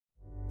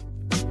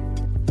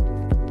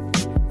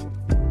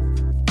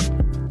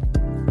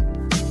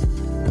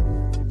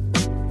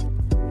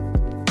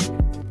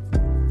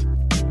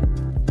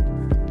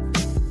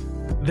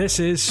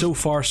This is So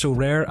Far So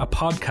Rare, a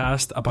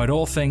podcast about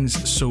all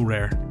things so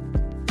rare.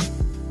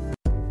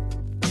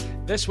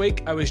 This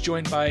week, I was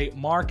joined by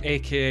Mark,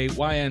 aka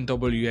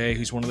YNWA,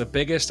 who's one of the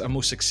biggest and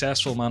most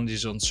successful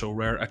managers on So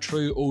Rare, a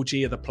true OG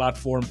of the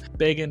platform,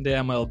 big into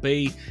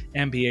MLB,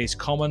 NBA's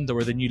coming, there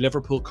were the new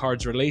Liverpool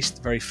cards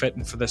released, very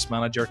fitting for this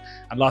manager,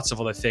 and lots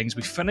of other things.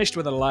 We finished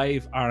with a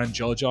live Aaron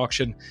Judge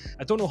auction.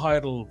 I don't know how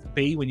it'll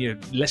be when you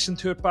listen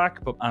to it back,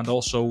 and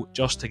also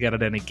just to get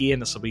it in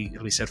again, it'll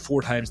be said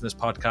 4 times in this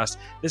podcast.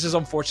 This is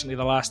unfortunately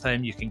the last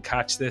time you can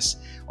catch this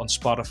on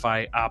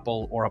Spotify,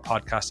 Apple, or a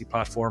podcasting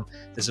platform.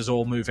 This is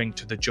all moving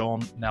to the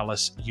John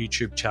Nellis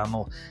YouTube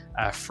channel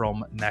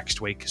from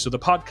next week. So the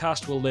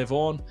podcast will live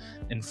on.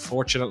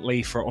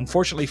 Unfortunately for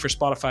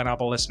Spotify and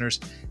Apple listeners,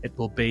 it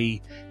will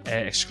be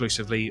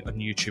exclusively on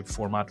YouTube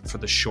format for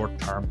the short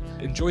term.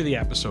 Enjoy the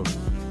episode.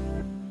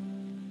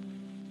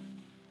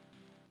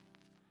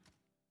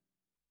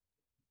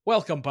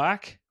 Welcome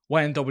back,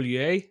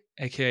 YNWA,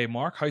 aka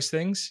Mark. How's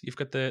things? You've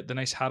got the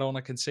nice hat on,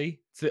 I can see.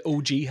 It's the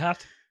OG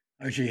hat.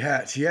 OG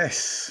hat,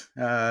 yes.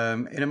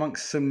 In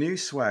amongst some new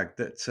swag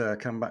that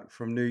come back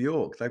from New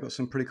York. They've got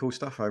some pretty cool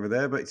stuff over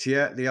there. But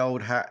yeah, the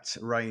old hat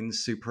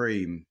reigns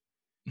supreme.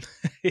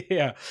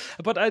 Yeah,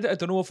 but I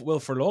don't know if it will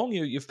for long.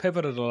 You've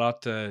pivoted a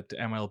lot to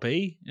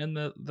MLB in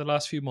the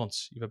last few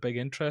months. You have a big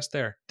interest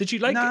there. Did you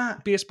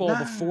like baseball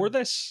before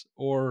this,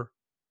 or?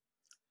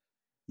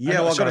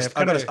 Yeah, I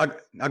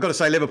got to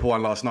say Liverpool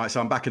won last night,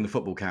 so I'm back in the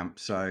football camp.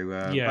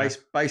 So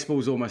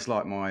baseball's almost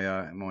like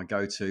my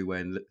go-to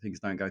when things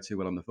don't go too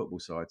well on the football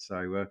side.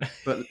 So,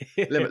 but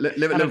Liverpool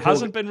it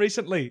hasn't been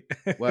recently.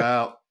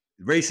 Well,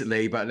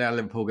 recently, but now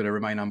Liverpool are going to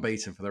remain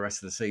unbeaten for the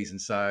rest of the season.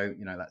 So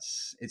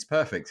it's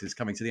perfect. It's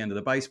coming to the end of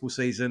the baseball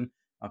season.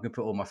 I can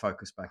put all my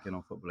focus back in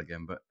on football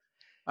again. But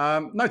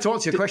no, to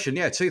answer your question,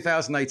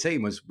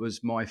 2018 was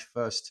my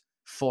first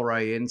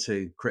foray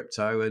into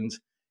crypto, and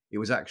it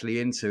was actually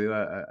into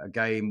a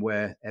game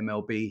where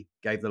MLB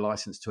gave the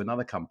license to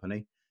another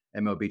company,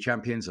 MLB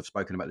Champions. I've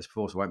spoken about this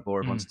before, so I won't bore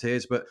everyone's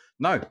tears. But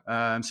no,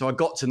 so I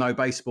got to know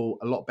baseball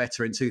a lot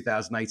better in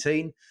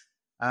 2018.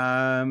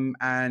 And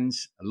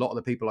a lot of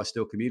the people I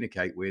still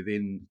communicate with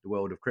in the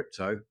world of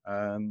crypto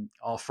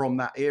are from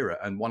that era.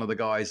 And one of the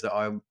guys that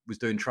I was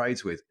doing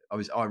trades with, I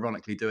was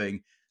ironically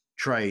doing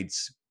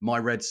trades, my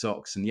Red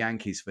Sox and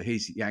Yankees for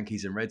his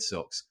Yankees and Red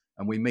Sox.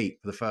 And we meet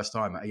for the first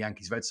time at a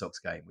Yankees-Red Sox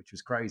game, which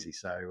was crazy.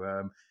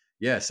 So,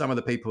 some of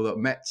the people that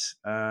met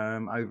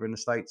over in the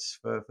States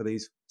for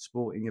these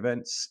sporting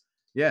events,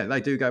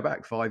 they do go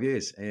back 5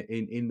 years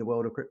in the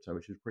world of crypto,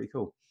 which is pretty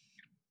cool.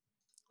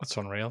 That's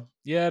unreal.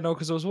 Yeah, no,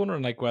 because I was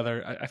wondering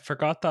whether I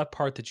forgot that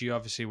part that you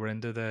obviously were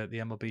into the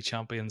MLB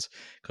Champions,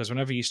 because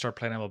whenever you start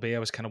playing MLB, I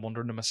was kind of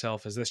wondering to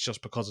myself, is this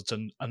just because it's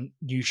a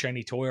new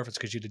shiny toy, or if it's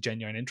because you had a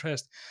genuine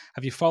interest?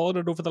 Have you followed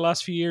it over the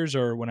last few years,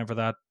 or whenever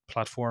that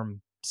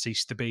platform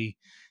ceased to be,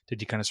 did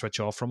you kind of switch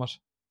off from it?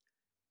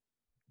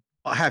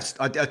 I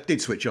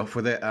did switch off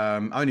with it,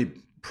 only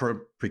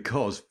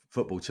because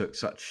football took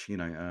such,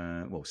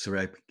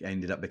 Surrey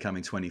ended up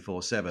becoming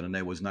 24/7, and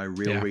there was no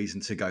real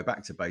reason to go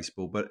back to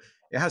baseball. But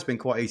it has been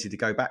quite easy to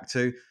go back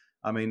to.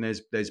 I mean,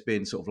 there's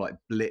been sort of like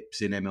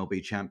blips in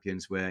MLB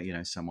Champions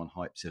where someone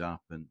hypes it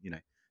up, and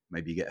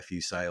maybe you get a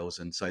few sales,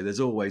 and so there's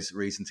always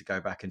reason to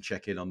go back and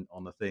check in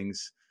on the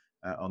things.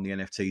 On the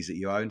NFTs that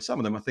you own. Some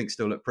of them I think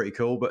still look pretty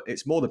cool, but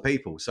it's more the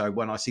people. So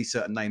when I see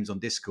certain names on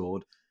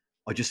Discord,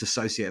 I just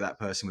associate that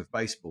person with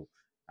baseball.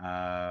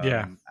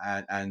 And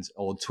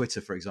on Twitter,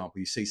 for example,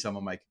 you see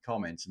someone make a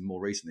comment, and more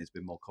recently there's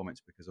been more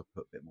comments because I've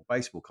put a bit more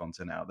baseball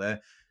content out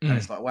there. And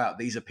it's like, wow,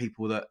 these are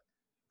people that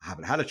I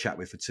haven't had a chat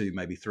with for 2,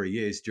 maybe 3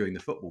 years during the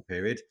football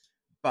period.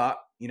 But,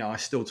 I'm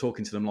still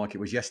talking to them like it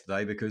was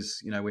yesterday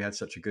because, we had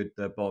such a good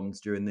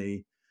bond during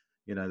the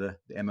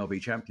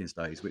MLB Champions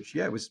days, which,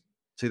 it was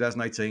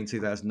 2018,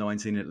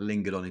 2019, it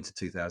lingered on into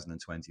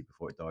 2020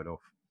 before it died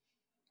off.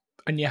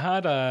 And you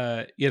had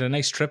a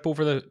nice trip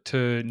over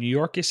to New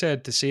York, you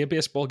said, to see a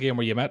baseball game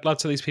where you met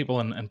lots of these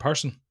people in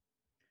person.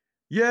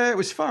 Yeah, it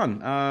was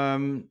fun.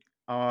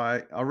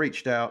 I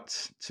reached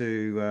out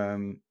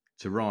to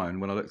Ryan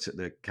when I looked at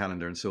the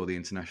calendar and saw the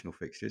international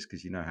fixtures,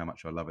 because you know how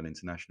much I love an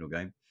international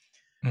game.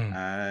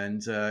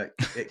 And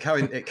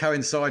it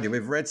coincided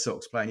with Red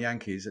Sox playing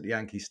Yankees at the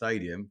Yankee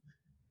Stadium.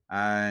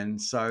 And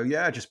so,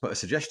 I just put a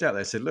suggestion out there.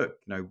 I said, look,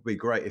 it'd be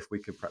great if we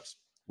could perhaps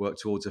work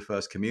towards a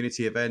first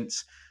community event.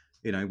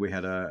 We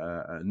had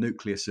a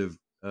nucleus of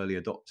early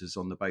adopters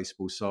on the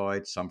baseball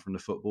side, some from the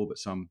football, but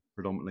some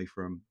predominantly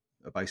from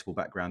a baseball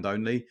background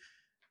only.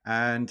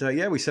 And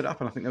we set up,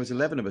 and I think there was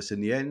 11 of us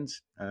in the end.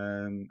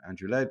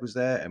 Andrew Led was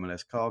there,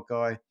 MLS Card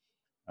Guy,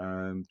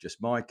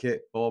 just Mike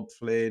It, Bob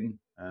Flynn,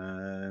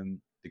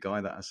 the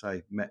guy that I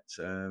say met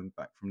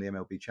back from the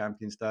MLB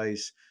Champions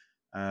days.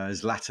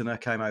 Zlatana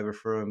came over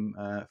from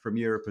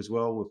Europe as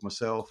well with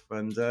myself,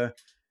 and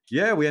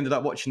we ended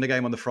up watching the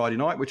game on the Friday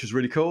night, which was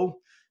really cool.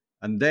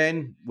 And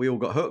then we all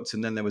got hooked,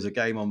 and then there was a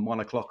game on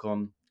 1:00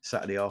 on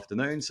Saturday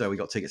afternoon, so we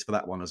got tickets for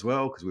that one as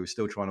well because we were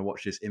still trying to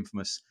watch this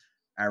infamous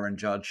Aaron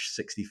Judge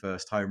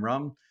 61st home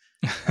run.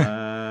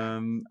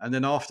 And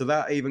then after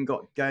that, even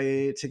got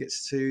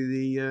tickets to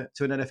the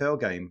to an NFL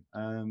game,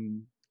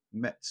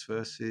 Jets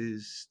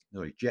versus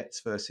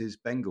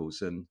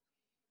Bengals, and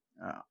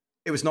uh,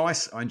 it was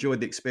nice. I enjoyed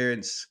the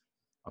experience.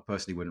 I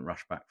personally wouldn't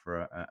rush back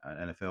for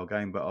an NFL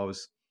game, but I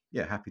was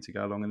happy to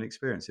go along and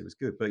experience. It was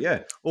good, but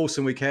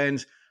awesome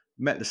weekend.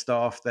 Met the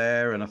staff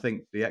there, and I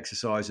think the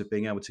exercise of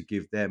being able to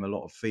give them a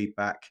lot of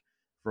feedback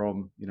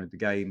from the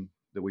game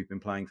that we've been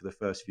playing for the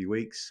first few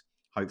weeks.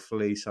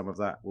 Hopefully, some of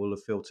that will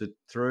have filtered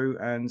through,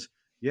 and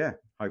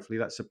hopefully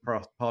that's a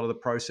part of the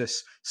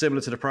process,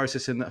 similar to the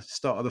process in the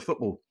start of the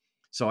football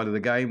side of the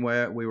game,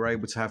 where we were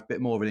able to have a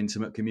bit more of an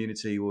intimate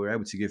community. We were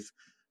able to give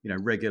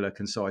regular,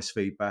 concise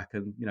feedback,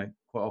 and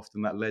quite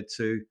often that led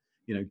to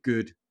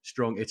good,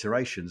 strong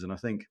iterations. And I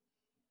think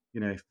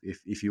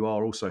if you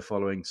are also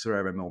following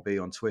Sir MLB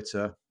on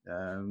Twitter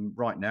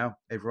right now,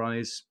 everyone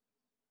is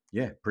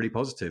pretty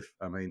positive.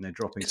 I mean, they're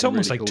dropping It's some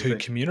almost really like cool two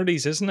things.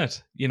 communities, isn't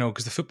it?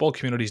 Because the football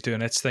community is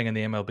doing its thing and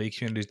the MLB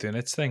community is doing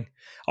its thing.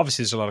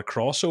 Obviously, there's a lot of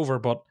crossover,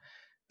 but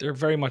they're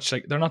very much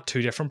like, they're not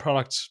two different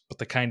products, but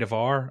they kind of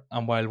are.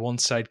 And while one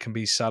side can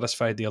be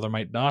satisfied, the other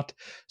might not.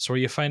 So are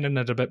you finding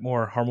it a bit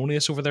more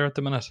harmonious over there at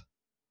the minute?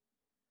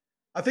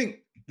 I think,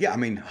 I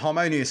mean,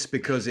 harmonious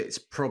because it's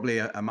probably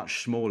a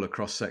much smaller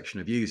cross section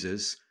of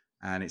users,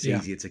 and it's Yeah.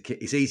 easier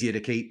to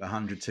keep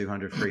 100,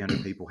 200,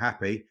 300 people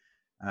happy.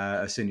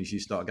 As soon as you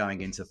start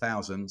going into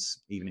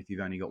thousands, even if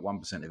you've only got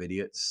 1% of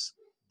idiots,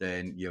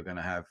 then you're going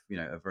to have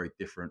a very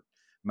different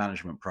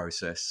management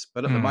process.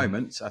 But at the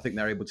moment, I think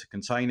they're able to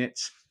contain it.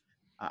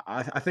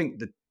 I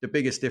think the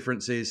biggest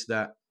difference is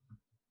that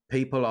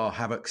people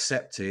have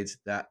accepted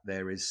that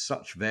there is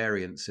such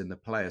variance in the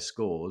player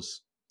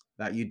scores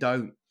that you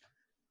don't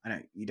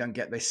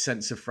get this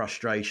sense of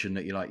frustration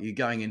that you're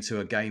going into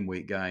a game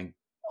week going,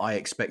 I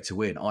expect to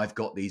win. I've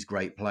got these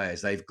great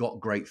players. They've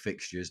got great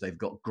fixtures. They've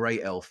got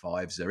great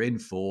L5s. They're in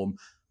form.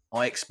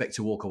 I expect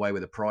to walk away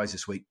with a prize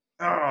this week.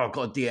 Oh, I've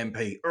got a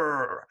DMP.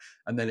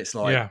 And then it's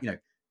like, Yeah.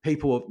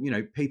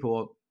 people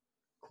are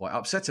quite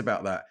upset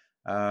about that.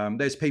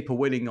 There's people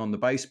winning on the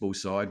baseball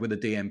side with a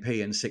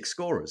DMP and 6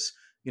 scorers.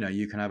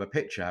 You can have a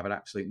pitcher, have an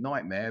absolute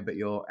nightmare, but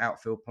your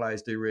outfield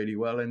players do really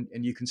well, and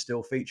you can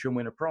still feature and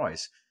win a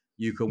prize.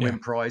 You can win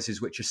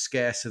prizes which are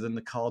scarcer than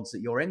the cards that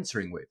you're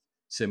entering with,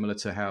 similar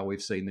to how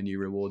we've seen the new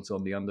rewards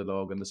on the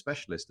underdog and the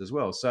specialist as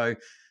well. So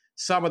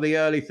some of the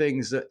early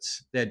things that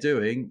they're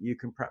doing, you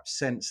can perhaps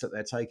sense that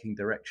they're taking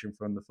direction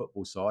from the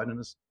football side.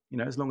 And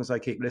as long as they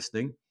keep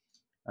listening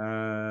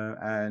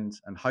and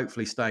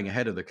hopefully staying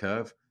ahead of the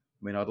curve,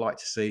 I mean, I'd like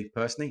to see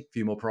personally a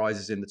few more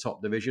prizes in the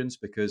top divisions,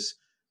 because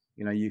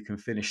you can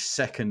finish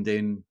second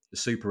in the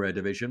super rare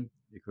division,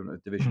 the equivalent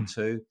of Division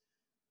 2,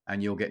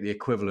 and you'll get the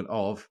equivalent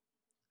of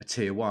a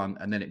tier 1,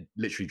 and then it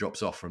literally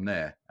drops off from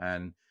there.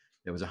 And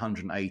there was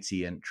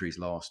 180 entries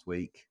last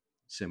week,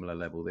 similar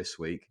level this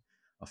week.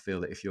 I feel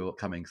that if you're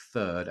coming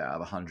third out of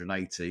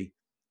 180, I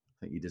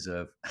think you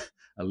deserve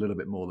a little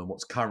bit more than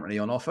what's currently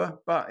on offer.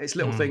 But it's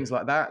little things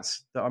like that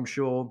I'm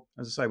sure,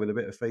 as I say, with a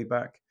bit of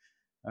feedback,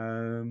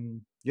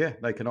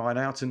 they can iron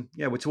out. And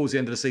we're towards the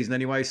end of the season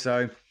anyway,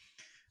 so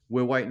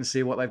we'll wait and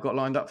see what they've got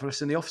lined up for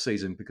us in the off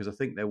season, because I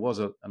think there was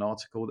an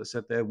article that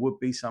said there would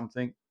be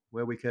something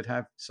where we could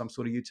have some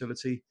sort of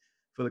utility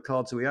for the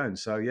cards that we own.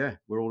 So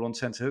we're all on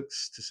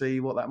tenterhooks to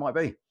see what that might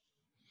be.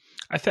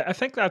 I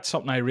think that's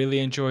something I really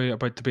enjoy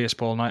about the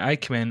baseball. Now, I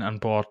came in and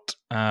bought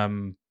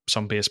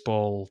some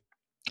baseball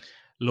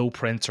low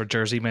prints or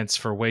jersey mints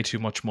for way too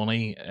much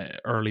money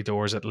early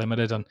doors at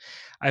Limited, and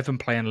I've been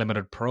playing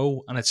Limited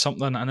Pro, and it's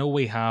something I know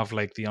we have,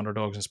 like the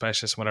underdogs and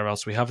specialists and whatever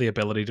else. We have the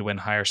ability to win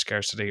higher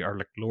scarcity or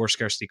like lower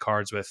scarcity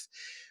cards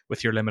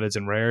with your limiteds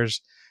and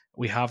rares.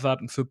 We have that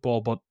in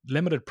football, but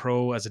Limited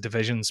Pro as a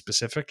division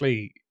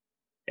specifically,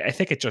 I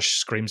think it just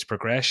screams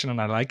progression, and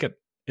I like it.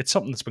 It's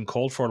something that's been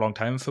called for a long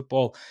time in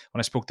football. When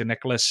I spoke to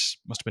Nicholas,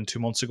 must have been 2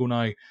 months ago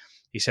now,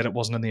 he said it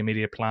wasn't in the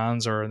immediate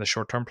plans or in the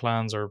short-term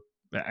plans or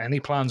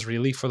any plans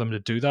really for them to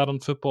do that on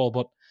football.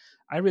 But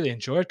I really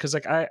enjoy it because,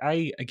 like,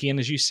 I again,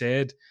 as you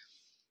said,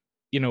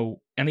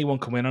 anyone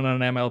can win on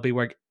an MLB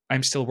where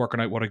I'm still working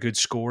out what a good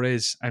score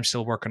is. I'm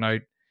still working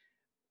out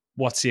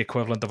what's the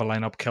equivalent of a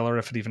lineup killer,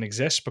 if it even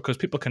exists, because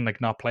people can like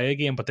not play a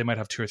game, but they might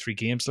have 2 or 3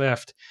 games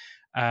left.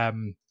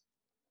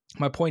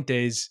 My point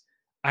is,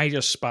 I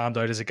just spammed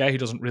out as a guy who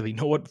doesn't really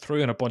know it,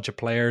 threw in a bunch of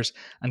players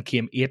and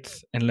came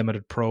 8th in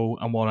Limited Pro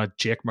and won a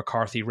Jake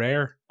McCarthy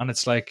rare. And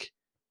it's like,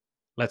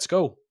 let's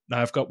go.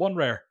 Now I've got 1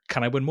 rare.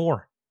 Can I win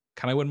more?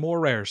 Can I win more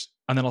rares?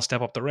 And then I'll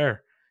step up the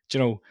rare.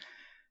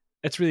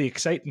 It's really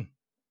exciting.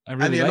 I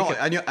really like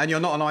it. And you're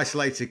not an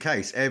isolated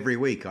case. Every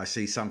week I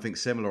see something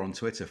similar on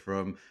Twitter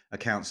from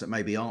accounts that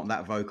maybe aren't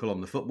that vocal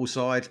on the football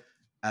side,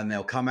 and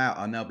they'll come out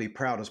and they'll be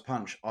proud as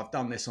punch. I've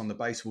done this on the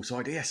baseball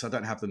side. Yes, I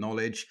don't have the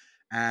knowledge,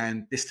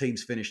 and this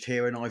team's finished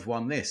here and I've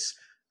won this.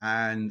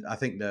 And I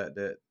think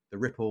the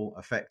ripple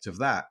effect of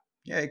that,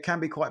 it can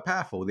be quite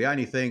powerful. The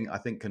only thing I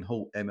think can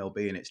halt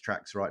MLB in its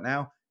tracks right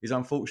now is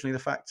unfortunately the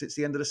fact it's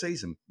the end of the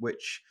season,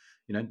 which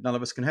none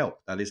of us can help.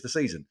 That is the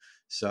season.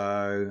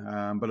 So,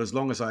 but as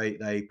long as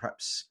they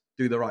perhaps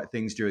do the right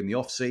things during the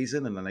off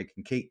season, and then they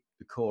can keep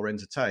the core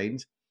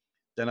entertained,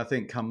 then I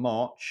think come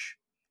March,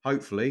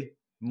 hopefully,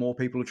 more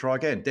people will try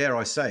again. Dare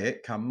I say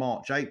it, come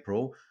March,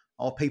 April,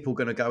 are people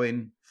going to go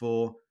in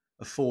for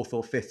a 4th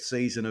or 5th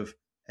season of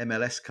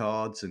MLS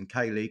cards and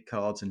K-League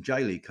cards and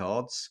J-League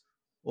cards?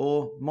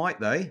 Or might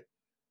they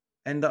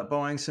end up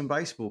buying some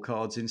baseball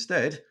cards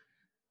instead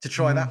to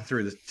try that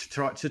through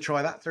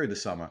the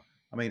summer?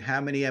 I mean,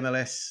 how many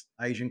MLS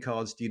Asian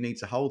cards do you need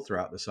to hold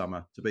throughout the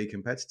summer to be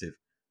competitive?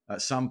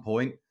 At some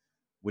point,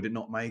 would it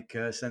not make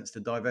sense to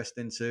divest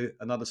into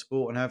another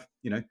sport and have,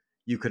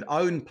 you could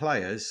own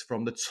players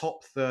from the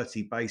top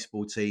 30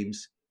 baseball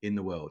teams in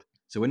the world.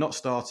 So we're not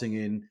starting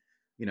in,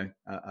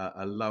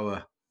 a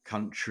lower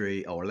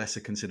country or a lesser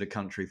considered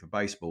country for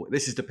baseball.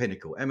 This is the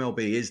pinnacle.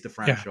 MLB is the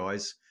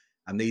franchise,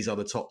 and these are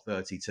the top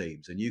 30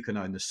 teams. And you can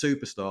own the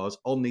superstars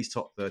on these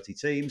top 30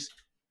 teams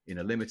in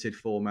a limited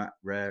format,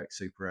 rare,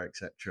 super rare,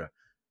 etc.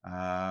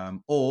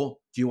 Or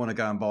do you want to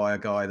go and buy a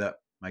guy that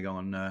may go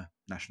on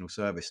national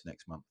service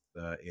next month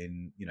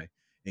in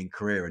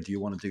Korea? And do you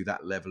want to do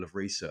that level of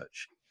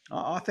research?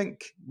 I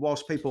think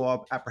whilst people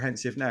are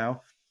apprehensive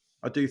now,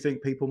 I do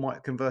think people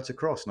might convert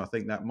across. And I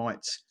think that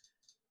might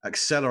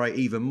accelerate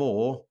even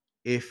more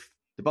if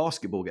the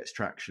basketball gets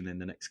traction in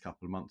the next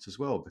couple of months as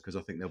well, because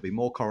I think there'll be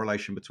more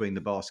correlation between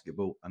the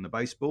basketball and the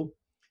baseball.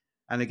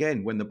 And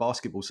again, when the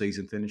basketball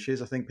season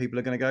finishes, I think people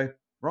are going to go,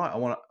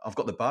 right, I've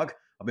got the bug.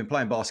 I've been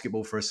playing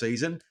basketball for a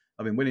season.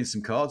 I've been winning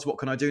some cards. What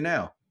can I do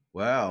now?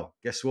 Well,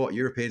 guess what?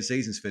 European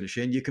season's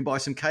finishing. You can buy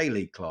some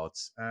K-League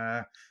cards.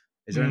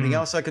 Is there anything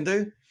else I can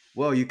do?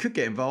 Well, you could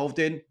get involved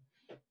in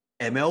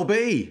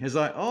MLB. It's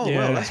like, well,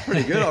 that's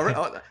pretty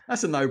good.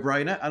 That's a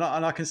no-brainer. And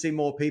I can see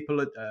more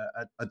people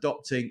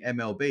adopting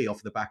MLB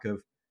off the back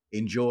of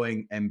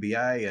enjoying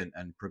NBA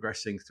and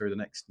progressing through the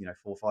next 4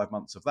 or 5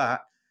 months of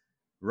that,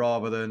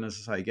 rather than,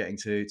 as I say, getting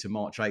to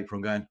March, April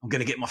and going, I'm going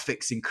to get my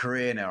fix in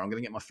Korea now. I'm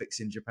going to get my fix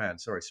in Japan.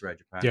 Sorry, Surrey,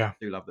 Japan. Yeah.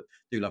 Do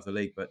love the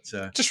league, but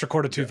just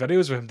recorded 2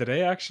 videos with him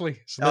today, actually.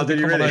 So did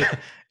you really?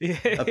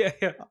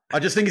 Yeah. I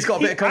just think he's got a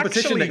bit of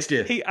competition next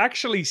year. He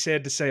actually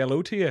said to say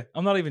hello to you.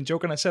 I'm not even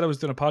joking. I said I was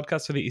doing a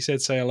podcast with you. He said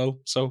say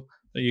hello. So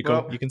there you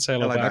go. You can say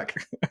hello back.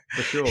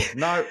 For sure.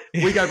 No,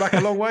 we go back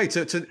a long way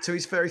to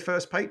his very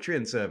first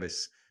Patreon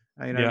service.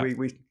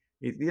 We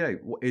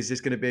is this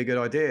going to be a good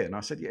idea? And I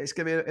said, yeah, it's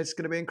going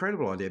to be an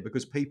incredible idea,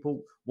 because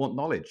people want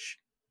knowledge.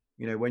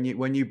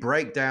 When you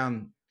break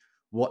down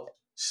what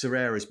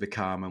Sorare has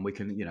become, and we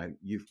can,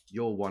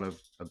 you're one of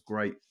a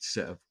great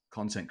set of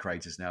content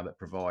creators now that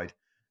provide,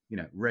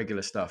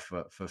 regular stuff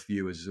for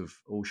viewers of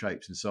all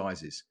shapes and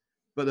sizes.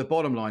 But the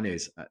bottom line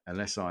is,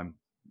 unless I'm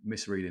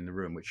misreading the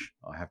room, which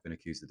I have been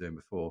accused of doing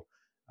before,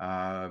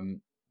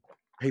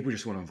 people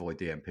just want to avoid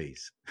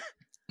DMPs.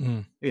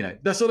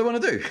 That's all I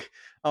want to do.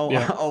 I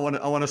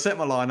want to set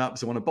my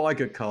lineups. I want to buy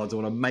good cards. I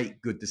want to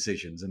make good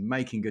decisions, and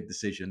making good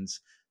decisions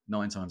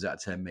 9 times out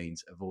of 10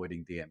 means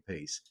avoiding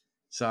DMPs.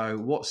 So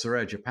what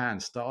Sorare Japan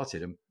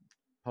started and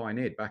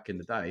pioneered back in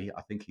the day,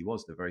 I think he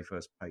was the very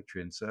first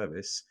Patreon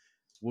service,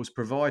 was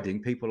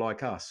providing people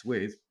like us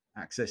with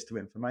access to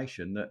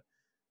information that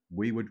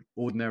we would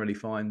ordinarily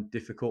find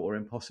difficult or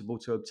impossible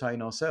to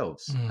obtain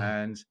ourselves.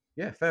 And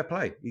yeah, fair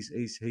play.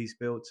 He's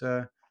built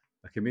a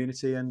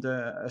community and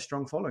a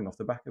strong following off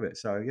the back of it.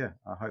 So yeah,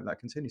 I hope that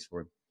continues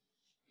for him.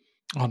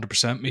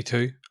 100%, me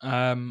too.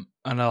 And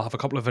I'll have a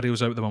couple of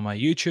videos out of them on my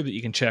YouTube that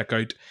you can check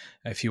out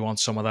if you want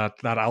some of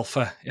that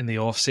alpha in the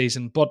off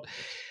season. But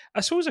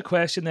I suppose a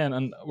question then,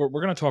 and we're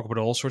going to talk about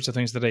all sorts of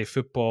things today: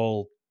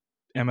 football,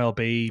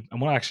 MLB. I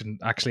want to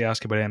actually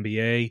ask about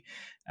NBA,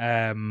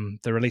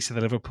 the release of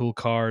the Liverpool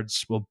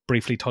cards. We'll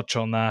briefly touch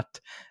on that.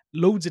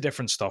 Loads of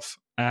different stuff.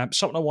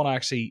 Something I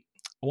want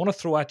to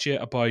throw at you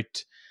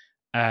about.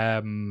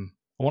 MLB,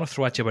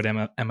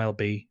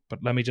 but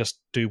let me just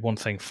do one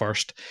thing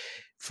first.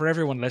 For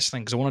everyone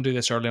listening, because I want to do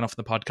this early enough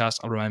in the podcast,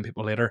 I'll remind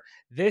people later.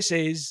 This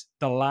is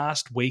the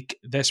last week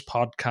this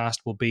podcast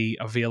will be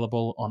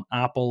available on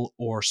Apple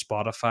or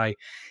Spotify.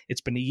 It's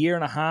been a year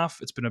and a half.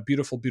 It's been a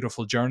beautiful,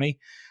 beautiful journey.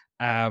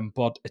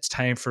 But it's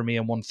time for me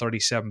at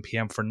 1:37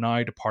 p.m. for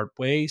now to part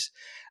ways.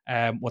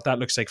 What that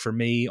looks like for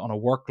me on a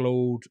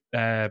workload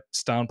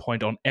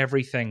standpoint on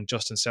everything,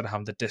 just instead of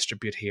having to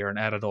distribute here and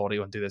edit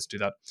audio and do this, do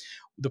that.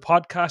 The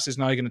podcast is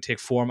now going to take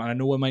form, and I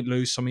know I might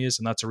lose some of you,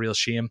 and that's a real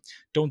shame.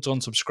 Don't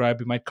unsubscribe.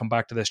 We might come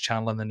back to this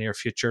channel in the near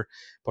future.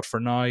 But for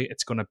now,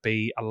 it's going to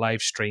be a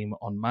live stream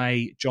on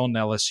my John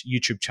Nellis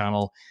YouTube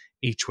channel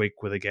each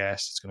week with a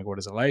guest. It's going to go out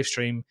as a live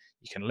stream.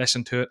 You can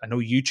listen to it. I know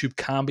YouTube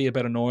can be a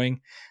bit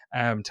annoying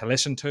to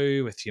listen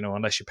to, with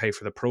unless you pay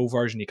for the pro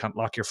version, you can't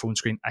lock your phone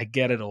screen. I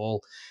get it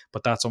all,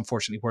 but that's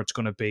unfortunately where it's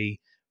going to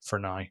be for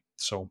now.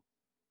 So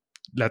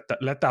let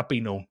that be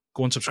known.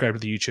 Go and subscribe to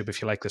the YouTube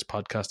if you like this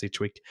podcast each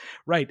week.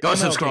 Right, go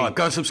subscribe,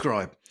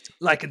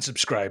 like and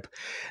subscribe.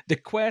 The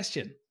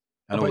question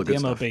about the MLB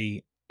stuff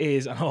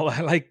is, and all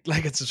like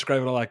and subscribe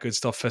and all that good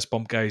stuff. Fist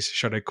bump, guys.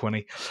 Shout out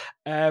Quinny.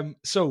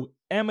 So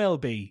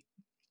MLB.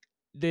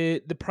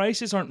 The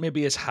prices aren't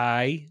maybe as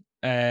high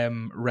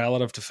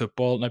relative to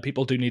football. Now,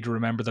 people do need to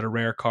remember that a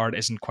rare card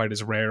isn't quite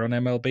as rare on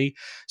MLB,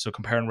 so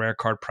comparing rare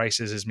card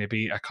prices is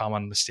maybe a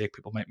common mistake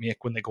people might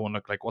make when they go and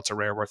look like what's a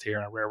rare worth here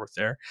and a rare worth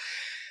there.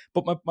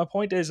 But my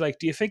point is, like,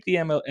 do you think the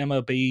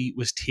MLB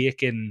was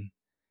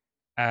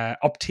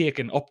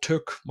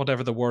uptook,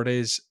 whatever the word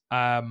is,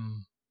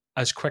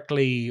 as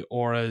quickly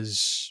or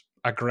as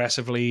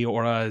aggressively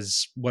or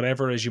as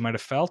whatever as you might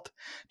have felt?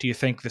 Do you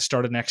think the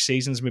start of next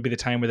season's maybe the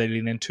time where they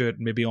lean into it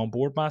and maybe on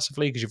board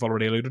massively, because you've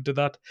already alluded to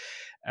that?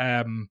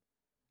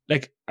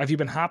 Like, have you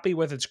been happy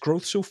with its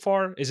growth so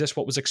far? Is this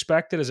what was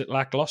expected? Is it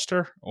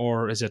lackluster,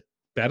 or is it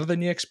better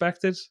than you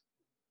expected?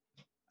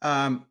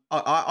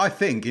 I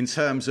think in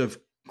terms of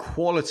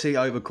quality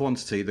over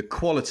quantity, the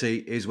quality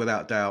is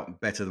without doubt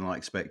better than I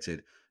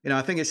expected.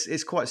 I think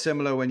it's quite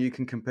similar when you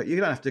can compare. You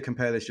don't have to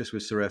compare this just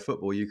with Sorare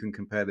Football. You can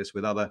compare this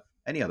with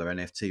any other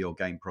NFT or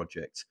game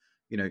project.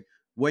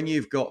 When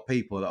you've got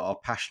people that are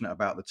passionate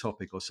about the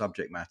topic or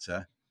subject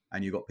matter,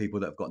 and you've got people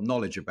that have got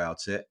knowledge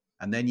about it,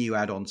 and then you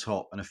add on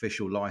top an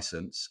official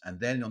license, and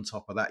then on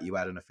top of that you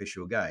add an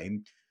official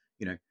game.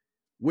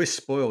 We're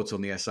spoiled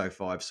on the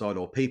SO5 side,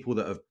 or people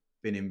that have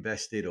been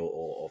invested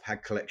or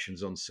had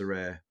collections on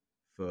Sorare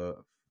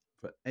for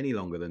any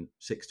longer than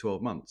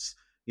 6-12 months.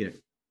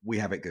 We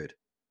have it good.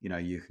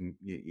 You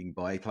can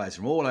buy players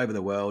from all over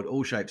the world,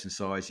 all shapes and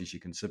sizes. You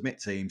can submit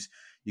teams.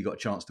 You got a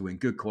chance to win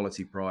good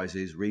quality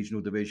prizes,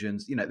 regional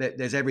divisions.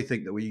 There's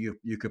everything that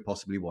you could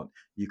possibly want.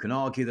 You can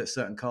argue that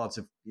certain cards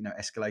have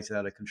escalated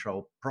out of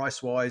control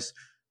price wise,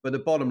 but the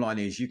bottom line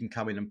is you can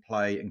come in and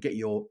play and get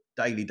your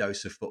daily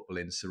dose of football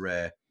in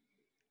Sorare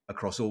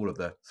across all of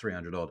the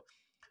 300 odd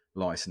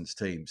licensed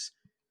teams.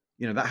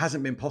 That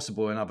hasn't been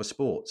possible in other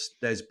sports.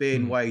 There's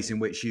been ways in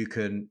which you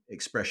can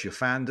express your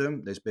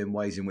fandom. There's been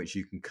ways in which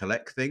you can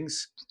collect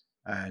things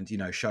and,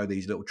 show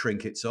these little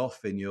trinkets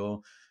off in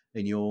your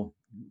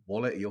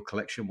wallet, your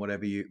collection,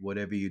 whatever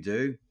you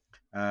do.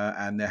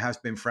 And there has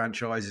been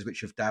franchises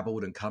which have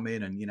dabbled and come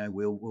in and,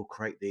 we'll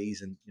create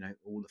these, and,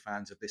 all the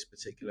fans of this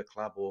particular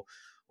club or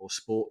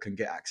sport can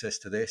get access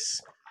to this.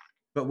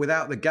 But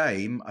without the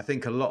game, I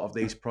think a lot of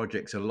these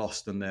projects are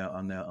lost and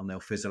they'll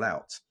fizzle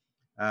out.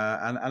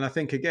 And I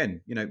think, again,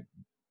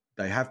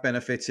 they have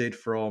benefited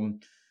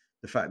from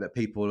the fact that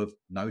people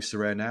know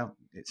Sorare now.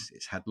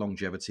 It's had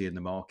longevity in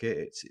the market.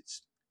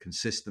 It's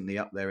consistently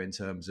up there in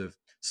terms of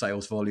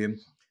sales volume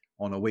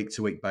on a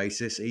week-to-week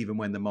basis, even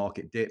when the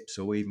market dips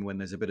or even when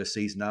there's a bit of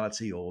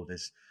seasonality or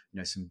there's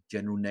some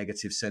general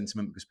negative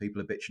sentiment because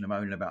people are bitching and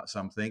moaning about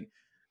something.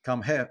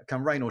 Come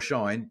rain or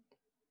shine,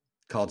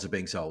 cards are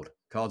being sold,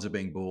 cards are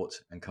being bought,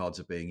 and cards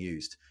are being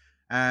used.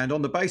 And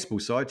on the baseball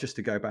side, just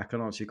to go back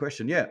and answer your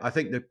question, yeah, I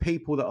think the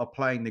people that are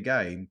playing the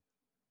game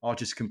are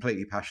just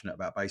completely passionate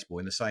about baseball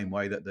in the same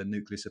way that the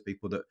nucleus of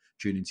people that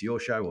tune into your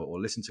show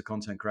or listen to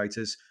content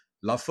creators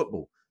love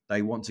football.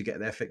 They want to get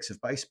their fix of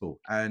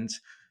baseball. And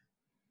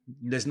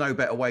there's no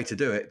better way to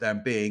do it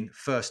than being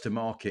first to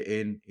market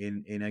in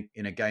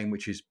a game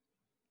which is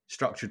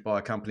structured by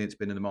a company that's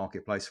been in the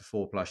marketplace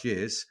for 4+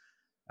 years,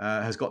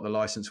 has got the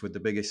license with the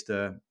biggest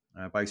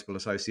baseball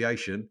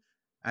association,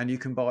 and you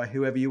can buy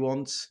whoever you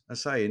want, I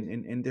say,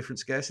 in different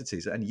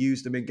scarcities and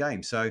use them in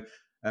games. So,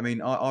 I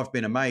mean, I've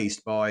been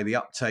amazed by the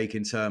uptake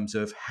in terms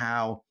of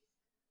how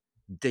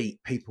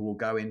deep people will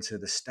go into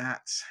the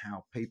stats,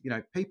 how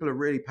people are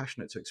really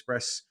passionate to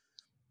express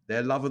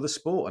their love of the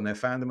sport and their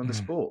fandom of the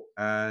sport.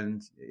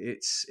 And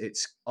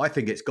I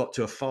think it's got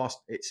to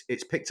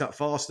it's picked up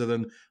faster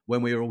than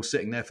when we were all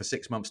sitting there for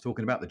 6 months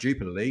talking about the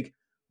Jupiler League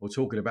or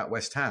talking about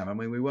West Ham. I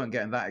mean, we weren't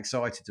getting that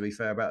excited, to be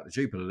fair, about the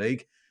Jupiler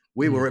League.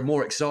 We were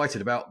more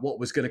excited about what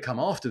was going to come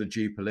after the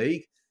Jupiler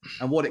League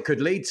and what it could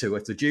lead to.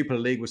 If the Jupiler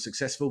League was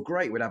successful,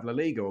 great. We'd have La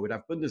Liga, or we'd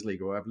have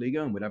Bundesliga, or we'd have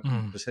Liga, and we'd have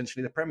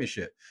potentially the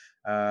Premiership,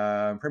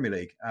 Premier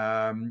League.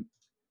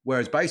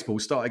 Whereas baseball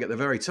starting at the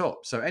very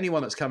top. So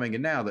anyone that's coming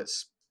in now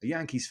that's a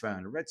Yankees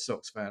fan, a Red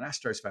Sox fan,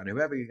 Astros fan,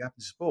 whoever you happen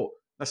to support,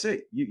 that's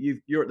it.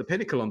 You're at the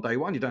pinnacle on day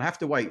one. You don't have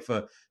to wait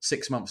for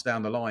 6 months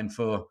down the line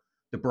for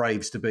the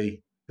Braves to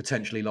be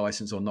potentially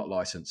licensed or not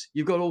licensed.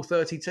 You've got all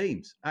 30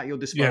 teams at your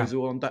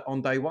disposal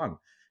on day one.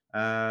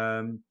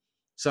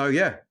 So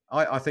yeah,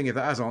 I think if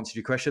that has answered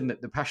your question,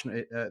 that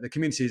the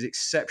community is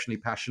exceptionally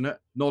passionate,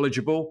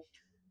 knowledgeable,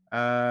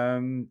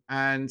 and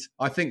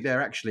I think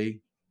they're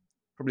actually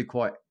probably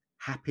quite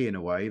happy in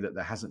a way that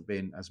there hasn't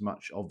been as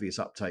much obvious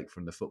uptake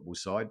from the football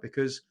side,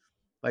 because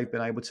they've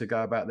been able to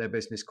go about their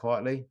business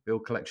quietly,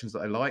 build collections that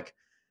they like.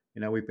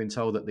 We've been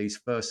told that these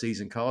first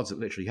season cards that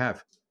literally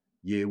have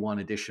year one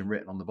edition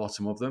written on the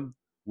bottom of them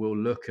will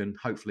look and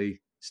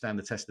hopefully stand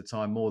the test of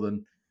time more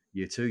than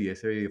year 2, year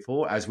 3, year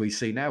 4, as we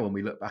see now when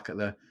we look back at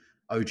the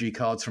OG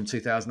cards from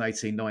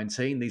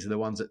 2018-19. These are the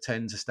ones that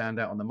tend to stand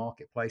out on the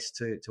marketplace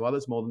to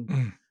others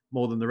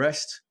more than the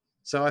rest.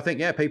 So I think,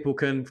 yeah, people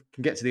can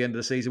get to the end of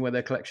the season with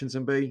their collections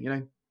and be,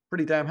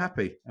 pretty damn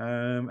happy.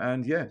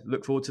 And yeah,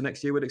 look forward to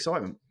next year with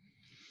excitement.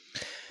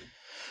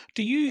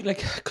 Do you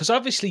because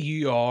obviously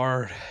you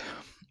are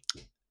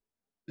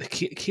the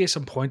case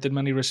in point in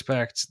many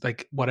respects,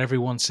 like what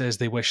everyone says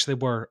they wish they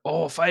were.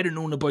 Oh, if I'd have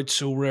known about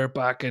So Rare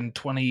back in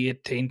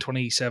 2018,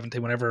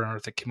 2017, whenever on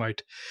earth it came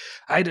out,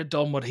 I'd have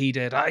done what he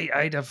did.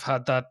 I'd have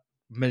had that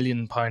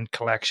 £1,000,000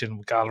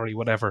 collection, gallery,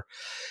 whatever.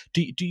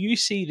 Do you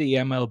see the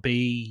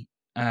MLB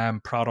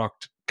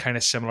product kind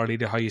of similarly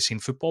to how you've seen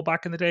football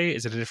back in the day?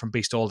 Is it a different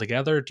beast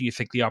altogether? Do you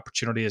think the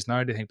opportunity is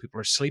now? Do you think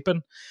people are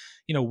sleeping?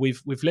 You know,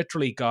 we've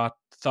literally got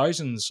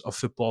thousands of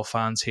football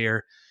fans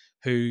here,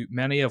 who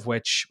many of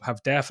which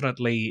have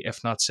definitely,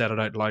 if not said it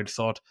out loud,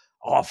 thought,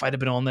 "Oh, if I'd have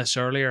been on this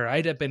earlier,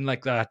 I'd have been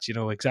like that." You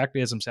know,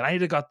 exactly as I'm saying,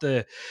 I'd have got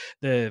the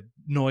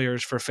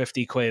Neuers for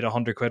 50 quid,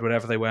 100 quid,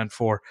 whatever they went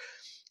for.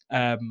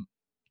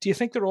 Do you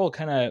think they're all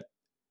kind of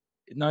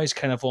now is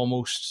kind of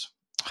almost,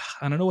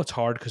 and I know it's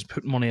hard because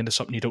putting money into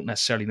something you don't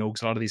necessarily know,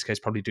 because a lot of these guys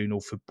probably do know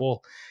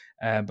football,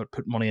 but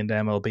putting money into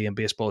MLB and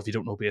baseball, if you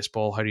don't know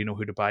baseball, how do you know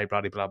who to buy,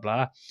 blah, blah,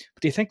 blah.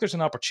 But do you think there's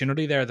an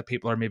opportunity there that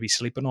people are maybe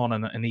sleeping on,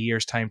 and in a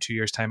year's time, 2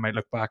 years' time, might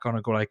look back on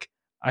and go like,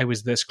 I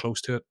was this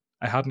close to it.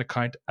 I had an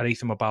account at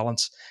ETH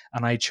balance,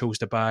 and I chose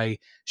to buy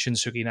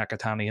Shinsuke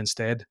Nakatani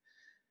instead,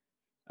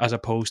 as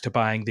opposed to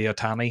buying the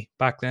Otani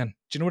back then.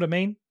 Do you know what I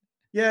mean?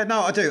 Yeah,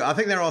 no, I do. I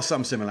think there are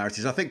some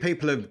similarities. I think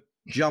people have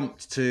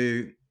jumped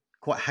to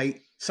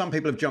some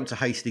people have jumped to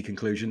hasty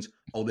conclusions.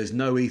 Oh, there's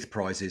no ETH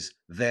prizes,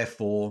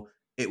 therefore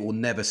it will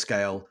never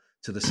scale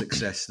to the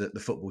success that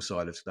the football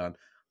side has done.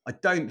 I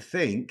don't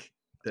think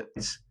that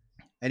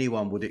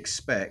anyone would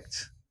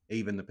expect,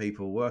 even the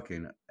people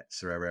working at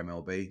Sorare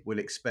MLB, would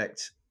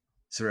expect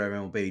Sorare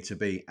MLB to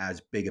be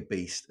as big a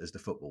beast as the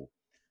football.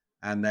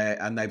 And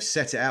they've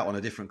set it out on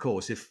a different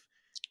course. If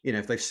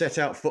they've set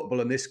out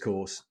football on this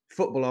course,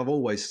 football, I've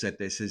always said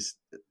this, is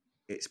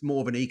it's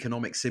more of an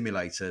economic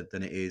simulator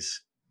than it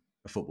is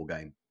a football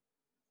game.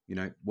 You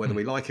know, whether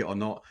we like it or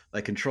not,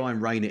 they can try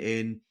and rein it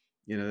in.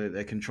 You know,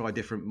 they can try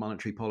different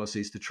monetary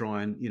policies to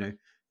try and,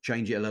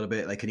 change it a little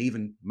bit. They can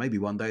even, maybe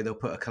one day they'll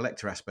put a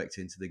collector aspect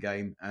into the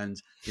game,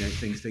 and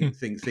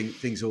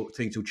things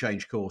will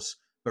change course.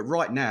 But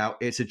right now,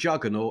 it's a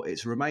juggernaut.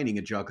 It's remaining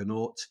a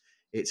juggernaut.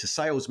 It's a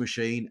sales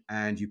machine,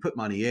 and you put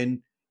money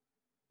in,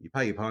 you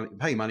pay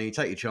money, you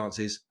take your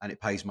chances, and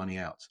it pays money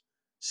out.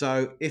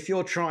 So if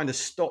you're trying to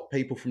stop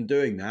people from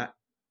doing that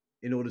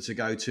in order to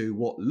go to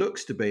what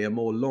looks to be a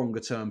more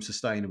longer-term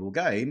sustainable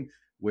game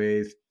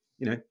with,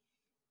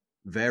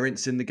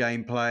 variance in the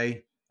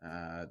gameplay,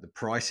 the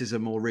prices are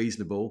more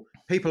reasonable.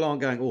 People aren't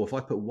going, oh, if I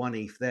put 1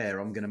 ETH there,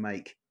 I'm going to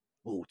make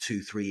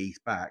 2, 3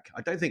 ETH back.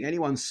 I don't think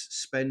anyone's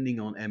spending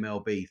on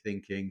MLB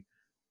thinking,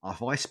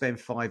 if I spend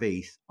 5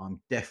 ETH,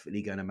 I'm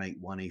definitely going to make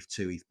 1 ETH,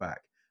 2 ETH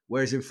back.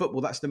 Whereas in football,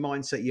 that's the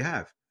mindset you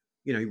have.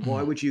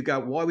 Why would you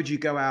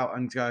go out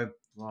and go,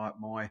 right,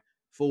 my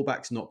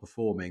fullback's not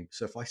performing,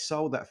 so if I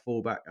sold that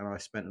fullback and I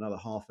spent another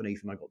half an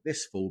ETH and I got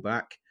this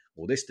fullback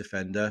or this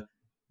defender,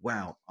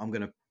 wow, I'm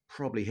going to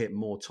probably hit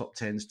more top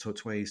 10s, top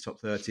 20s, top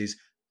 30s.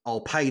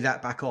 I'll pay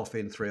that back off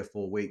in 3 or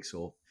 4 weeks,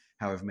 or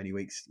however many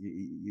weeks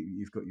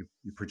you've got your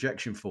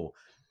projection for.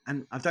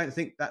 And I don't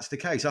think that's the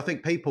case. I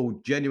think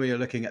people genuinely are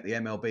looking at the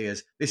MLB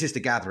as, this is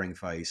the gathering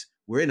phase.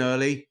 We're in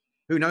early.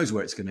 Who knows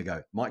where it's going to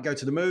go? Might go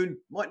to the moon,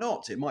 might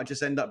not. It might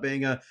just end up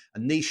being a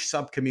niche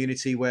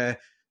sub-community where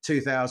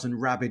 2,000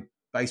 rabid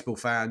baseball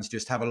fans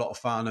just have a lot of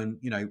fun, and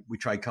we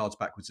trade cards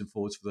backwards and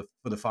forwards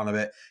for the fun of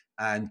it,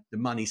 and the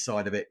money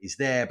side of it is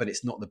there, but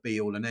it's not the be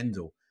all and end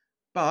all.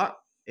 But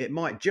it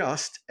might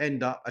just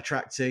end up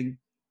attracting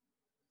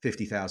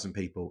 50,000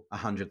 people,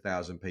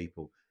 100,000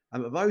 people,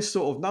 and those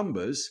sort of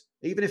numbers,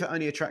 even if it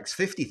only attracts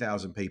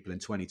 50,000 people in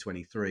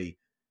 2023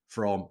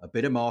 from a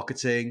bit of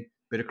marketing,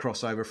 bit of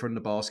crossover from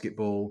the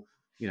basketball,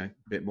 a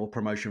bit more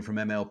promotion from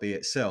MLB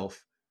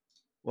itself,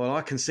 well,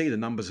 I can see the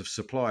numbers of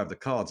supply of the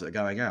cards that are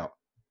going out.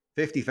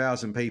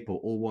 50,000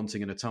 people all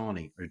wanting an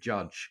Otani or a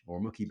Judge or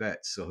a Mookie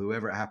Betts or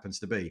whoever it happens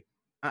to be.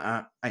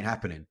 Ain't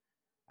happening.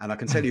 And I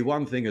can tell you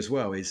one thing as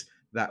well, is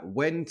that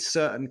when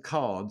certain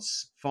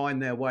cards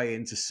find their way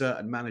into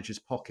certain managers'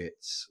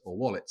 pockets or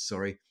wallets,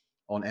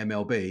 on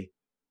MLB,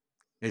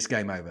 it's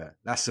game over.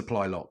 That's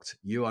supply locked.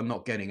 You are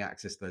not getting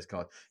access to those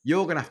cards.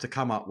 You're going to have to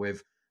come up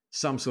with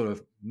some sort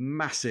of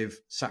massive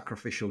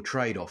sacrificial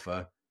trade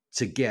offer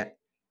to get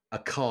a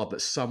card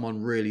that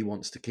someone really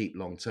wants to keep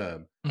long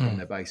term from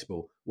their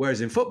baseball. Whereas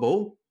in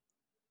football,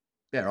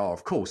 there are,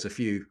 of course, a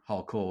few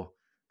hardcore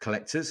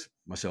collectors,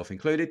 myself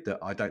included, that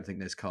I don't think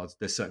there's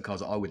certain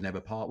cards that I would never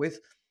part with.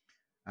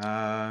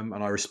 And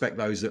I respect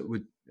those that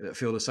would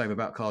feel the same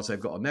about cards they've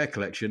got on their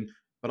collection.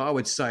 But I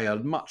would say a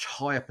much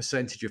higher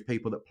percentage of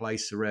people that play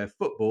Sorare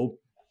football,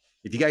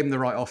 if you gave them the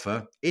right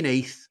offer in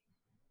ETH,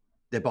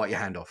 they'd bite your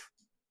hand off,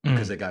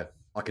 because they go,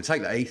 I can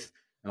take that ETH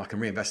and I can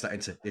reinvest that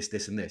into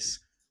this, and this.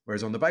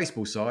 Whereas on the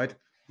baseball side,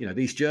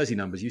 these jersey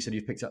numbers, you said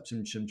you've picked up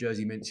some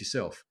jersey mints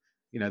yourself.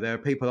 There are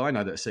people I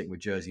know that are sitting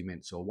with jersey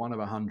mints or 1 of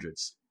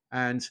 100s.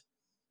 And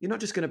you're not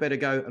just going to better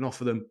go and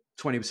offer them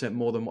 20%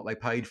 more than what they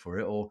paid for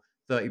it, or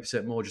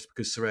 30% more just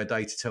because Sorare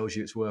data tells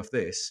you it's worth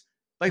this.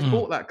 They've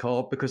bought that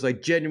card because they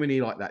genuinely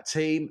like that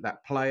team,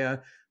 that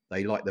player.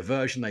 They like the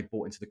version. They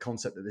bought into the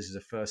concept that this is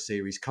a first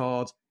series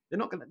card. they're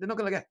not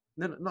going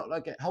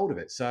to get hold of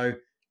it. So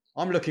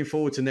I'm looking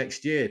forward to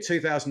next year,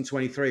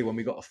 2023, when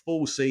we got a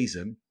full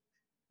season.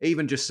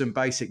 Even just some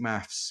basic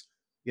maths.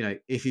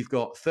 If you've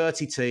got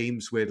 30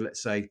 teams with,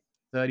 let's say,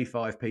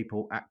 35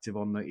 people active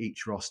on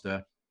each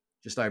roster,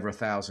 just over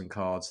 1,000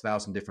 cards,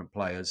 1,000 different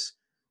players.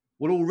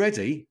 Well,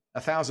 already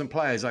 1,000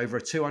 players over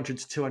a 200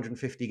 to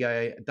 250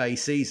 day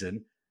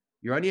season,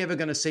 you're only ever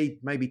going to see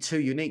maybe 2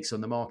 uniques on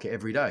the market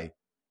every day.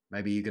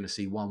 Maybe you're going to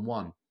see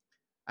 1.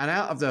 And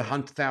out of the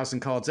 100,000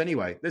 cards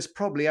anyway, there's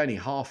probably only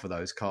half of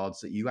those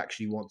cards that you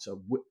actually want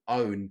to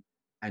own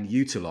and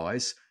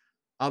utilize.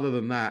 Other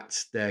than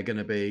that, they're going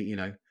to be,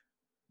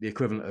 the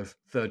equivalent of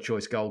third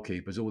choice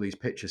goalkeepers, all these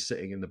pitchers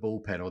sitting in the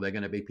bullpen, or they're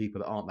going to be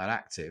people that aren't that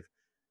active.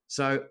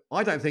 So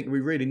I don't think we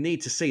really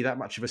need to see that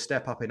much of a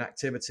step up in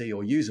activity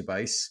or user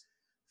base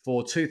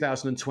for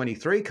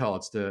 2023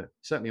 cards, to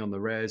certainly on the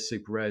rares,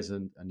 super rares,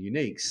 and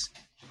uniques,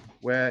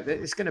 where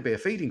it's going to be a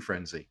feeding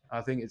frenzy.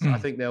 I think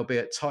there'll be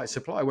a tight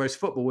supply. Whereas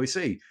football, we've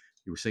seen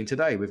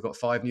today, we've got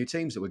 5 new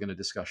teams that we're going to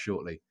discuss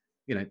shortly.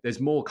 There's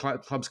more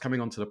clubs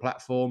coming onto the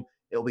platform.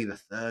 It'll be the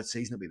 3rd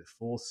season, it'll be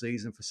the 4th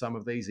season for some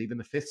of these, even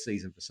the 5th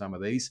season for some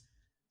of these.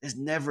 There's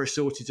never a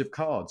shortage of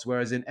cards.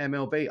 Whereas in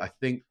MLB, I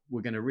think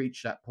we're going to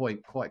reach that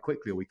point quite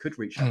quickly, or we could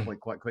reach that point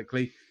quite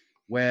quickly,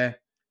 where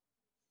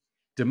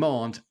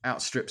demand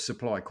outstrips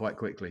supply quite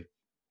quickly,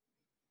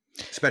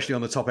 especially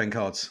on the top end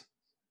cards.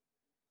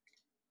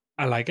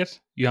 I like it.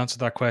 You answered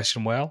that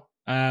question well.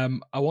 I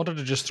wanted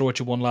to just throw at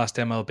you one last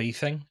MLB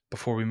thing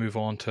before we move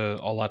on to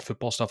all that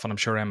football stuff, and I'm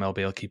sure MLB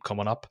will keep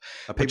coming up.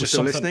 Are people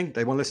still listening?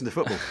 They want to listen to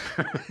football.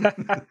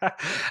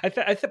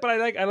 But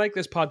I like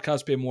this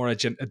podcast being more a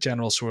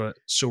general sort of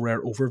so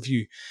rare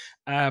overview.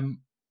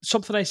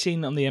 Something I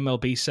seen on the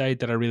MLB side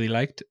that I really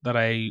liked, that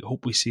I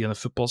hope we see on the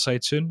football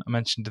side soon. I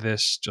mentioned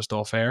this just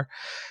off air.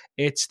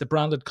 It's the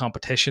branded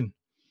competition.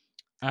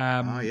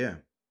 Yeah.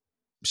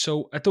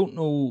 So I don't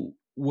know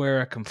where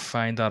I can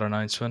find that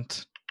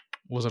announcement.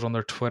 Was it on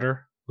their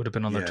Twitter? Would have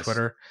been on their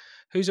Twitter.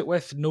 Who's it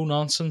with? No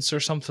Nonsense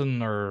or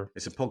something? Or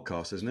it's a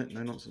podcast, isn't it?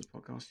 No Nonsense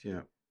podcast.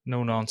 Yeah.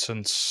 No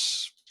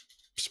Nonsense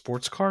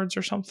Sports Cards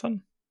or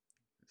something.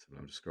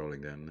 I'm just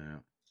scrolling down now.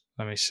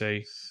 Let me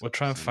see. We'll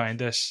try and find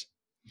this.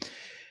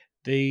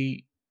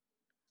 The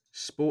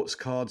Sports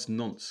Cards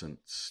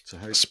Nonsense to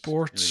host.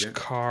 Sports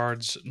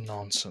Cards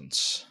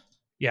Nonsense.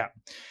 Yeah.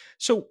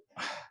 So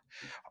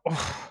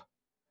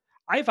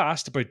I've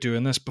asked about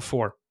doing this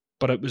before,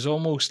 but it was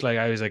almost like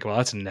I was like, well,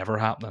 that's never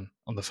happening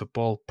on the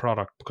football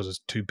product because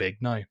it's too big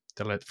now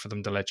for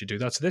them to let you do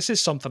that. So this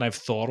is something I've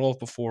thought of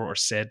before or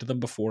said to them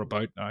before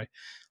about now, a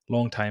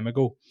long time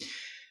ago.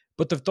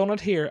 But they've done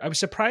it here. I was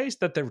surprised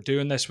that they're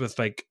doing this with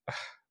like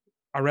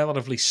a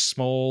relatively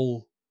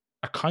small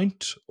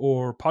account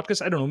or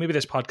podcast. I don't know. Maybe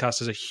this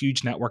podcast is a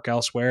huge network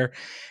elsewhere.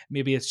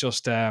 Maybe it's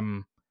just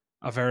a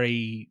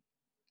very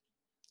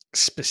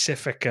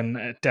specific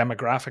and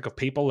demographic of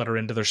people that are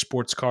into their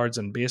sports cards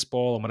and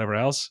baseball and whatever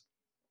else.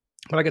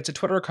 But like, it's a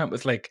Twitter account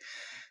with like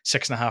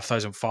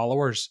 6,500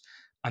 followers,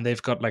 and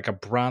they've got like a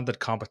branded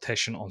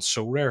competition on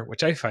SoRare,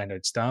 which I find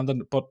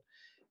outstanding. But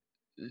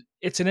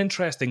it's an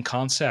interesting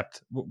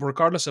concept,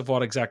 regardless of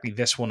what exactly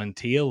this one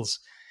entails.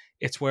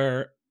 It's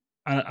where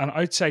an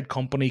outside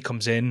company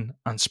comes in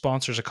and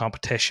sponsors a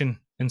competition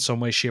in some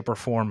way, shape, or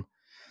form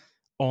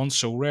on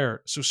SoRare.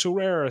 So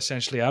SoRare are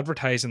essentially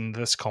advertising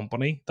this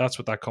company. That's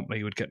what that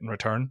company would get in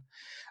return.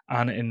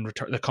 And in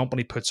return, the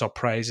company puts up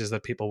prizes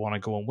that people want to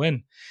go and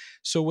win.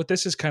 So what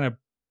this is kind of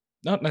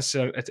not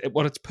necessarily,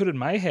 what it's put in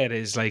my head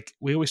is like,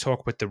 we always talk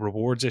about the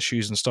rewards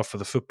issues and stuff for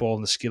the football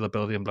and the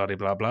scalability and blah, blah,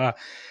 blah, blah.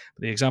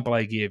 But the example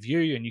I gave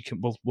you, and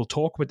we'll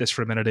talk about this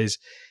for a minute, is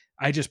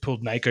I just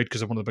pulled Nike out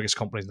because they're one of the biggest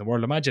companies in the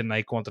world. Imagine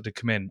Nike wanted to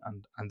come in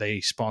and they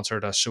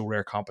sponsored a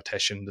SoRare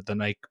competition, the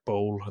Nike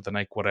Bowl, the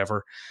Nike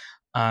whatever,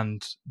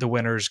 and the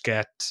winners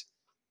get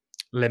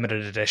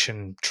limited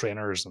edition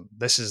trainers and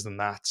this is and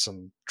that's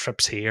and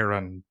trips here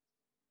and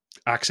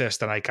access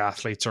to Nike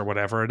athletes or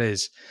whatever it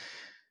is.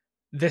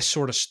 This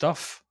sort of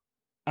stuff.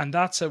 And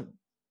that's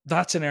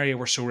an area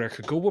where SoRare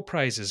could go with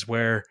prizes,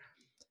 where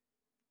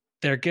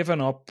they're giving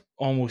up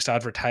almost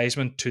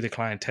advertisement to the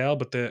clientele,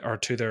 or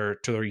to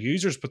their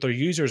users, but their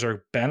users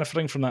are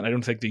benefiting from that. And I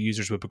don't think the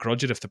users would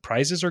begrudge it if the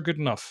prizes are good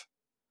enough.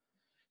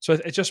 So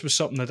it just was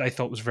something that I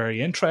thought was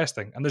very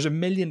interesting. And there's a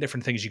million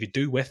different things you could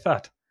do with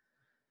that.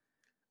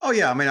 Oh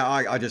yeah, I mean,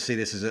 I just see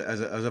this as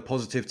a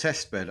positive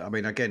test bed. I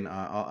mean, again,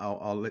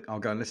 I'll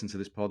go and listen to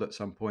this pod at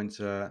some point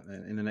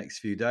in the next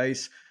few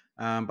days.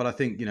 But I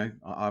think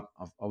I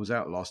was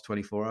out the last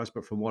 24 hours,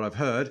 but from what I've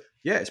heard,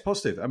 yeah, it's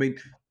positive. I mean,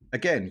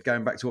 again,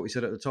 going back to what we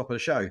said at the top of the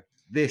show,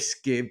 this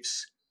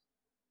gives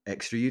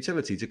extra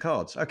utility to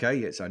cards. Okay,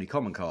 it's only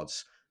common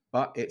cards,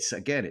 but it's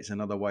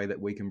another way that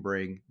we can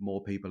bring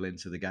more people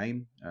into the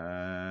game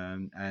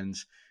and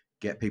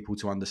get people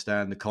to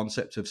understand the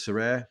concept of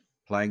SoRare,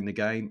 playing the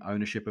game,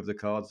 ownership of the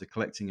cards, the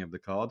collecting of the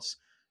cards.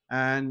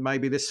 And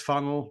maybe this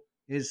funnel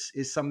is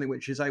something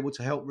which is able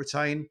to help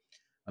retain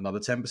another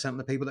 10% of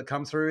the people that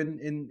come through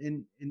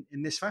in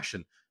this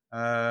fashion.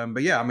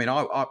 But yeah, I mean,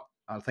 I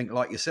think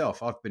like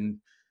yourself, I've been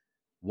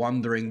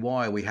wondering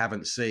why we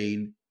haven't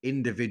seen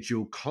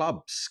individual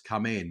clubs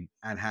come in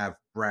and have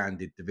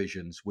branded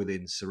divisions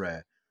within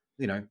Sorare.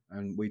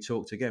 And we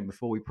talked again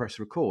before we press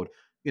record,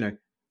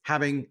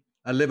 having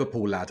a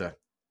Liverpool ladder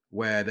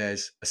where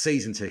there's a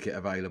season ticket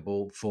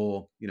available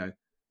for,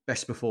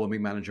 best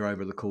performing manager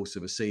over the course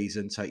of a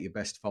season, take your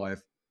best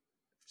 5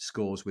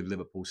 scores with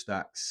Liverpool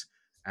stacks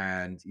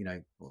and,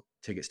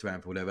 tickets to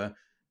Anfield, whatever.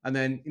 And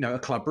then, a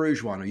Club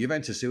Brugge one or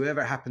Juventus,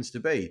 whoever it happens to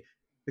be,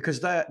 because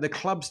the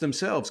clubs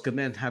themselves can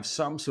then have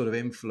some sort of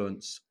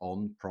influence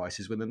on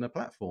prices within the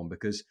platform.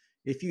 Because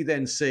if you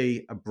then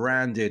see a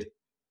branded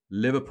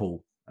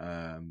Liverpool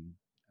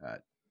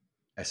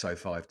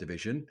SO5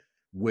 division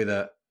with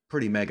a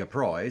pretty mega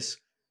prize,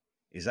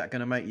 is that going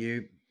to make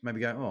you maybe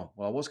go, oh,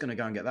 well, I was going to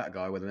go and get that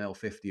guy with an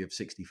L50 of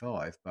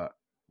 65, but,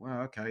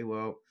 well, okay,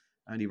 well,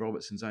 Andy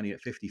Robertson's only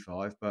at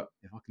 55, but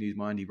if I can use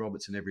my Andy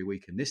Robertson every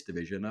week in this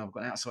division, I've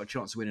got an outside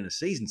chance of winning a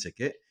season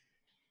ticket.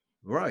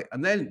 Right.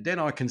 And then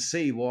I can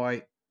see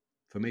why,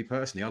 for me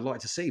personally, I'd like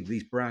to see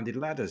these branded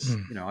ladders.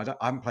 I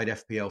haven't played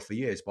FPL for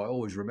years, but I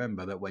always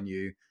remember that when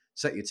you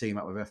set your team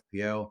up with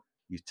FPL,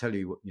 you tell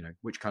you,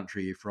 which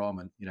country you're from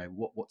and,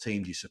 what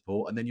team do you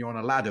support. And then you're on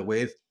a ladder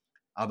with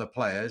other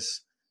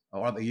players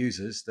or other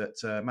users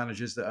that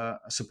managers that are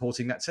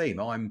supporting that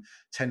team. I'm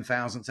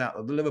 10,000th out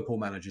of the Liverpool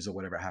managers or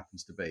whatever it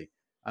happens to be.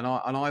 And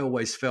I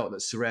always felt that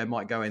Sorare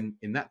might go in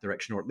that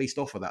direction, or at least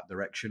offer that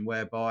direction,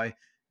 whereby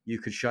you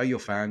could show your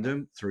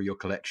fandom through your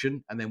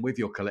collection, and then with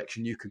your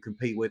collection, you can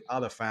compete with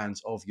other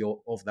fans of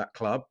that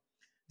club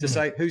to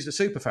say, who's the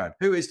super fan?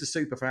 Who is the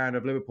super fan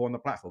of Liverpool on the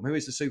platform? Who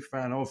is the super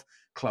fan of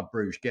Club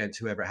Brugge, Ghent,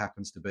 whoever it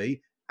happens to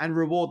be? And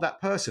reward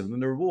that person.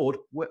 And the reward,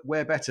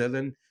 where better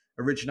than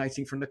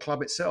originating from the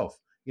club itself?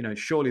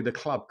 Surely the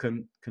club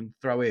can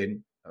throw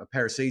in a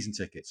pair of season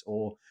tickets,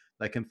 or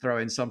they can throw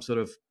in some sort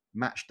of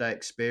match day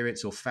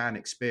experience or fan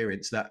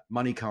experience that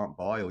money can't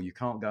buy, or you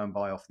can't go and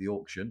buy off the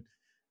auction,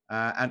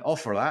 and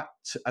offer that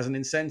as an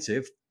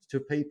incentive to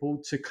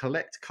people to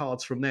collect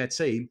cards from their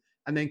team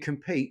and then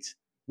compete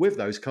with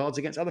those cards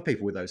against other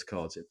people with those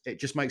cards. It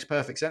just makes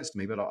perfect sense to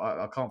me, but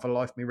I can't for the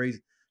life of me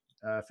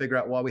figure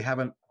out why we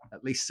haven't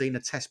at least seen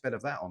a test bed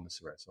of that on the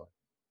Sorare side.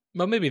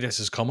 Well, maybe this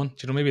is coming.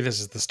 Maybe this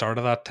is the start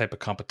of that type of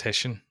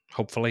competition,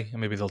 hopefully. And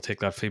maybe they'll take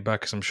that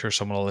feedback, because I'm sure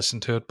someone will listen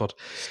to it. But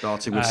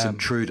starting with St.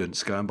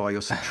 Trudence. Go and buy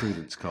your St.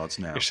 Trudence cards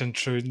now. Your St.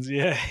 Trudence,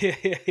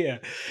 yeah.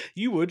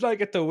 You would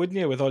like it though, wouldn't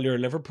you, with all your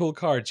Liverpool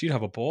cards? You'd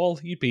have a ball.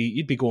 You'd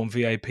be going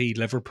VIP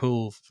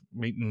Liverpool,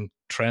 meeting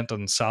Trent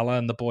and Salah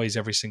and the boys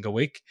every single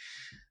week.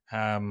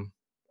 And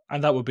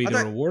that would be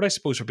the reward, I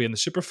suppose, for being the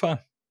super fan.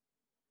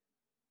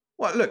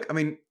 Well, look, I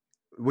mean,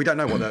 we don't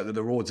know what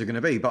the rewards are going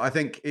to be, but I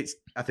think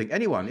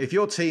anyone, if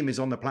your team is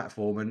on the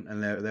platform,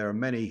 and there are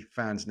many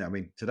fans now. I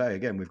mean, today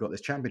again we've got this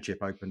championship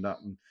opened up,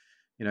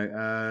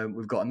 and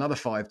we've got another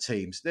 5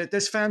 teams.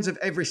 There's fans of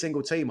every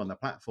single team on the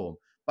platform,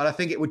 but I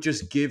think it would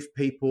just give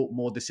people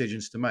more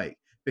decisions to make,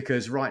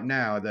 because right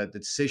now the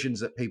decisions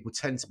that people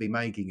tend to be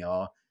making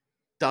are: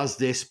 does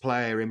this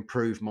player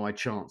improve my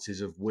chances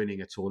of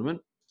winning a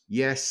tournament?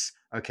 Yes.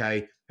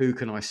 Okay. Who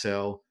can I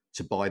sell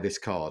to buy this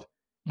card?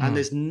 And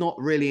there's not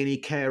really any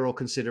care or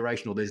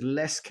consideration, or there's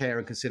less care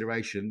and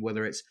consideration,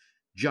 whether it's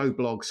Joe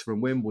Bloggs from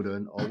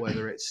Wimbledon or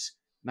whether it's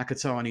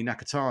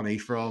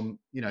Nakatani from,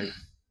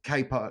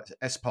 K-Pulse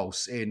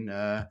S-Pulse in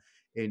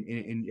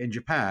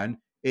Japan.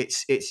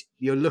 It's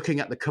you're looking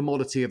at the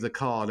commodity of the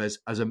card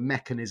as a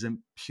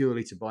mechanism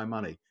purely to buy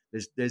money.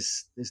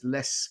 There's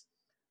less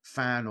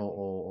fan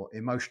or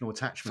emotional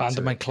attachment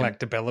fandom and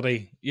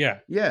collectability.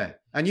 Yeah,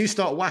 and you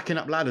start whacking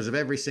up ladders of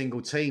every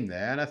single team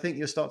there, and I think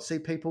you'll start to see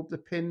people to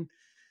pin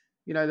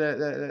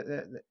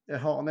their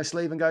heart on their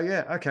sleeve and go,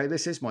 yeah, okay,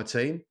 this is my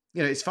team.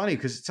 It's funny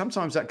because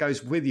sometimes that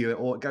goes with you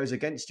or it goes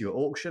against you at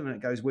auction, and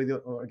it goes with you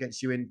or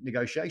against you in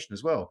negotiation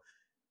as well.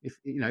 If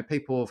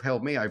people have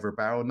held me over a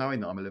barrel knowing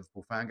that I'm a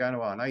Liverpool fan, going,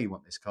 oh, I know you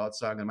want this card,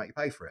 so I'm going to make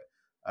you pay for it.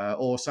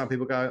 Or some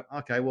people go,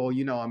 okay, well,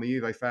 I'm a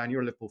Juve fan,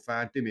 you're a Liverpool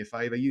fan, do me a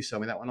favour, you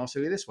sell me that one, I'll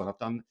sell you this one. I've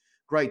done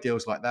great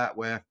deals like that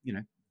where,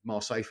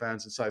 Marseille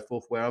fans and so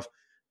forth, where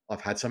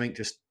I've had something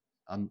just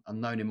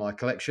unknown in my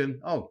collection.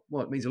 Oh,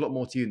 well, it means a lot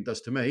more to you than it does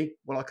to me.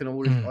 Well, I can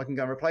go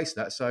and replace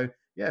that. So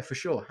yeah, for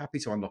sure, happy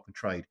to unlock and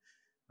trade.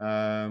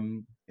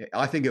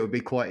 I think it would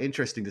be quite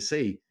interesting to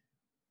see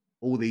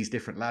all these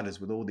different ladders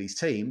with all these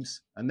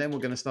teams, and then we're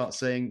going to start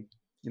seeing,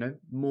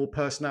 more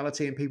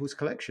personality in people's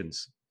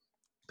collections.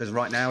 Because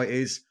right now it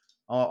is,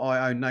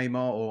 I own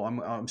Neymar, or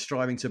I'm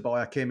striving to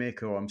buy a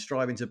Kimmich, or I'm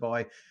striving to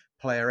buy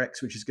player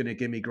X, which is going to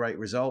give me great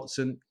results.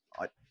 And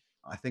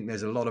I think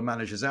there's a lot of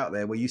managers out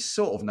there where you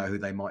sort of know who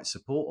they might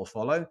support or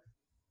follow,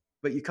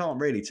 but you can't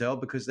really tell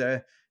because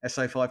their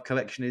SO5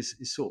 collection is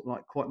sort of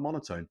like quite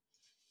monotone.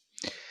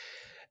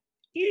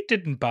 You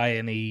didn't buy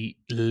any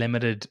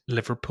limited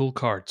Liverpool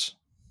cards?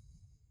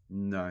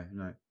 No.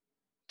 Does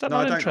that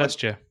not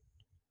interest you?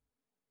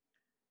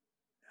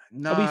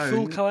 No. Are we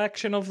full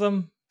collection of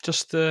them?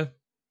 Just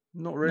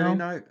not really.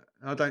 No,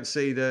 I don't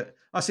see the.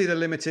 I see the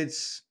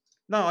limiteds.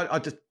 No, I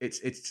just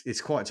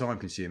it's quite time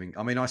consuming.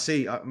 I mean, I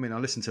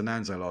listened to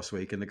Nanzo last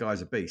week, and the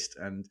guy's a beast.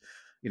 And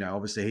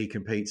obviously he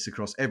competes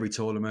across every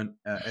tournament,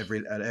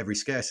 every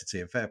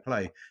scarcity, and fair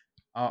play.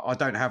 I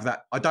don't have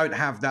that. I don't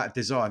have that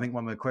desire. I think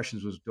one of the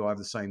questions was, do I have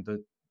the same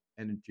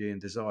energy and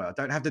desire? I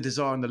don't have the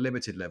desire on the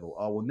limited level.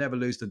 I will never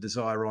lose the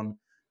desire on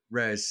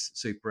rares,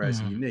 super rares,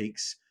 and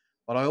uniques.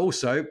 But I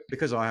also,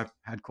 because I have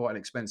had quite an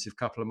expensive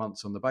couple of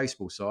months on the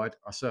baseball side,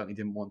 I certainly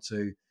didn't want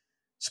to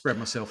spread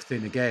myself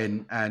thin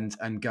again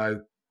and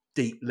go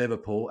deep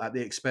Liverpool at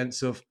the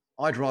expense of.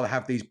 I'd rather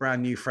have these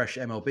brand new, fresh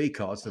MLB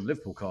cards than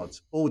Liverpool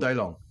cards all day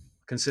long.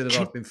 Considered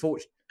I've been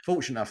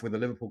fortunate enough with the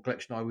Liverpool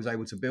collection I was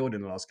able to build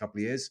in the last couple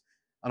of years.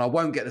 And I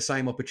won't get the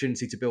same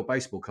opportunity to build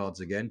baseball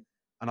cards again.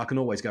 And I can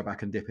always go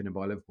back and dip in and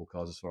buy Liverpool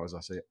cards as far as I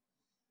see it.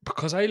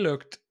 Because I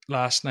looked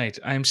last night,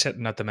 I'm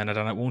sitting at the minute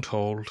and it won't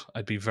hold.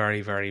 I'd be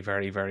very, very,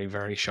 very, very,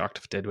 very shocked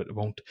if it did, but it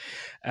won't.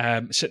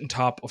 Sitting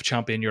top of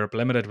Champion Europe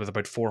Limited with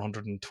about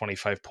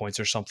 425 points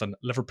or something.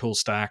 Liverpool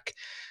stack,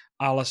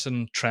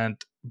 Alisson,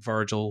 Trent,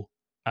 Virgil,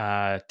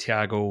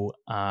 Thiago,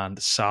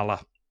 and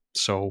Salah.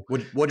 So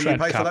what do you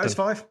pay for those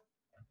five?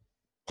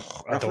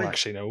 I don't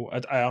actually know.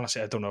 I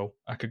honestly, I don't know.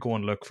 I could go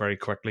and look very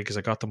quickly because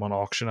I got them on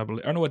auction. I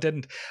believe. Or no, I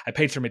didn't. I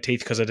paid through my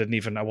teeth because I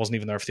wasn't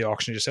even there for the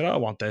auction. I just said, I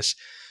want this.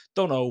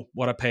 Don't know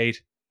what I paid,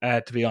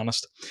 to be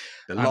honest.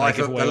 The life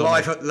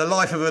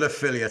of an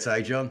affiliate,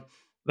 eh, John?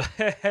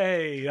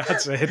 Hey,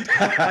 that's it.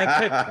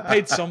 I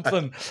paid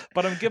something,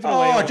 but I'm giving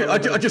away. I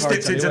just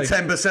dipped into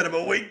 10% of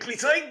a weekly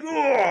take.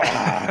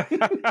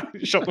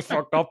 Shut the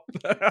fuck up.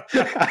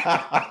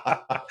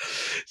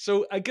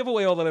 So I give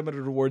away all the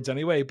limited rewards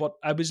anyway, but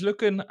I was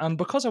looking, and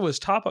because I was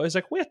top, I was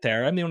like, wait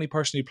there, I'm the only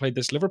person who played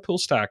this Liverpool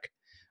stack.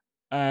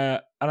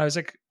 And I was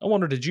like, I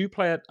wonder, did you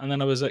play it? And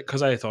then I was like,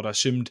 because I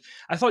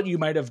thought you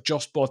might have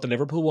just bought the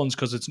Liverpool ones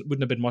because it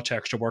wouldn't have been much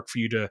extra work for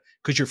you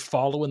because you're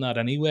following that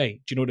anyway.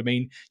 Do you know what I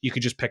mean? You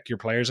could just pick your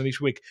players in each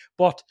week.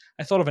 But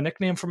I thought of a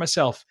nickname for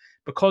myself.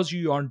 Because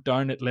you aren't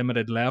down at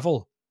limited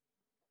level,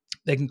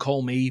 they can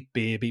call me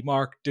Baby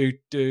Mark. Baby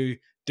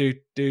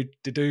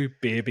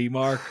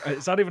Mark.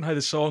 Is that even how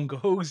the song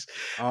goes?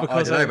 I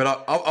don't know,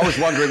 but I was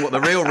wondering what the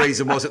real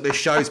reason was that this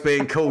show's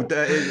being called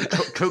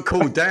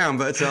down.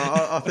 But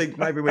I think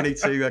maybe we need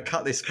to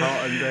cut this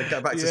part and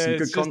get back to some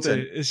good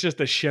content. It's just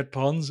a shit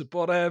puns.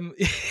 But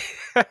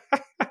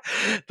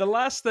the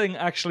last thing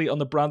actually on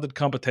the branded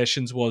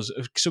competitions was,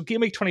 so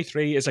Game Week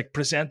 23 is like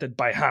presented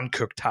by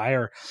Hankook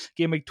Tire.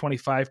 Game Week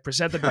 25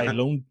 presented by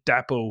Lone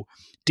Depot,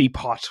 Deep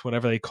Hot,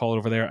 whatever they call it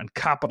over there, and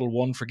Capital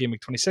One for Game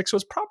Week 26. So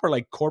it's proper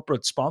like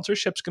corporate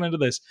sponsorships going into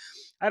this.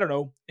 I don't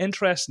know.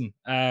 Interesting.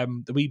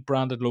 The wee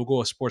branded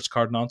logo of Sports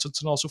Card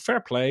Nonsense, and also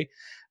fair play.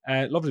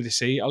 Lovely to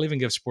see. I'll even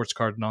give Sports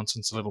Card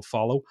Nonsense a little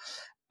follow.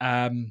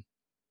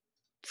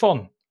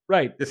 Fun.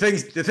 Right. The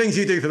things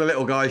you do for the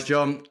little guys,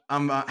 John,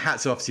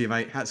 hats off to you,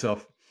 mate. Hats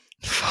off.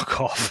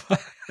 Fuck off.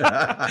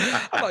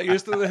 I'm not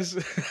used to this.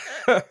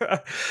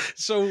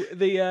 So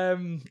there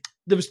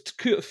was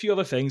a few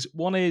other things.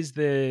 One is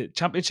the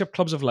championship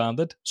clubs have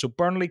landed. So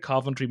Burnley,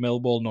 Coventry,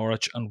 Millwall,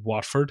 Norwich, and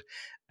Watford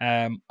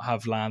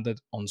have landed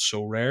on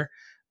So Rare.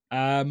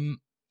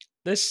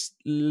 This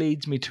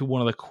leads me to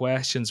one of the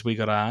questions we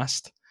got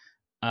asked.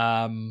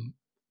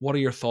 What are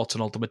your thoughts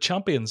on Ultimate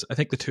Champions? I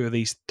think the two of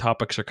these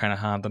topics are kind of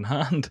hand in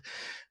hand.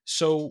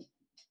 So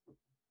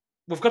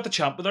we've got the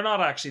champ, but they're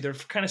not actually. They're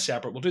kind of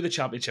separate. We'll do the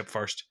championship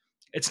first.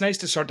 It's nice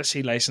to start to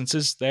see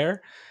licenses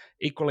there.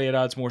 Equally, it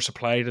adds more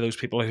supply to those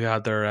people who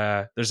had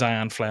their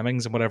Zion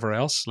Flemings and whatever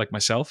else, like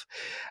myself.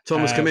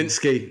 Thomas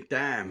Kaminsky.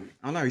 Damn.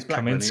 I know he's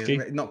Blackburn.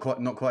 Kaminsky. Not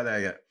quite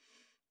there yet.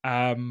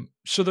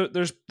 So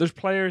there's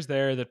players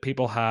there that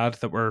people had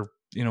that were,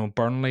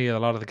 Burnley, a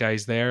lot of the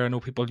guys there I know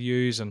people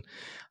use, and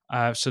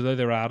so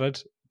they're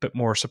added a bit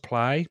more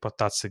supply, but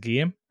that's the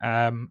game.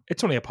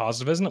 It's only a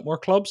positive, isn't it? More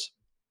clubs.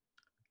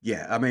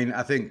 Yeah, I mean,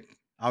 I think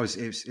it was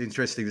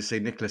interesting to see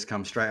Nicholas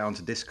come straight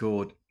onto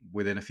Discord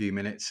within a few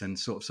minutes and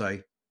sort of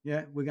say,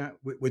 "Yeah,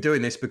 we're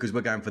doing this because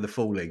we're going for the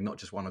full league, not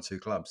just one or two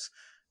clubs."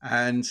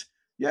 And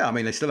yeah, I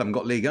mean, they still haven't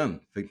got League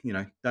One. This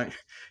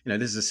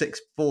is a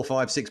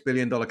 $6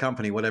 billion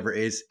company, whatever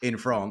it is, in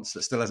France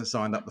that still hasn't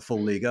signed up the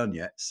full League One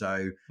yet.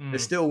 So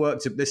there's still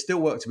work to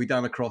be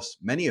done across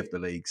many of the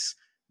leagues.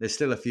 There's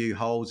still a few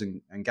holes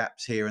and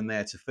gaps here and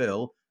there to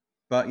fill.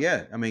 But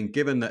yeah, I mean,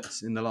 given that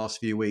in the last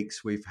few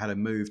weeks we've had a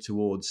move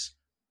towards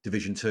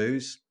Division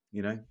 2s,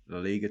 La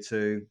Liga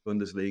 2,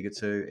 Bundesliga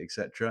 2,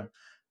 etc.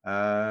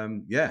 I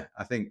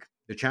think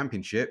the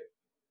Championship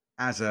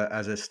as a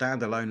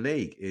standalone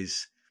league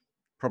is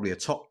probably a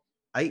top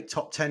 8,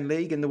 top 10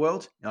 league in the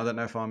world. I don't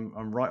know if I'm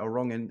right or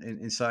wrong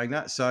in saying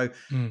that. So,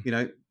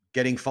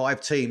 getting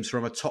 5 teams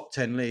from a top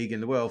 10 league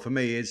in the world for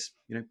me is,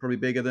 probably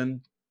bigger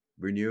than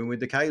renewing with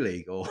the K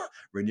League or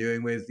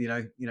renewing with,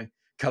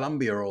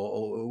 Colombia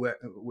or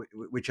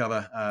which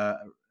other.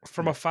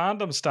 From a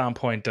fandom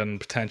standpoint and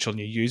potential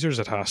new users,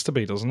 it has to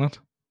be, doesn't it?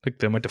 Like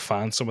the amount of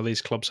fans some of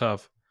these clubs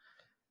have.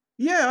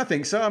 Yeah, I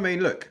think so. I mean,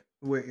 look,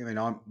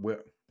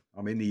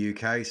 I'm in the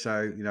UK,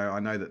 so I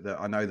know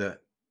that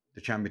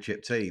the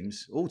Championship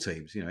teams, all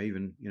teams,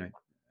 even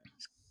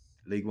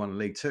League One and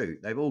League Two,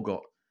 they've all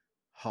got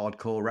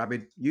hardcore,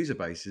 rabid user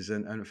bases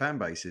and fan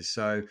bases.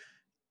 So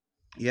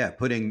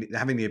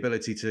having the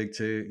ability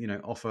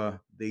to offer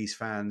these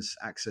fans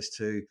access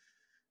to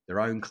their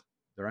own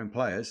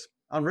players,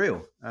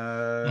 unreal.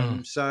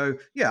 So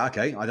yeah,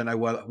 okay. I don't know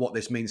what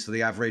this means to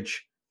the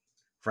average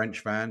French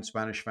fan,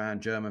 Spanish fan,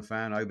 German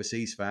fan,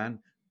 overseas fan.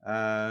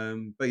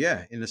 But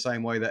yeah, in the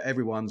same way that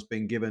everyone's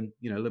been given,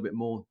 a little bit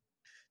more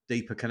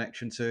deeper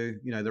connection to,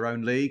 their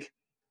own league.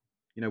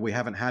 We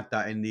haven't had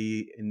that in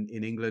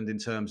England in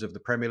terms of the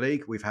Premier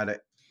League. We've had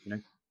it,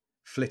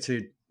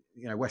 flitted.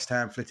 West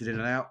Ham flitted in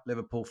and out,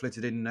 Liverpool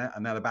flitted in and out,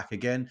 and now they're back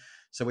again.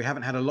 So we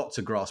haven't had a lot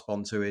to grasp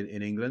onto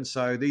in England.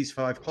 So these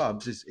 5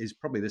 clubs is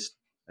probably this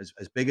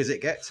as big as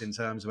it gets in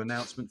terms of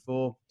announcement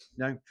for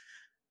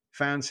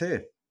fans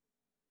here.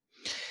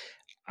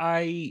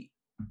 I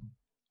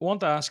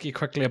want to ask you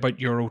quickly about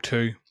Euro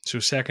 2, so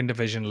second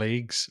division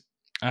leagues.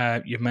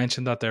 You've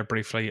mentioned that there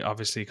briefly,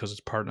 obviously, because it's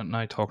pertinent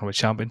now, talking about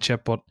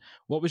Championship. But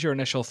what was your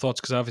initial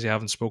thoughts? Because obviously I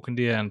haven't spoken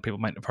to you and people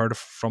might have heard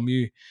from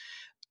you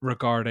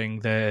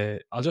regarding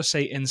I'll just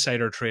say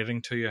insider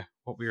trading to you.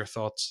 What were your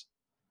thoughts?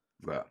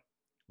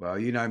 Well,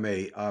 you know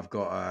me. I've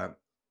got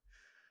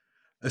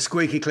a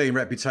squeaky clean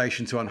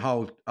reputation to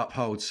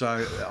uphold.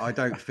 So I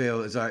don't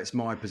feel as though it's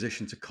my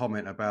position to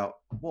comment about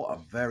what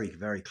a very,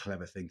 very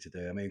clever thing to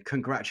do. I mean,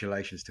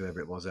 congratulations to whoever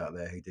it was out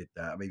there who did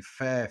that. I mean,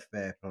 fair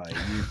play.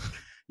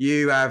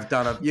 You've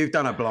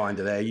done a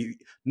blinder there. You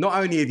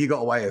not only have you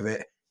got away with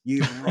it,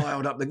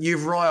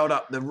 you've riled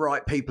up the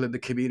right people in the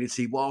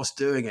community whilst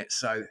doing it.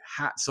 So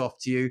hats off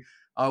to you.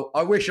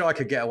 I wish I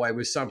could get away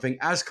with something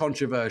as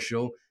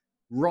controversial,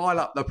 rile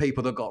up the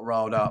people that got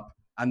riled up,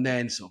 and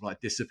then sort of like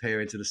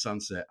disappear into the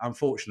sunset.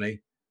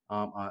 Unfortunately,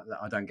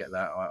 I don't get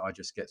that. I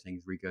just get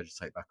things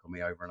regurgitate back on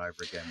me over and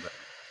over again. But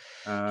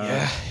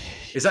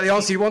is that the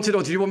answer you wanted,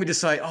 or do you want me to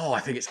say, I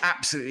think it's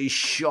absolutely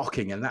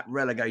shocking and that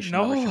relegation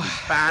lover should be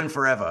banned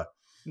forever?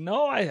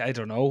 No, I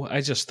don't know. I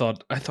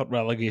thought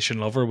relegation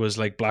lover was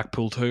like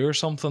Blackpool 2 or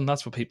something.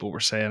 That's what people were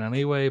saying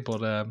anyway.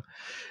 But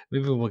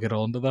maybe we'll get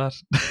on to that.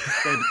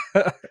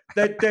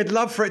 They'd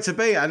love for it to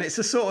be, and it's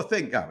the sort of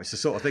thing. It's the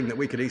sort of thing that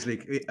we could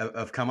easily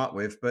have come up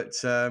with. But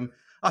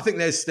I think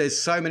there's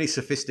so many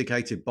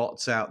sophisticated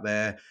bots out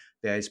there.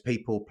 There's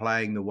people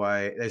playing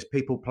there's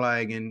people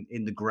playing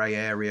in the grey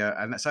area,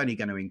 and that's only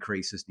going to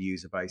increase as the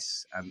user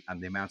base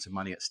and the amount of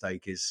money at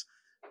stake is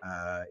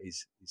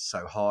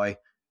so high.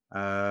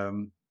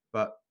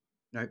 But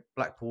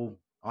Blackpool,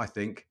 I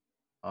think,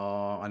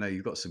 I know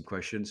you've got some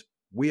questions.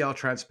 We are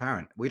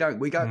transparent. We don't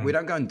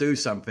go and do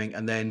something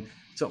and then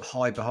sort of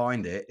hide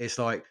behind it. It's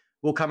like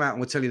we'll come out and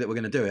we'll tell you that we're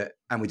going to do it,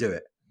 and we do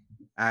it,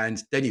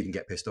 and then you can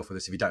get pissed off with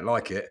us if you don't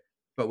like it.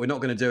 But we're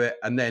not going to do it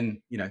and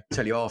then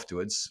tell you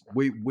afterwards.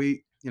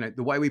 We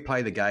the way we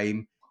play the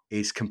game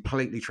is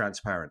completely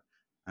transparent,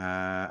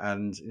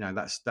 and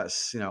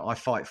that's I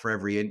fight for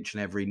every inch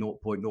and every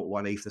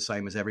 0.01 ETH the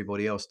same as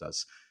everybody else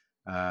does.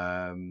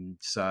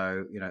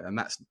 So and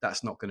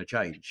that's not going to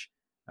change.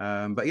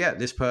 But yeah,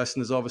 this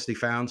person has obviously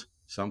found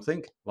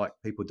something like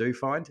people do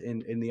find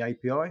in the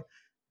API,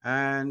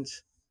 and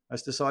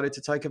has decided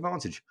to take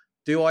advantage.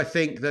 Do I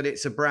think that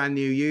it's a brand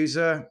new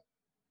user?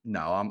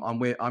 No,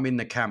 I'm in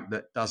the camp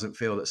that doesn't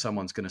feel that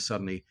someone's going to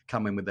suddenly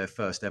come in with their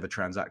first ever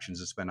transactions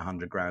and spend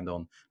 $100,000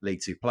 on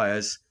League 2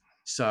 players.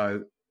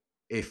 So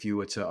if you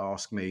were to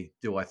ask me,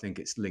 do I think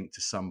it's linked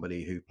to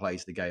somebody who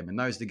plays the game and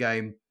knows the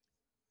game?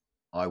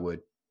 I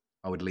would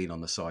lean on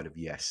the side of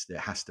yes, there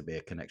has to be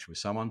a connection with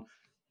someone.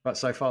 But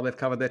so far they've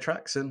covered their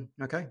tracks, and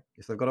okay,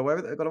 if they've got away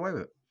with it, they've got away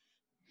with it.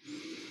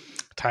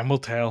 Time will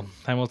tell.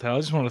 I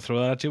just want to throw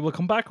that at you. We'll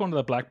come back onto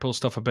the Blackpool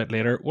stuff a bit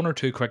later. One or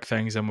two quick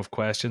things and with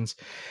questions.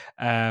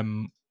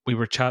 We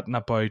were chatting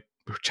about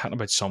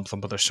something,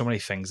 but there's so many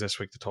things this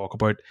week to talk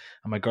about.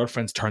 And my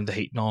girlfriend's turned the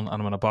heating on,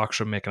 and I'm in a box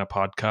room making a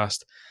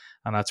podcast,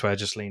 and that's why I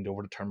just leaned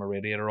over to turn my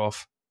radiator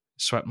off,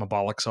 sweating my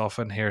bollocks off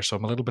in here, so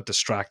I'm a little bit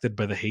distracted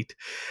by the heat.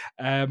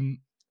 The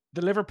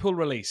Liverpool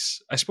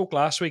release. I spoke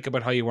last week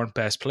about how you weren't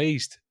best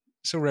pleased.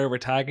 So rare we're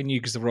tagging you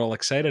because they were all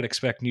excited,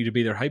 expecting you to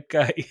be their hype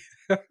guy.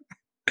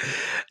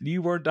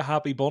 You weren't a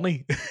happy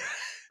bunny.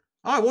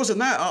 I wasn't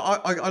that.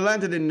 I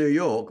landed in New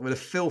York with a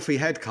filthy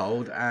head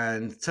cold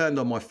and turned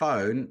on my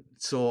phone.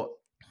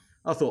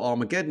 I thought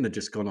Armageddon had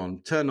just gone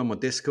on. Turned on my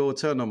Discord,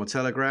 turned on my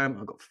Telegram.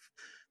 I got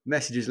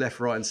messages left,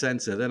 right, and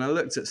centre. Then I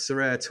looked at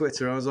Sorare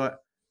Twitter and I was like,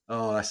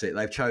 oh, that's it.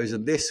 They've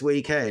chosen this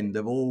weekend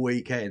of all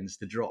weekends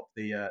to drop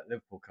the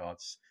Liverpool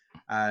cards.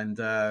 And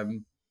I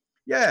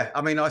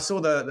mean, I saw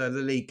the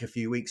leak a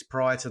few weeks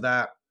prior to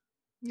that.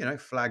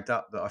 Flagged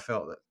up that I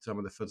felt that some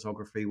of the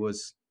photography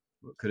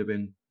could have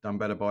been done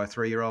better by a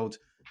 3-year-old.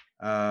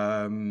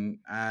 And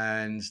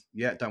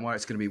yeah, don't worry,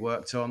 it's going to be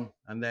worked on.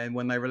 And then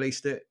when they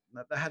released it,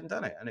 they hadn't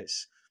done it. And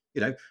it's,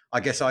 I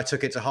guess I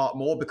took it to heart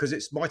more because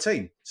it's my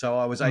team. So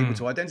I was able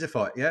to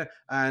identify it. Yeah.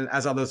 And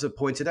as others have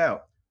pointed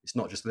out, it's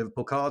not just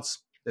Liverpool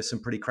cards. There's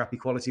some pretty crappy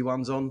quality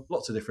ones on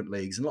lots of different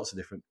leagues and lots of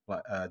different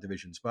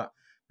divisions. But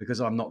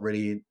because I'm not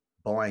really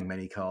buying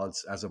many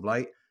cards as of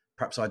late,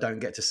 perhaps I don't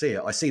get to see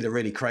it. I see the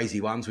really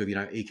crazy ones with,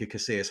 Iker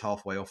Casillas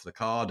halfway off the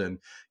card, and,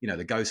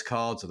 the ghost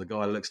cards, or the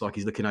guy looks like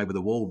he's looking over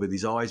the wall with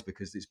his eyes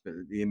because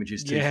the image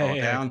is too far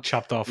down.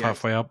 Chopped off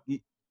halfway up.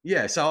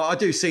 Yeah, so I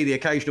do see the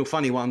occasional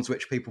funny ones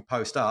which people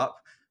post up,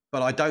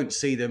 but I don't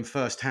see them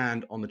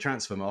firsthand on the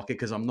transfer market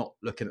because I'm not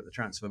looking at the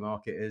transfer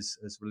market as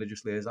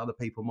religiously as other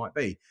people might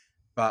be.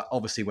 But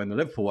obviously, when the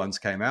Liverpool ones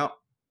came out,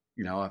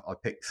 I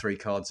picked 3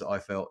 cards that I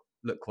felt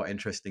looked quite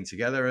interesting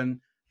together,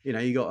 and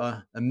you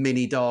got a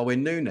mini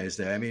Darwin Núñez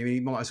there. I mean,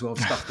 he might as well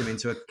have stuffed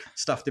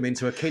him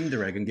into a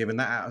Kinder egg and given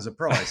that out as a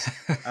prize.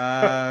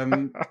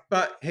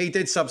 But he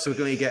did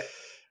subsequently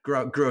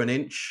grew an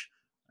inch.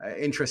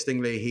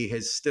 Interestingly, he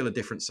has still a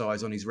different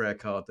size on his rare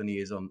card than he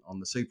is on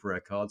the super rare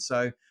card.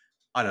 So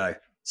I don't know.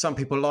 Some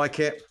people like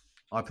it.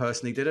 I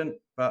personally didn't.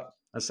 But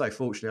as I say,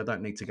 fortunately, I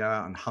don't need to go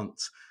out and hunt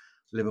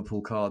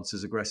Liverpool cards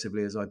as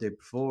aggressively as I did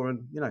before.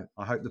 And,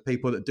 I hope the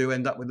people that do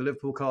end up with the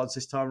Liverpool cards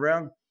this time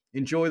around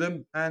enjoy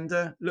them and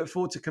look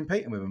forward to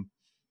competing with them.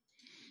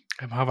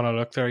 I'm having a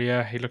look there.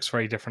 Yeah, he looks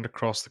very different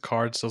across the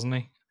cards, doesn't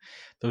he?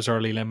 Those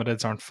early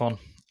limiteds aren't fun.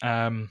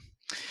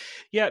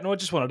 Yeah, no, I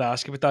just wanted to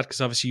ask you about that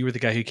because obviously you were the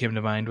guy who came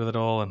to mind with it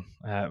all, and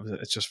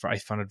it's just I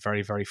found it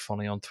very, very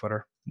funny on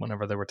Twitter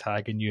whenever they were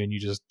tagging you and you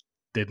just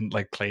didn't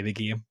play the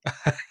game.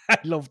 I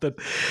loved it.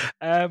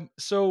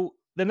 So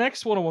the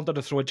next one I wanted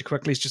to throw at you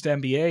quickly is just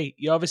NBA.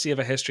 You obviously have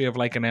a history of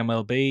an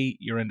MLB.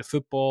 You're into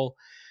football.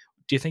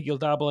 Do you think you'll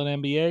dabble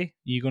in NBA? Are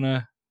you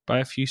gonna buy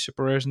a few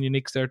super rares and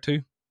uniques there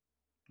too?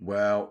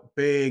 Well,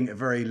 being a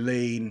very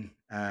lean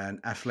and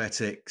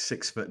athletic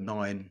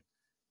 6'9"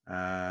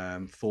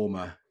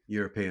 former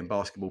European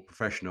basketball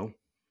professional.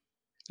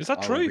 Is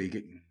that true?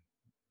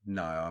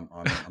 No, I'm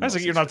I was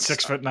like, you're not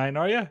 6'9",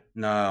 are you?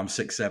 No, I'm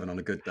 6'7" on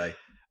a good day.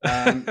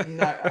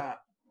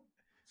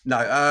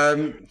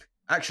 No.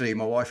 Actually,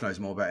 my wife knows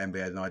more about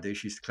NBA than I do.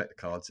 She used to collect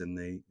the cards in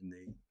the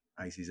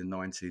 80s and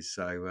 90s.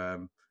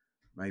 So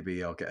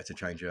maybe I'll get her to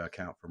change her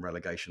account from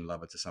relegation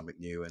lover to something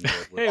new. And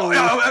whoa!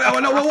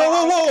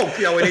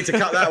 Yeah, we need to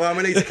cut that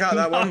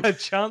one. Not a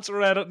chance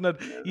we're editing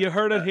it. You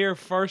heard it here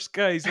first,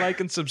 guys. Like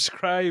and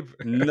subscribe.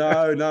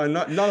 No, none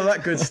of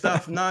that good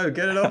stuff. No,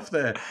 get it off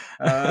there.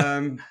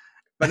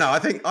 But no, I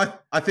think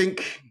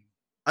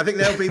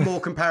there'll be more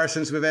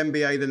comparisons with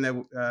NBA than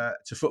there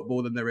to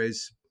football than there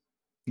is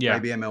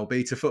maybe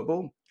MLB to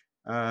football.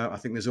 I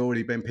think there's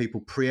already been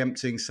people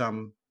preempting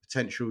some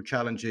potential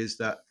challenges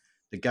that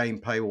the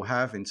gameplay will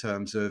have in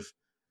terms of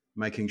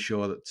making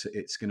sure that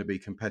it's going to be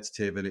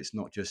competitive and it's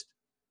not just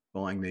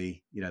buying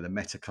the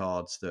meta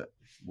cards that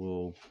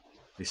will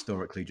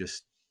historically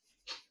just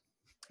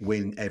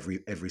win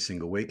every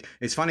single week.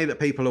 It's funny that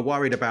people are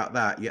worried about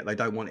that, yet they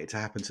don't want it to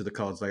happen to the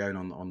cards they own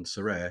on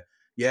Sorare.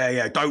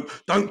 Yeah.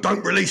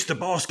 Don't release the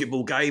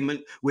basketball game and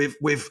with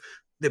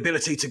the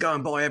ability to go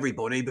and buy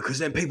everybody, because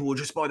then people will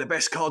just buy the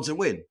best cards and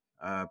win.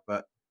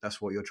 But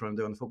that's what you're trying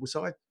to do on the football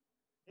side.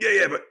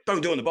 Yeah, but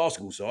don't do it on the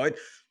basketball side.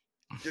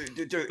 Leave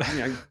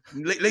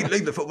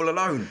the football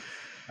alone.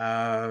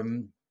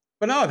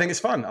 But no, I think it's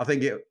fun. I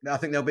think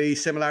there'll be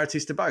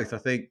similarities to both. I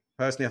think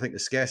the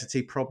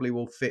scarcity probably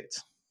will fit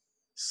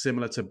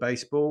similar to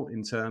baseball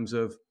in terms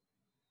of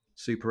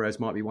super rares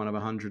might be 1 of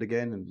 100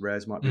 again, and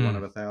rares might be 1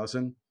 of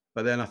 1,000.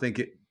 But then I think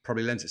it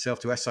probably lends itself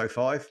to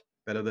SO5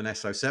 better than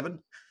SO7,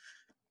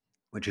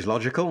 which is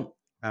logical.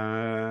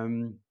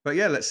 But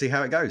yeah, let's see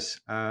how it goes.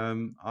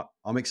 I'm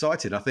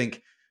excited. I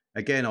think,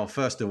 again, I'll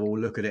first of all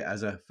look at it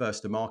as a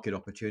first to market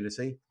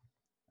opportunity.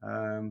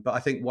 But I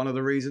think one of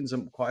the reasons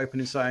I'm quite open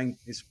in saying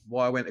is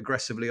why I went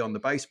aggressively on the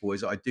baseball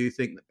is I do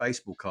think that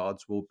baseball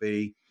cards will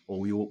be, or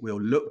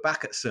we'll look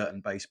back at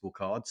certain baseball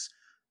cards,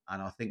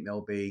 and I think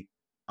they'll be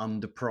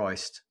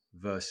underpriced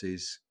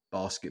versus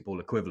basketball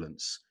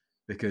equivalents,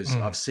 because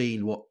I've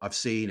seen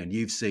and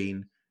you've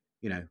seen,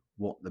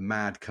 what the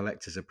mad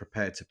collectors are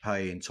prepared to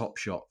pay in Top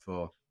Shot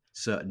for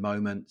certain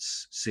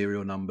moments,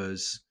 serial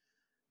numbers,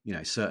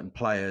 certain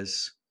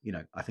players.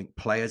 I think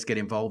players get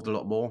involved a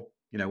lot more.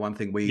 One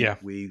thing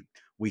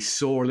we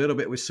saw a little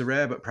bit with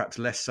Sorare, but perhaps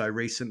less so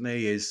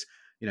recently, is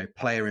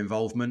player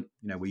involvement.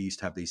 We used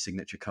to have these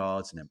signature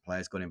cards, and then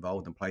players got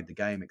involved and played the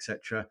game,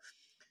 etc.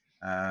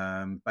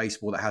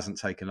 Baseball, that hasn't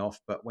taken off,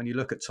 but when you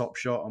look at Top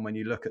Shot and when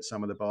you look at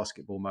some of the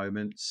basketball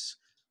moments,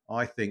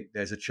 I think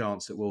there's a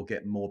chance that we'll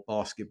get more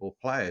basketball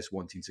players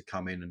wanting to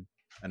come in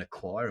and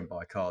acquire and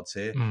buy cards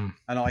here.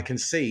 And I can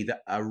see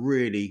that a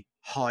really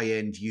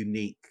high-end,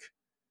 unique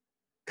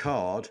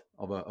card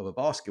of a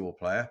basketball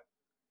player,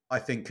 I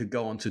think, could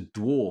go on to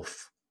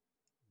dwarf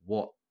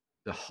what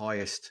the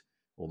highest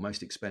or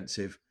most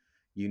expensive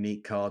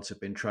unique cards have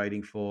been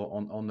trading for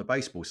on the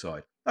baseball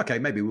side. Okay,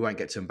 maybe we won't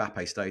get to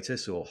Mbappe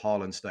status or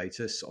Haaland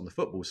status on the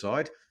football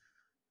side,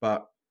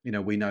 but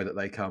we know that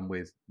they come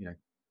with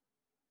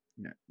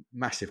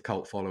massive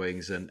cult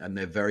followings, and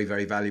they're very,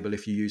 very valuable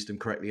if you use them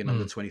correctly in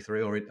under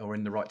 23 or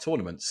in the right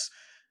tournaments.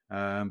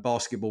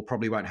 Basketball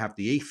probably won't have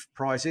the ETH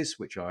prizes,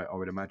 which I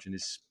would imagine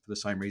is for the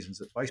same reasons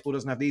that baseball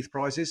doesn't have the ETH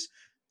prizes.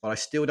 But I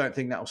still don't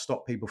think that will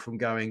stop people from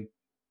going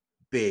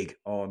big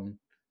on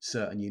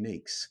certain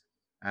uniques.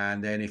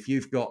 And then if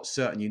you've got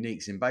certain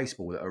uniques in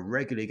baseball that are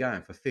regularly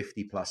going for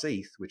 50 plus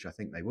ETH, which I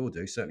think they will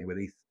do, certainly with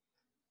ETH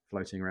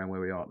floating around where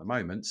we are at the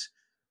moment,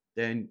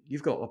 then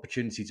you've got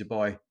opportunity to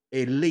buy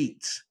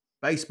elite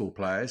baseball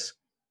players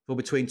for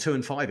between 2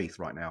 and 5 ETH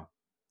right now.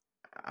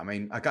 I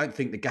mean, I don't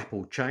think the gap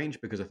will change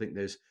because I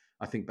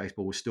think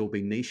baseball will still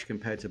be niche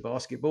compared to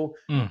basketball.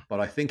 But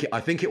I think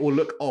it will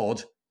look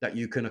odd that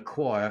you can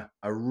acquire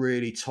a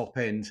really top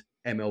end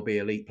MLB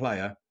elite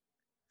player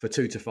for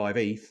 2 to 5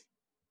 ETH,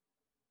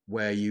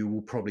 where you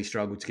will probably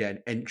struggle to get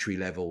an entry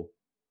level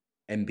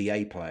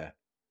NBA player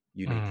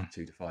unique for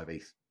 2 to 5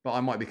 ETH. But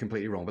I might be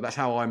completely wrong. But that's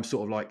how I'm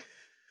sort of like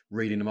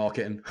reading the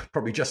market and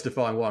probably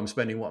justifying why I'm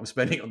spending what I'm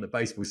spending on the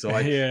baseball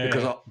side,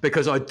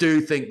 because I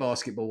do think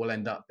basketball will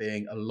end up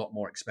being a lot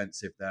more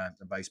expensive than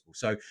baseball.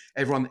 So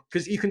everyone,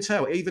 because you can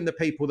tell, even the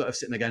people that are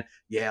sitting there going,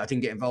 yeah, I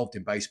didn't get involved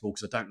in baseball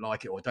because I don't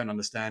like it or I don't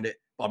understand it,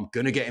 but I'm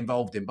going to get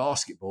involved in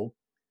basketball.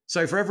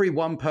 So for every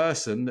one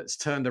person that's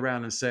turned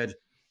around and said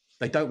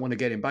they don't want to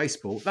get in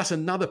baseball, that's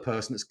another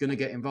person that's going to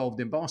get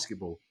involved in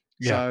basketball.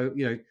 So,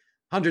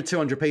 100,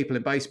 200 people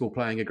in baseball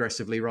playing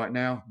aggressively right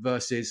now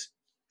versus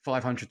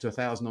 500 to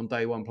 1,000 on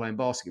day one playing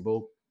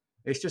basketball.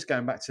 It's just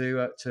going back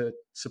to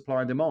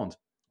supply and demand.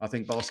 I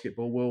think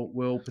basketball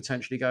will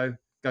potentially go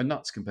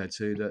nuts compared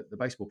to the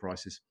baseball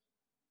prices.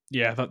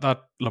 Yeah,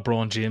 that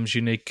LeBron James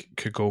unique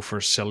could go for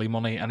silly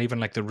money, and even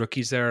like the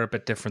rookies there are a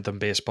bit different than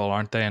baseball,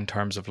 aren't they? In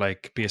terms of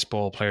like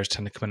baseball players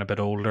tend to come in a bit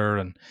older,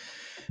 and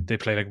they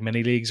play like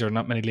mini leagues, or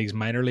not mini leagues,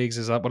 minor leagues.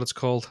 Is that what it's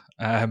called?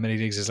 Mini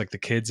leagues is like the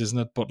kids, isn't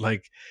it? But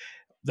like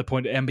the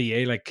point of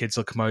NBA, like kids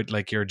will come out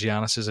like your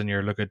Giannis's and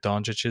your Luka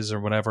Doncic's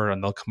or whatever,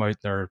 and they'll come out and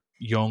they're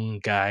young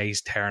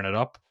guys tearing it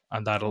up,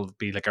 and that'll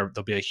be like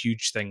there'll be a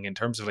huge thing in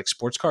terms of like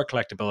sports card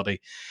collectability.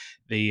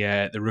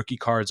 The rookie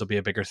cards will be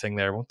a bigger thing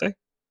there, won't they?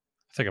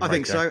 I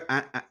think so.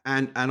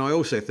 And I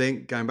also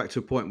think, going back to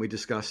a point we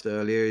discussed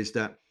earlier, is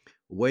that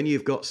when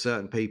you've got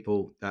certain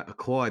people that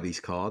acquire these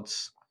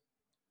cards,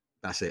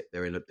 that's it.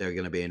 They're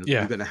going to be in.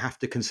 You're going to have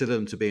to consider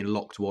them to be in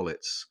locked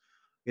wallets.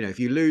 If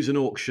you lose an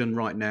auction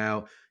right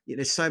now,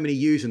 there's so many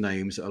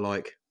usernames that are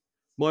like,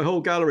 my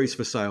whole gallery's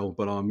for sale,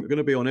 but I'm going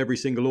to be on every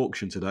single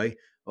auction today.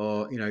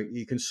 Or,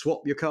 you can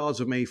swap your cards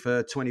with me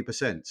for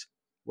 20%.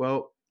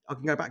 Well, I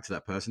can go back to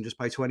that person, just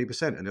pay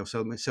 20% and they'll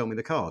sell me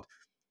the card.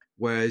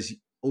 Whereas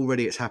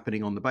already it's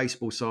happening on the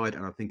baseball side,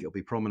 and I think it'll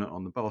be prominent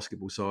on the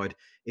basketball side,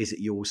 is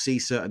that you will see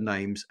certain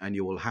names and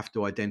you will have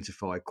to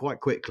identify quite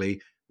quickly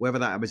whether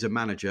that is a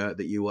manager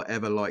that you are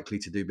ever likely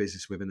to do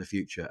business with in the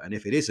future. And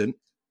if it isn't,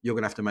 you're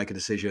going to have to make a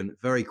decision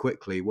very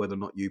quickly whether or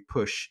not you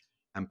push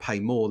and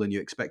pay more than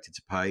you expected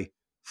to pay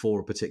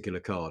for a particular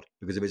card.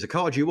 Because if it's a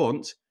card you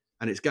want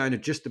and it's going to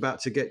just about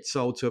to get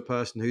sold to a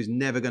person who's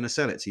never going to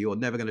sell it to you or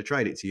never going to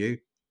trade it to you,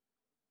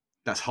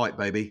 that's hype,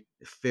 baby.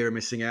 Fear of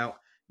missing out.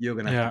 You're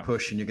going to have to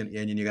push, and you're going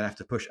to have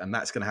to push, and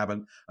that's going to have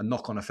a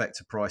knock-on effect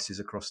to prices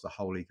across the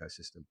whole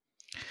ecosystem.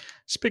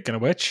 Speaking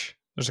of which,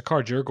 there's a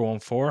card you're going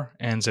for,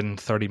 ends in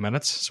 30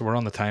 minutes, so we're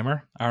on the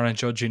timer. Aaron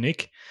Judge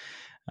unique.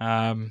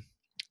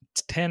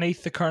 It's 10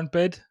 ETH the current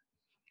bid.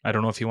 I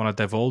don't know if you want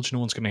to divulge. No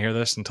one's going to hear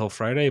this until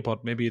Friday,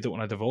 but maybe you don't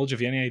want to divulge.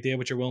 Have you any idea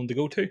what you're willing to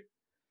go to?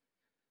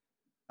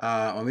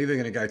 I'm either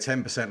going to go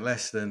 10%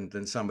 less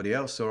than somebody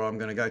else, or I'm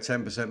going to go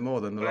 10%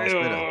 more than the last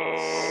bidder.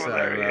 So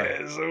there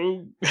he is.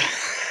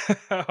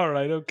 All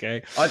right,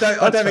 okay. I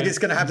don't think it's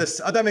going to have this.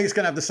 I don't think it's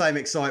going to have the same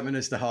excitement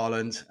as the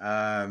Haaland.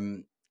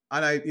 I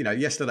know,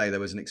 yesterday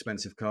there was an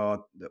expensive card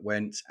that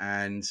went,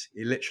 and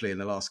literally in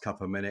the last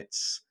couple of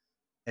minutes,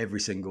 every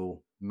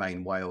single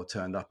main whale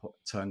turned up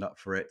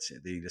for it.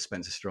 The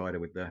Spencer Strider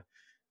with the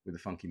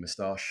funky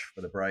moustache for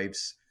the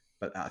Braves.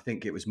 But I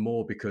think it was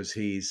more because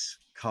his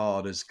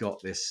card has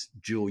got this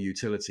dual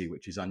utility,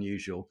 which is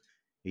unusual.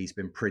 He's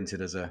been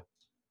printed as a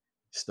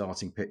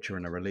starting pitcher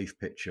and a relief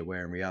pitcher,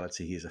 where in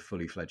reality he is a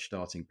fully fledged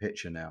starting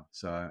pitcher now.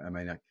 So, I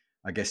mean,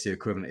 I guess the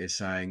equivalent is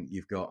saying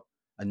you've got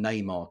a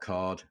Neymar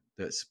card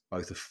that's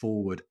both a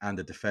forward and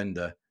a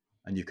defender,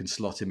 and you can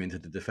slot him into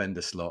the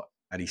defender slot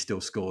and he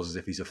still scores as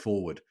if he's a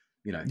forward.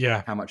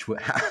 How much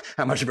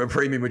of a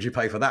premium would you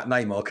pay for that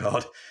Neymar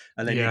card?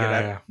 And then you could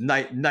have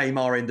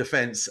Neymar in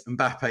defence,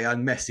 Mbappe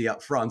and Messi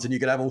up front, and you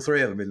could have all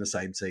three of them in the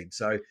same team.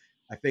 So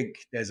I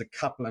think there's a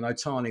couple, and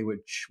Otani,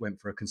 which went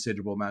for a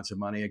considerable amount of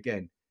money.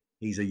 Again,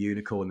 he's a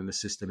unicorn in the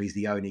system. He's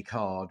the only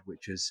card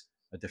which is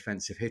a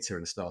defensive hitter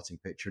in a starting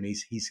pitcher, and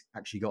he's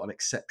actually got an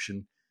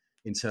exception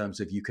in terms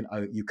of you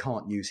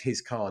can't use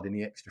his card in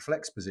the extra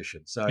flex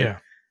position. So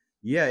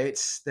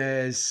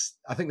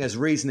I think there's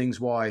reasonings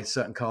why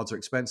certain cards are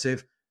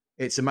expensive.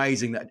 It's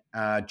amazing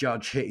that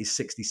Judge hit his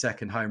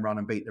 62nd home run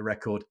and beat the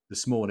record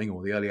this morning,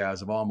 or the early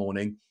hours of our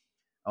morning,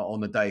 on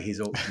the day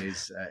his auction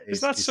is.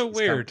 Is that so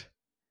weird?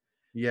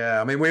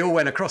 Yeah, I mean, we all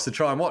went across to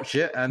try and watch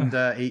it, and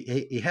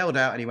he held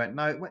out and he went,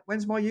 "No,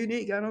 when's my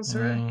unique going on,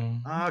 sir?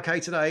 Okay,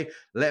 today.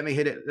 Let me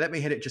hit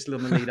it just a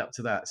little lead up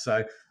to that."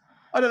 So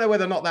I don't know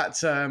whether or not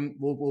that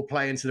will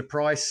play into the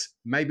price.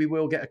 Maybe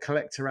we'll get a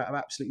collector out of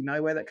absolutely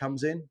nowhere that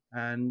comes in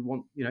and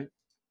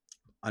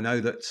I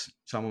know that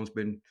someone's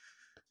been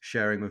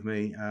sharing with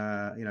me,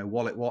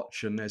 Wallet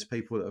Watch, and there's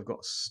people that have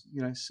got,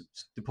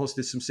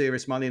 deposited some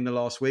serious money in the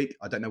last week.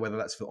 I don't know whether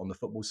that's on the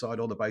football side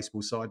or the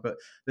baseball side, but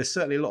there's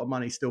certainly a lot of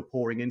money still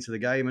pouring into the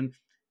game. And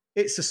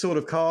it's the sort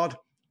of card,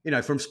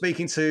 from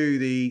speaking to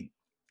the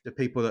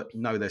people that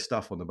know their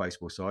stuff on the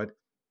baseball side,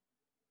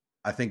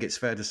 I think it's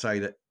fair to say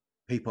that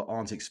people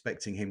aren't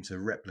expecting him to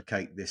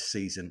replicate this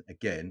season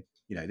again.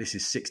 This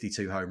is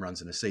 62 home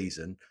runs in a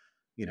season.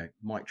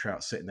 Mike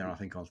Trout sitting there, I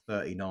think, on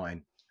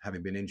 39,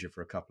 having been injured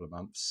for a couple of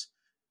months.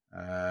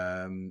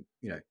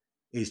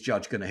 Is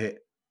Judge going to hit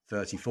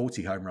 30,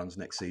 40 home runs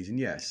next season?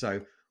 Yeah.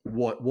 So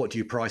what do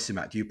you price him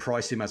at? Do you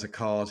price him as a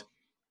card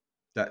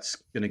that's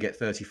going to get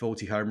 30,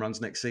 40 home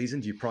runs next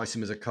season? Do you price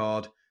him as a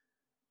card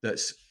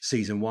that's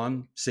season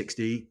 1,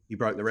 60, he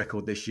broke the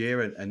record this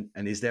year?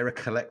 And is there a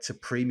collector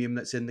premium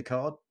that's in the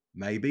card?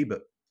 Maybe,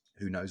 but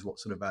who knows what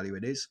sort of value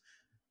it is.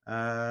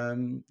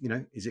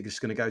 Is it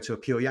just going to go to a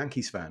pure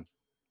Yankees fan?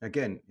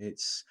 Again,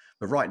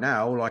 but right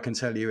now, all I can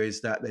tell you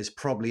is that there's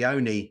probably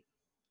only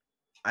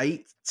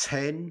 8,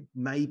 10,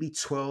 maybe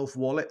 12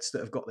 wallets that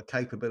have got the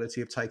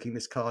capability of taking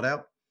this card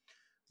out.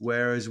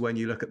 Whereas when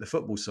you look at the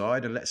football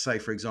side, and let's say,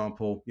 for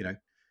example,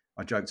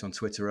 I joked on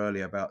Twitter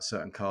earlier about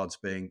certain cards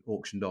being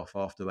auctioned off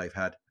after they've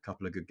had a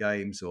couple of good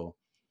games, or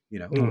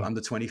under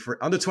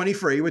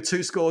 23 with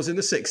 2 scores in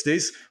the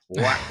 60s.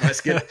 Wow, let's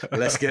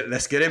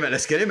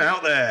get him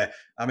out there.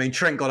 I mean,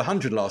 Trent got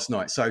 100 last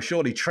night, so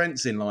surely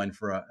Trent's in line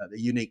for a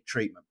unique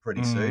treatment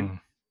pretty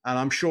soon. And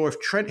I'm sure if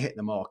Trent hit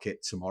the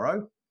market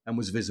tomorrow and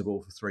was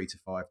visible for 3 to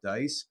 5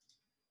 days,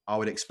 I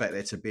would expect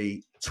there to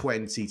be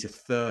 20 to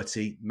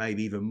 30,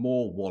 maybe even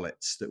more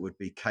wallets that would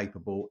be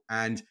capable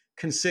and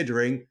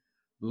considering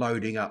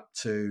loading up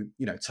to,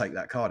 take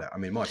that card out. I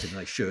mean, in my opinion,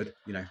 they should,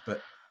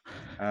 but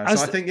so I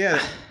think,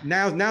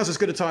 now's as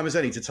good a time as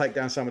any to take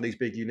down some of these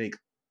big unique,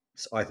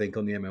 I think,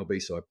 on the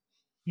MLB side.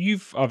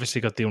 You've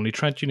obviously got the only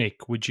Trent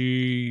unique. Would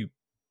you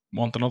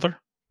want another?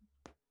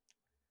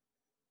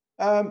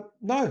 No,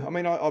 I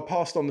mean, I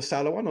passed on the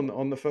Salah one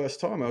on the first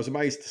time. I was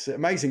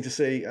amazing to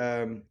see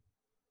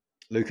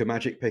Luka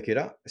Magic pick it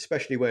up,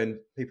 especially when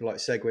people like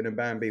Seguin and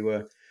Bambi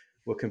were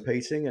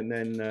competing, and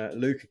then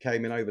Luka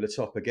came in over the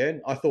top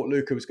again. I thought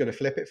Luka was going to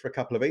flip it for a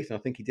couple of ETH, and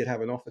I think he did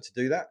have an offer to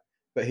do that,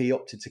 but he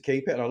opted to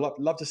keep it, and I'd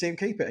love to see him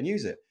keep it and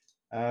use it.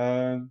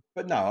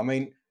 But no, I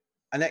mean,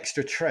 an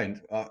extra Trent.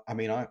 I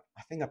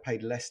think I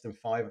paid less than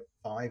 5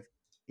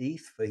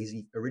 ETH for his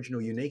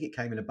original unique. It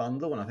came in a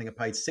bundle, and I think I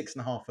paid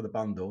 6.5 for the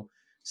bundle.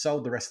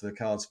 Sold the rest of the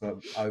cards for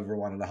over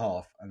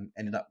 1.5, and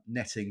ended up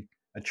netting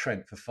a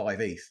Trent for 5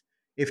 ETH.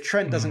 If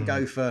Trent doesn't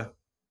go for,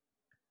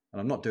 and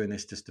I'm not doing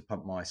this just to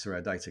pump my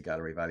Sorare data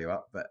gallery value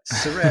up, but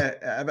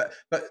Sorare,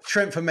 but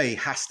Trent for me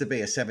has to be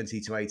a 70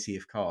 to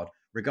 80th card,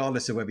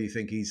 regardless of whether you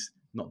think he's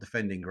not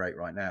defending great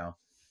right now.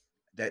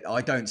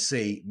 I don't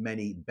see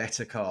many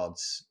better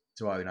cards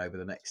to own over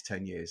the next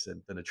 10 years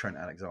than a Trent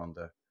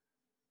Alexander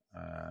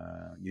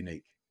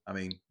unique. I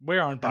mean, we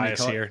aren't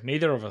biased here,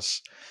 neither of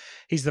us.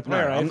 He's the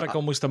player I have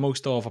almost the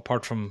most of,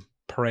 apart from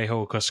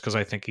Parejo, because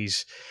I think he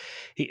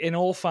in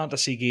all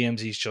fantasy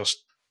games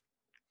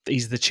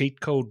he's the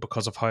cheat code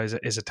because of how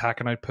his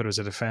attacking output as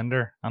a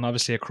defender. And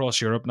obviously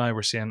across Europe now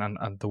we're seeing,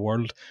 and the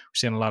world, we're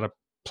seeing a lot of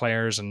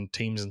players and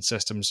teams and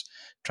systems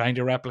trying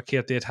to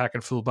replicate the attacking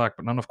fullback,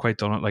 but none have quite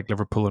done it like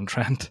Liverpool and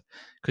Trent,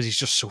 because he's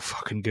just so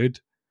fucking good.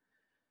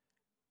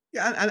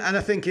 Yeah, and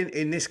I think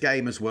in this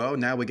game as well,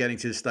 now we're getting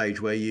to the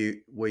stage where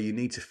you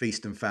need to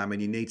feast and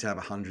famine. You need to have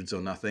hundreds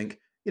or nothing.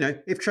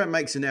 If Trent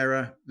makes an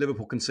error,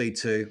 Liverpool concede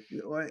 2,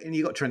 and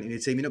you've got Trent in your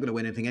team, you're not going to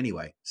win anything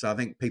anyway. So I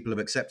think people have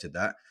accepted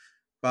that.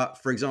 But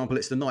for example,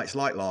 it's the Knights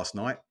like last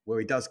night, where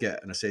he does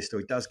get an assist, or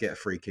he does get a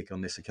free kick on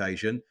this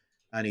occasion,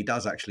 and he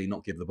does actually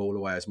not give the ball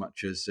away as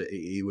much as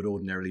he would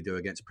ordinarily do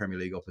against Premier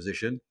League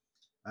opposition.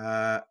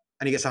 And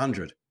he gets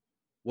 100.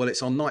 Well,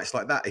 it's on nights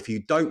like that. If you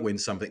don't win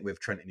something with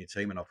Trent in your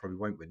team, and I probably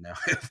won't win now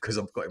because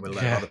I've got him with a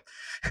load of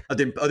I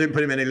didn't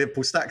put him in any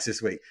Liverpool stacks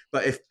this week.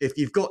 But if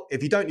you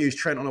don't use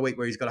Trent on a week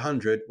where he's got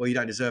 100, well, you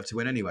don't deserve to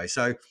win anyway.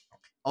 So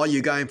are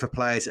you going for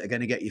players that are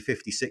going to get you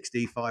 50,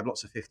 60, 5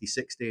 lots of 50,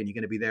 60, and you're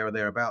going to be there or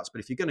thereabouts? But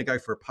if you're going to go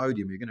for a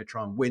podium, you're going to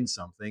try and win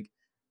something,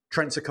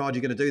 Trent's a card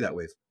you're going to do that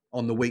with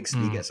on the weeks that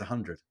he gets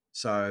 100.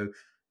 So,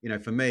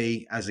 for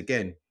me, as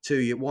again,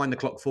 you wind the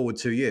clock forward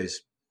 2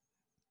 years,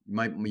 you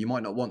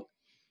might not want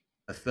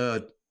a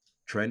third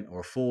Trent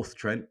or a fourth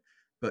Trent,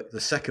 but the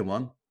second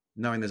one,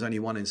 knowing there's only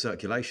one in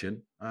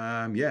circulation,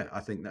 I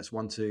think that's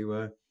one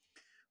to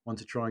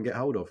try and get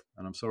hold of.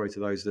 And I'm sorry to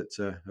those that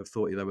have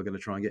thought they were going to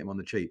try and get him on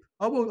the cheap.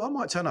 I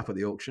might turn up at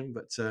the auction,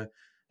 but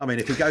I mean,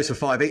 if he goes for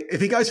 5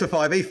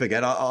 ETH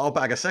again, I'll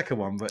bag a second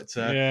one. But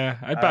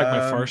I'd bag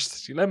my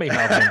first. Let me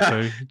have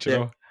one too. Do you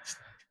know?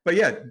 But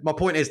yeah, my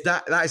point is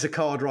that is a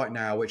card right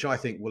now which I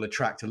think will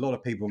attract a lot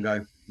of people and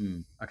go,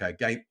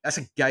 okay, that's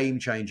a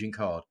game-changing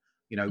card.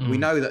 We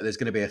know that there's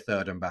going to be a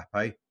third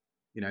Mbappe.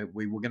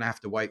 We're going to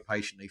have to wait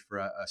patiently for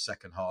a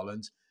second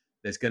Haaland.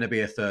 There's going to be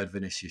a third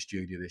Vinicius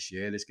Junior this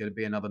year. There's going to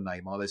be another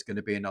Neymar. There's going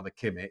to be another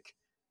Kimmich.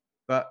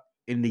 But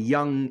in the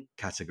young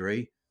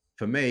category,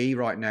 for me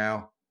right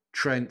now,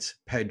 Trent,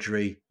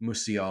 Pedri,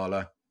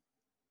 Musiala.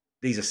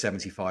 These are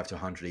 75 to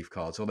 100 ETH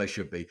cards, or they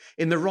should be.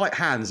 In the right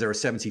hands, they're a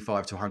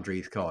 75 to 100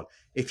 ETH card.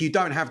 If you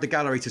don't have the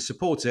gallery to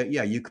support it,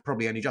 yeah, you could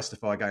probably only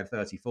justify going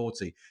 30,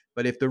 40.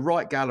 But if the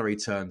right gallery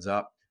turns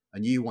up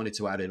and you wanted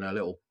to add in a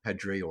little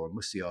Pedri or a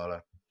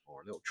Musiala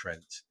or a little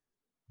Trent,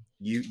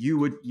 you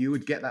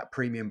would get that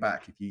premium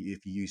back if you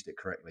used it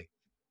correctly.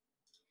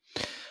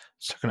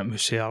 Just looking at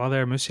Musiala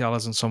there.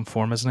 Musiala's in some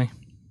form, isn't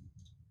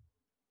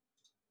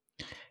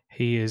he?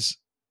 He is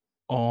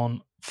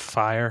on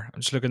fire. I'm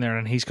just looking there,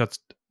 and he's got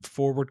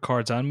forward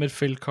cards and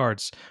midfield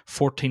cards.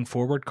 14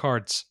 forward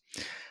cards.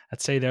 I'd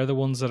say they're the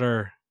ones that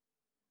are.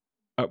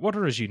 What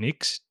are his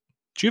uniques?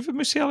 Do you have a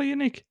Musiala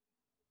unique?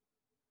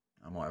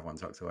 I might have one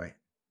tucked away.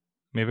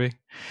 Maybe.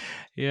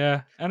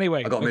 Yeah.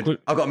 Anyway, I've got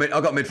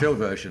midfield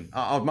version.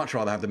 I'd much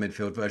rather have the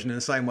midfield version. In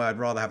the same way, I'd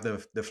rather have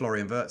the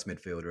Florian Wirtz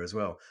midfielder as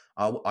well.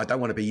 I don't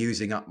want to be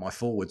using up my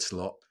forward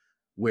slot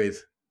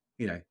with,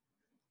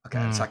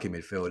 attacking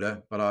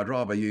midfielder, but I'd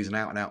rather use an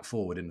out-and-out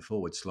forward in the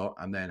forward slot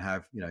and then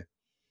have,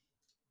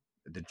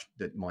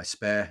 my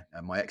spare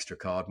and my extra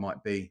card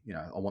might be,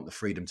 I want the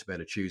freedom to be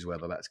able to choose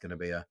whether that's going to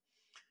be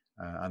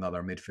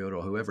another midfielder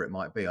or whoever it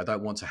might be. I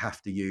don't want to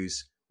have to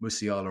use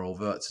Musiala or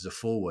Wirtz as a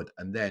forward,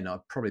 and then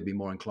I'd probably be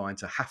more inclined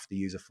to have to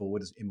use a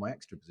forward in my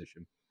extra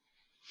position.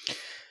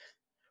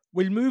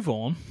 We'll move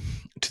on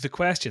to the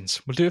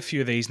questions. We'll do a few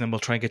of these and then we'll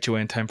try and get you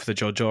in time for the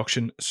judge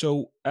auction.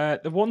 So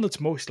the one that's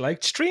most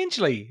liked,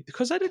 strangely,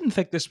 because I didn't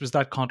think this was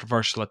that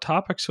controversial a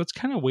topic, so it's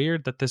kind of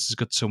weird that this has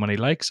got so many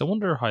likes. I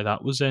wonder how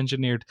that was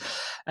engineered.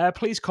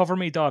 Please cover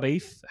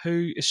me.eth,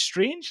 who is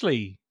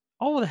strangely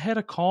the head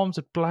of comms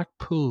at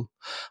Blackpool.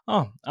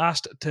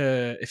 Asked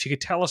if you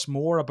could tell us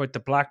more about the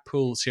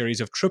Blackpool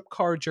series of trip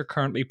cards you're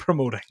currently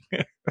promoting.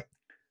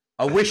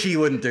 I wish he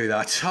wouldn't do that.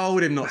 I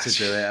told him not to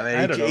do it. I mean,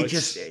 I don't know,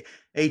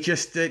 he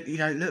just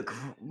look,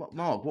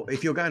 Mark,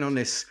 if you're going on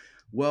this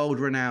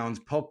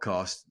world-renowned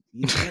podcast,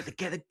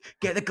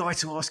 get the guy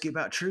to ask you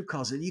about true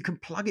cards, and you can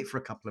plug it for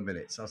a couple of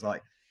minutes. I was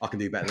like, I can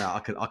do better than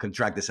that. I can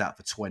drag this out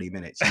for 20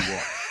 minutes. You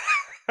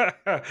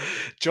watch.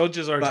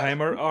 Judges our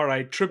timer. All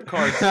right, trip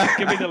cards.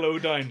 Give me the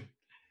lowdown.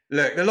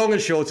 Look, the long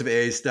and short of it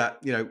is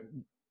that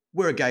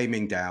we're a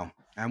gaming DAO,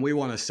 and we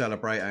want to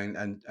celebrate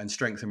and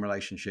strengthen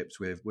relationships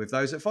with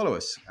those that follow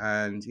us.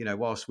 And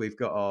whilst we've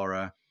got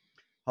our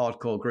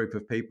hardcore group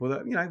of people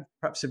that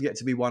perhaps have yet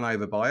to be won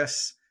over by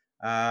us,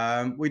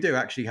 we do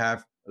actually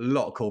have a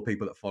lot of cool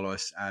people that follow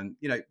us, and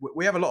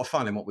we have a lot of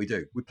fun in what we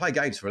do. We play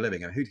games for a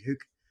living, and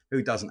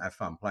who doesn't have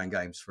fun playing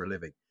games for a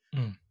living?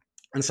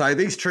 And so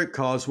these troop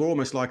cards were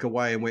almost like a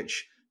way in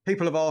which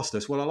people have asked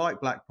us, well, I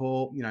like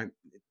Blackpool,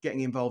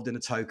 getting involved in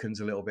the tokens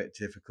a little bit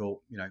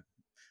difficult,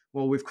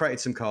 well, we've created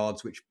some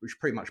cards which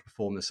pretty much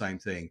perform the same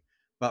thing.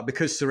 But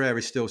because Sorare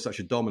is still such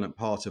a dominant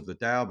part of the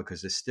DAO,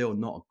 because there's still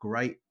not a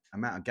great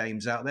amount of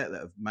games out there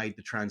that have made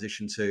the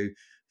transition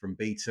from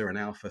beta and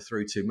alpha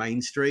through to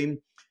mainstream,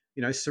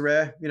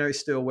 Sorare, is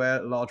still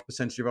where a large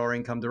percentage of our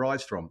income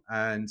derives from.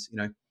 And,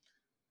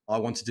 I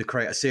wanted to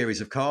create a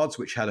series of cards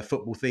which had a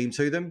football theme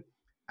to them,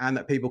 and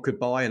that people could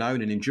buy and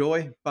own and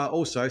enjoy, but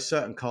also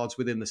certain cards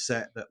within the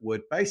set that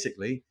would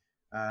basically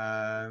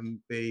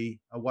be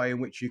a way in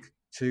which you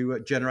to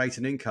generate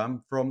an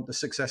income from the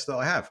success that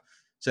I have.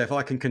 So if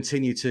I can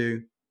continue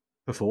to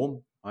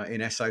perform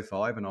in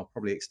SO5, and I'll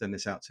probably extend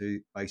this out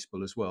to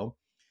baseball as well,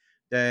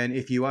 then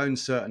if you own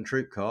certain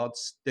troop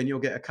cards, then you'll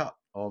get a cut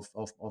of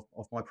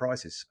my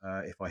prizes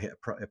if I hit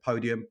a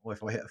podium or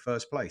if I hit a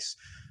first place.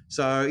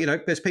 So,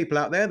 there's people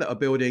out there that are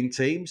building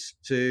teams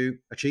to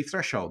achieve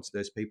thresholds.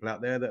 There's people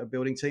out there that are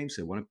building teams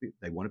who want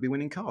to be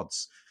winning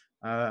cards.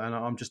 And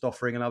I'm just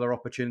offering another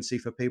opportunity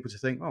for people to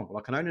think, oh, well,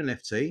 I can own an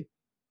NFT.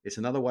 It's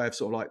another way of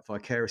sort of like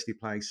vicariously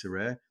playing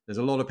Sorare. There's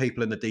a lot of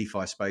people in the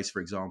DeFi space, for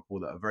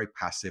example, that are very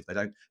passive. They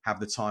don't have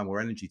the time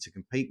or energy to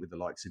compete with the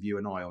likes of you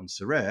and I on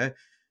Sorare.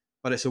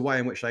 But it's a way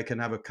in which they can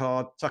have a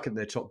card, tuck it in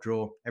their top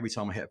drawer. Every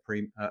time I hit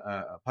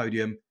a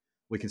podium,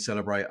 we can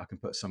celebrate. I can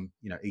put some,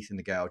 ETH in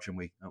the gouge, and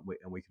we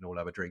can all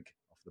have a drink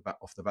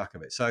off the back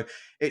of it. So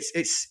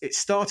it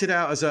started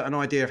out as an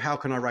idea of how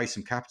can I raise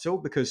some capital,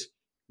 because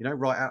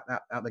right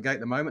out the gate at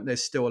the moment,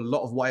 there's still a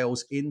lot of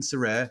whales in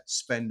Sorare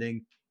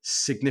spending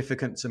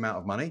significant amount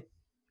of money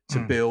to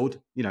build,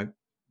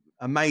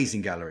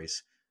 amazing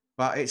galleries,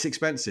 but it's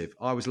expensive.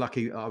 I was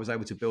lucky; I was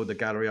able to build the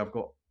gallery I've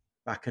got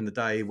back in the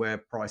day where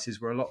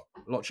prices were a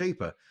lot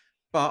cheaper.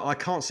 But I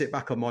can't sit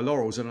back on my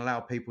laurels and allow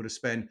people to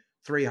spend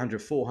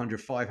 300, 400,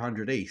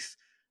 500 ETH,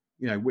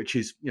 which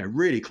is,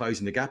 really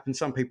closing the gap. And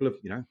some people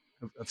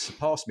have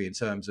surpassed me in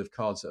terms of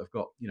cards that have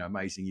got,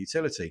 amazing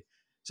utility.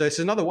 So it's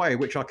another way in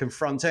which I can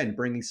front end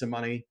bringing some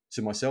money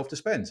to myself to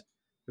spend.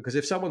 Because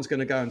if someone's going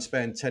to go and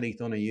spend 10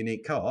 ETH on a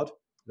unique card,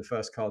 the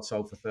first card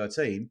sold for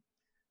 13,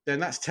 then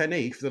that's 10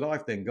 ETH that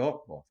I've then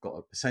got. Well, I've got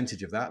a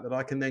percentage of that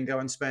I can then go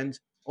and spend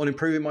on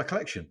improving my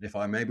collection. If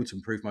I'm able to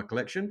improve my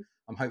collection,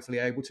 I'm hopefully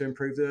able to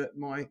improve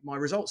my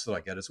results that I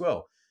get as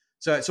well.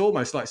 So it's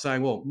almost like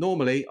saying, well,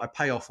 normally I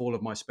pay off all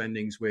of my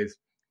spendings with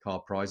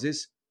card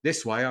prizes.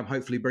 This way, I'm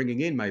hopefully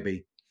bringing in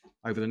maybe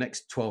over the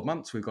next 12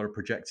 months, we've got a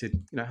projected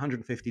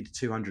 150 to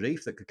 200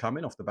 ETH that could come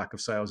in off the back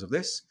of sales of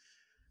this,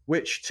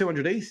 which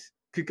 200 ETH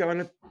could go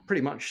and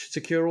pretty much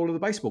secure all of the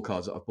baseball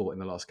cards that I've bought in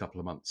the last couple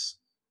of months.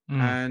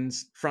 And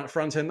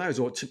front end those,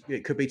 or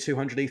it could be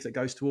 200 ETH that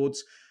goes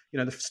towards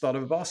the start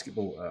of a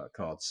basketball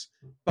cards.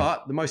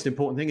 But the most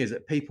important thing is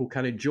that people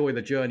can enjoy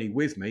the journey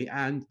with me,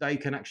 and they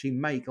can actually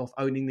make off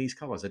owning these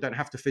cards. They don't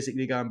have to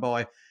physically go and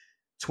buy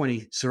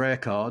 20 Sorare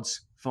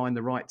cards, find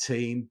the right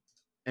team,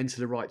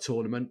 enter the right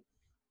tournament,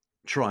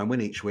 try and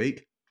win each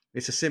week.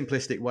 It's a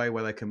simplistic way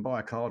where they can buy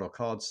a card or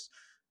cards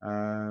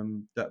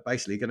that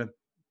basically going to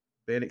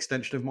be an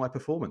extension of my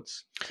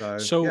performance.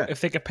 So if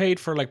they get paid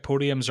for like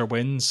podiums or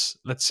wins,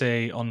 let's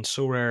say on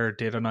Sorare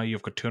data now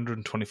you've got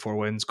 224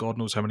 wins, God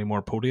knows how many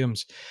more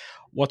podiums,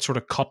 what sort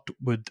of cut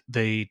would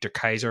the Der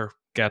Kaiser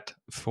get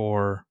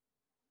for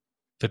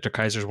the Der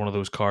Kaiser's one of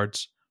those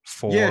cards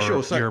for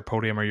your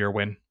podium or your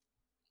win?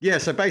 Yeah,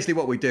 so basically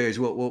what we do is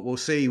we'll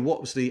see what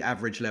was the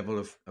average level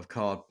of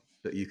card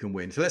that you can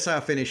win. So let's say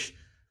I finish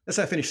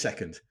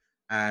second,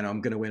 and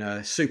I'm going to win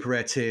a super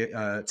rare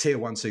tier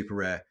 1 super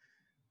rare.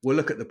 We'll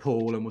look at the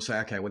pool and we'll say,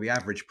 okay, well, the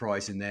average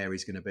prize in there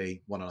is going to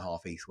be 1.5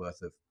 ETH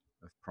worth of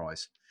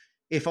prize.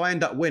 If I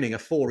end up winning a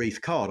 4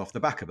 ETH card off the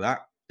back of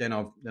that, then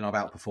I've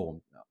outperformed.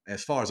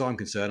 As far as I'm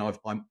concerned,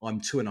 I'm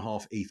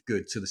 2.5 ETH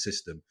good to the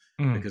system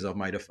because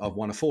I've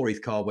won a 4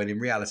 ETH card when in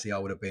reality I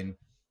would have been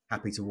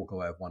happy to walk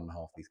away with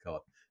 1.5 ETH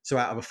card. So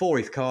out of a 4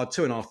 ETH card,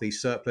 2.5 ETH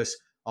surplus,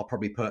 I'll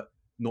probably put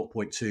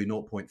 0.2,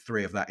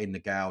 0.3 of that in the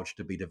gouge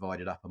to be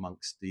divided up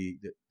amongst the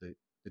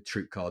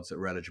troop cards that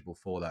are eligible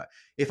for that.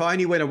 If I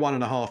only win a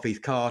 1.5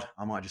 ETH card,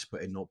 I might just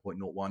put in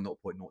 0.01,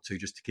 0.02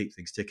 just to keep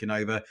things ticking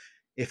over.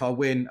 If I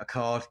win a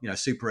card,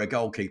 super rare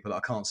goalkeeper that I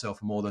can't sell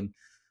for more than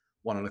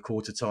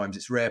 1.25 times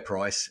its rare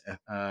price,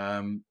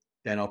 then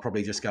I'll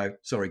probably just go,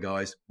 sorry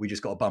guys, we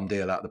just got a bum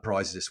deal out of the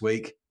prizes this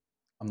week.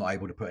 I'm not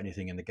able to put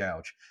anything in the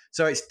gouge.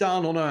 So it's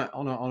done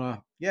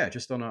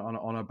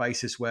on a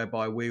basis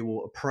whereby we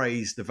will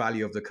appraise the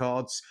value of the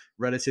cards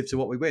relative to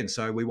what we win.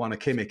 So we won a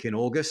Kimmich in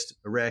August,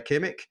 a rare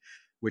Kimmich,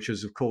 which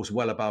was of course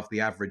well above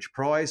the average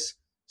prize.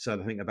 So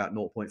I think about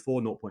 0.4,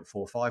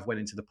 0.45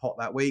 went into the pot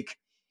that week.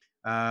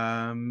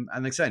 And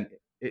again,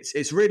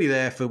 it's really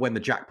there for when the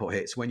jackpot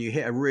hits. When you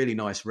hit a really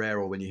nice rare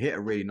or when you hit a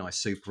really nice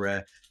super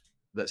rare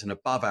that's an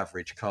above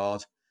average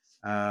card,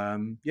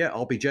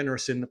 I'll be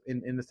generous in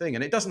the thing.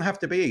 And it doesn't have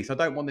to be ETH. I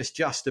don't want this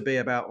just to be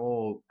about,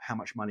 how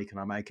much money can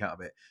I make out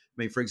of it? I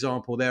mean, for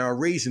example, there are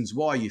reasons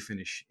why you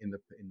finish in the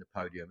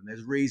podium, and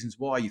there's reasons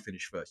why you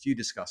finish first. You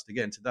discussed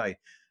again today,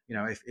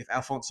 if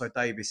Alphonso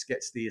Davies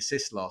gets the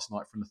assist last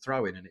night from the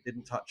throw-in and it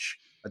didn't touch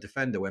a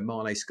defender when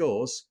Mane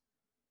scores,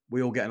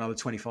 we all get another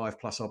 25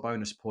 plus our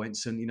bonus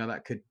points, and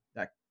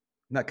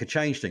that could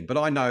change things. But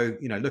I know,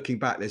 looking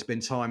back, there's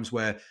been times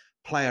where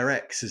player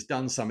X has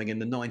done something in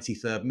the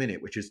 93rd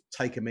minute, which has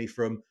taken me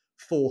from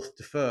fourth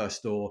to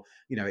first, or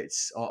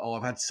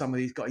I've had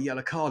somebody's got a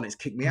yellow card and it's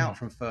kicked me out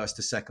from first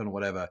to second or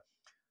whatever.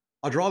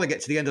 I'd rather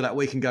get to the end of that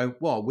week and go,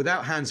 well,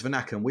 without Hans Van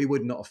Aken, we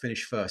would not have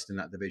finished first in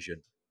that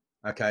division.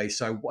 Okay,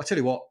 so I tell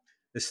you what,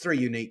 there's 3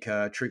 unique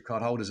troop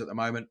card holders at the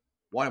moment.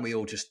 Why don't we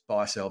all just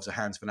buy ourselves a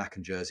Hans Van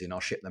Aken jersey and I'll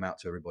ship them out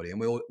to everybody, and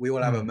we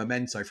all have a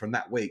memento from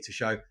that week to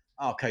show,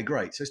 okay,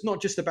 great. So it's not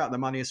just about the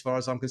money as far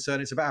as I'm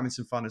concerned. It's about having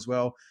some fun as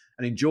well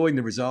and enjoying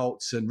the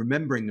results and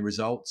remembering the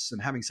results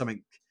and having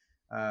something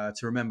to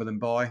remember them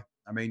by.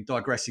 I mean,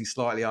 digressing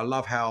slightly, I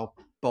love how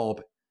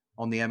Bob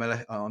on the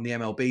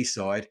MLB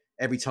side,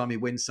 every time he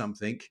wins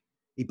something,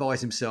 he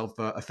buys himself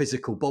a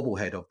physical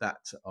bobblehead of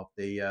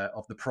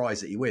the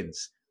prize that he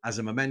wins as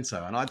a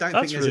memento. And I don't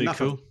think there's enough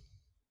cool.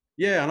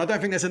 And I don't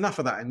think there's enough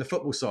of that in the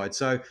football side.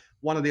 So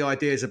one of the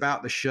ideas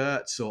about the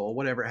shirts or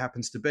whatever it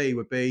happens to be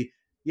would be,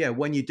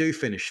 when you do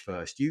finish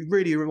first, you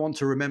really want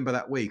to remember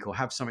that week or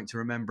have something to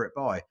remember it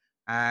by.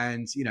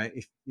 And,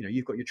 if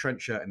you've got your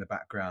Trent shirt in the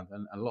background,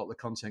 and a lot of the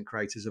content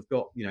creators have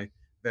got,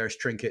 various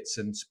trinkets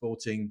and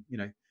sporting,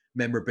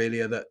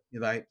 memorabilia that,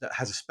 that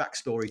has a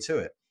backstory to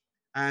it.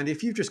 And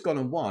if you've just gone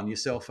and won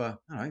yourself a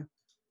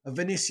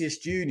Vinicius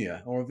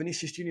Junior or a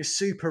Vinicius Junior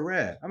super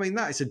rare, I mean,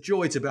 that is a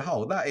joy to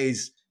behold. That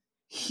is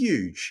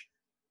huge.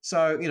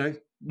 So,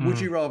 would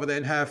you rather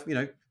then have,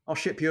 I'll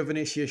ship you a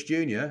Vinicius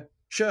Junior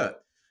shirt,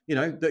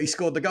 that he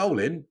scored the goal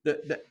in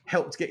that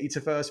helped get you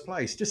to first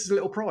place, just as a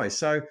little prize.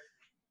 So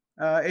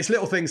it's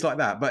little things like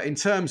that. But in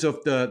terms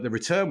of the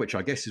return, which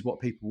I guess is what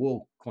people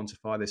will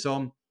quantify this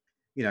on,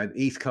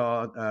 ETH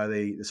card,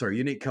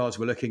 unique cards,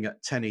 we're looking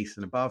at 10 ETH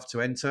and above to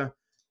enter.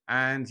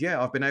 And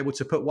I've been able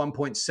to put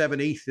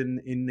 1.7 ETH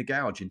in the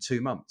gouge in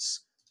 2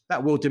 months.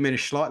 That will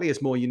diminish slightly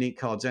as more unique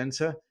cards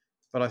enter.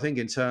 But I think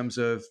in terms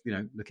of,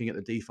 looking at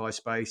the DeFi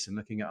space and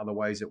looking at other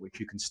ways at which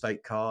you can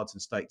stake cards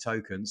and stake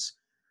tokens,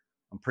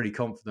 I'm pretty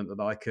confident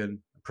that I can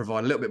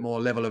provide a little bit more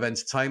level of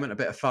entertainment, a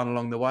bit of fun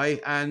along the way,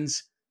 and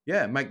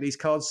make these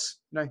cards,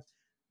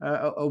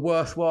 a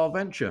worthwhile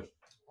venture.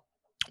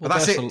 Well,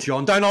 that's it,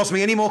 John. Don't ask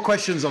me any more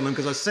questions on them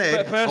because I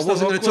said I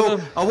wasn't going to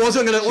talk. I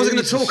wasn't going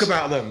to talk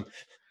about them.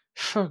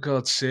 For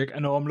God's sake, I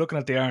know I'm looking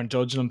at the Iron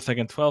Judge and I'm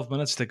thinking 12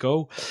 minutes to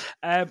go.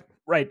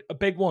 Right, a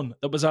big one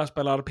that was asked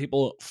by a lot of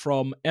people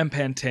from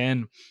MPen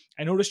 10.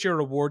 I noticed your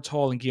rewards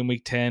haul in Game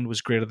Week 10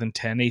 was greater than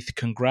 10 ETH.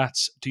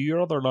 Congrats. Do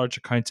your other large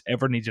accounts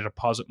ever need to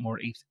deposit more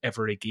ETH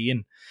ever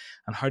again?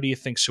 And how do you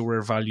think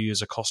SoRare value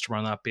as a customer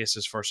on that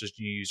basis versus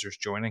new users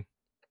joining?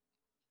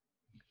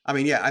 I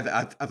mean,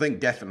 yeah, I think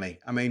definitely.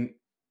 I mean,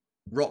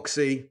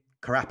 Roxy,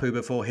 Karapu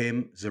before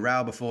him,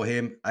 Zarao before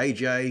him,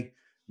 AJ,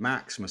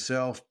 Max,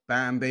 myself,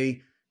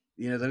 Bambi,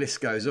 the list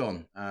goes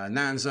on.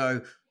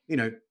 Nanzo,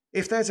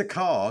 if there's a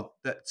card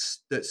that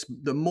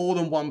more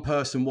than one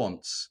person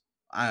wants,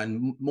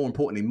 and more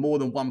importantly, more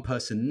than one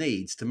person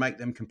needs to make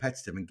them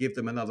competitive and give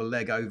them another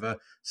leg over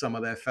some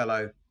of their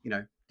fellow,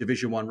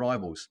 Division 1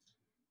 rivals,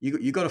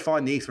 you got to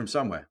find the ETH from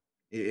somewhere.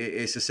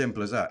 It's as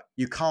simple as that.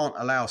 You can't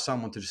allow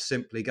someone to just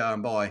simply go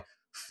and buy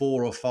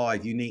 4 or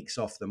 5 uniques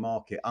off the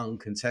market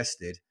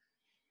uncontested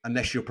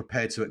unless you're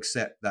prepared to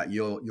accept that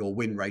your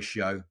win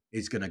ratio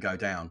is going to go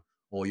down,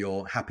 or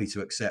you're happy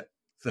to accept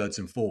thirds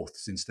and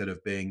fourths instead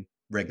of being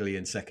regularly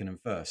in second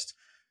and first.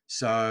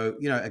 So,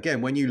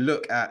 again, when you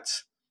look at,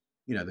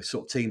 the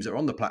sort of teams that are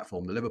on the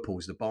platform, the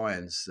Liverpools, the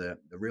Bayerns, the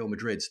Real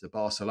Madrids, the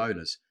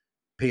Barcelonas,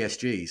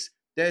 PSGs,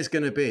 there's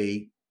going to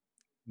be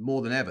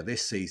more than ever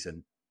this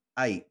season,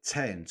 8,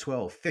 10,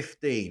 12,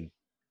 15,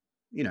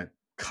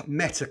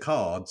 meta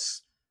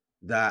cards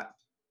that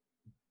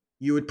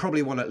you would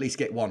probably want to at least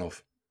get one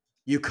of.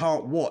 You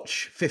can't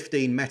watch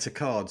 15 meta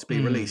cards be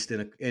released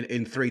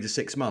in 3 to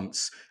 6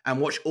 months and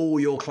watch all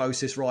your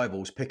closest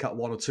rivals pick up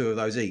 1 or 2 of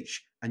those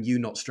each and you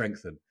not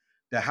strengthen.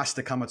 There has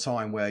to come a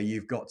time where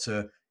you've got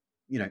to,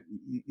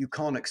 you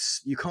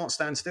can't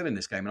stand still in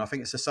this game. And I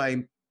think it's the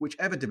same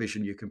whichever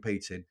division you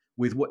compete in,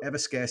 with whatever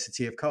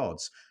scarcity of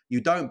cards.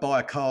 You don't buy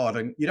a card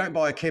and you don't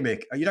buy a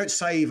Kimmich, you don't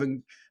save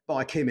and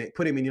buy a Kimmich,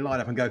 put him in your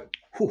lineup and go,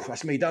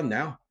 that's me done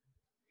now.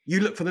 You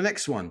look for the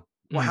next one.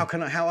 Well, how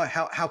can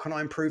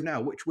I improve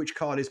now? Which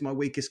card is my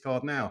weakest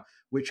card now?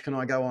 Which can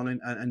I go on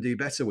and do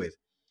better with?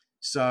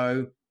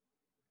 So,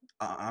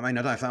 I mean,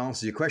 I don't know if that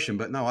answers your question,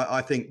 but no,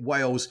 I think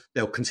Wales,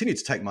 they'll continue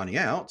to take money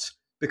out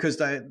because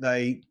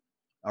they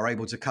are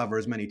able to cover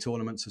as many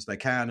tournaments as they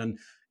can, and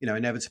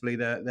inevitably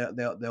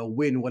they'll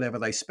win whatever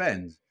they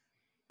spend.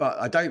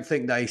 But I don't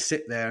think they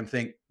sit there and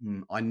think,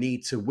 I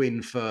need to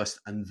win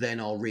first and then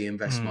I'll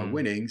reinvest my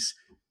winnings.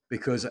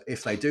 Because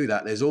if they do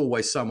that, there's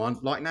always someone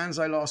like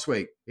Nanzo last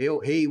week.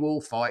 He will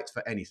fight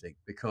for anything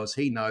because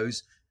he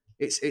knows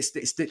it's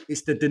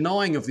the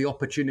denying of the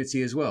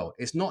opportunity as well.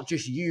 It's not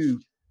just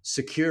you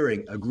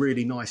securing a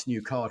really nice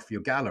new card for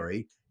your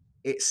gallery.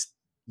 It's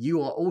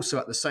you are also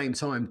at the same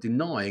time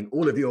denying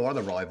all of your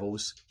other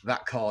rivals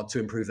that card to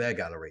improve their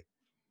gallery.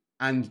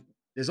 And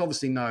there's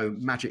obviously no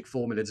magic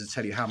formula to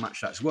tell you how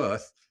much that's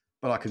worth,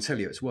 but I can tell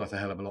you it's worth a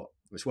hell of a lot.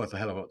 It's worth a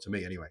hell of a lot to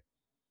me anyway.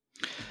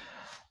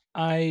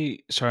 I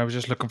was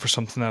just looking for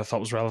something that I thought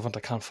was relevant. I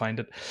can't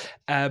find it.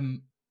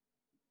 On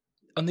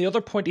the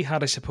other point he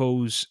had, I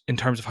suppose, in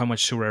terms of how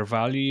much SoRare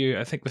value,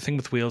 I think the thing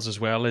with Wales as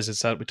well is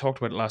that we talked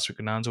about it last week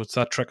in Nanzo, it's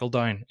that trickle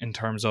down in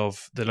terms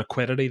of the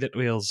liquidity that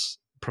Wales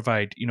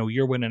provide.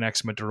 You're winning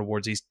X amount of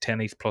rewards, these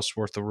 10 ETH plus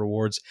worth of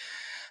rewards.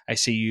 I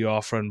see you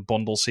offering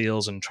bundle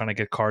sales and trying to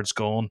get cards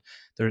going.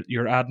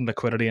 You're adding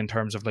liquidity in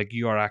terms of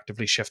you are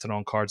actively shifting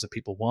on cards that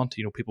people want.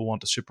 People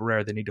want a super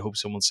rare. They need to hope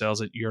someone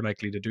sells it. You're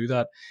likely to do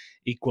that.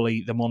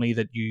 Equally, the money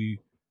that you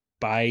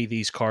buy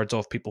these cards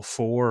off people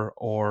for,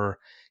 or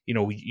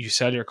you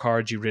sell your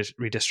cards, you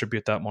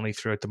redistribute that money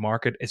throughout the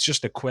market. It's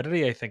just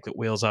liquidity, I think, that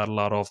Wales add a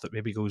lot of that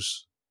maybe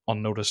goes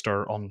unnoticed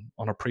or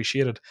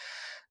unappreciated.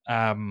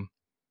 Do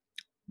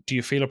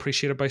you feel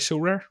appreciated by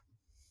SoRare?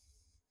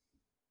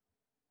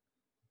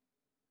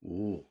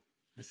 Oh,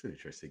 that's an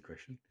interesting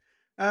question.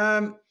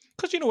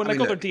 Because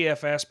other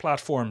DFS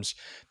platforms,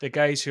 the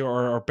guys who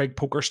are big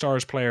poker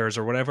stars players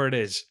or whatever it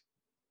is,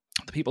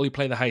 the people who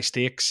play the high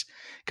stakes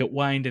get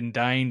wined and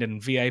dined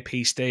and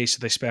VIP stays, so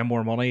they spend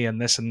more money and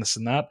this and this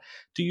and that.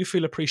 Do you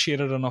feel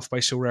appreciated enough by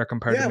SoRare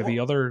compared to maybe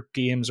other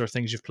games or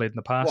things you've played in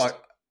the past?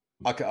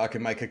 Well, I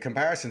can make a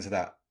comparison to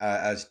that.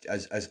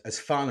 As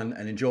fun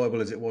and enjoyable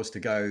as it was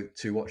to go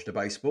to watch the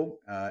baseball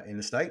in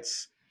the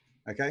States,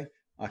 okay,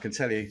 I can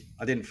tell you,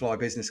 I didn't fly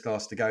business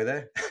class to go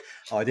there.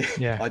 I did.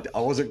 Yeah.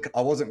 I wasn't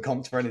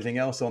comped for anything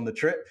else on the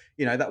trip.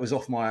 That was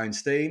off my own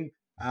steam.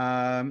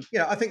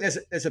 I think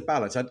there's a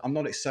balance. I'm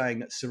not saying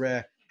that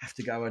SoRare have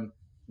to go and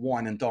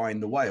wine and dine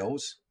the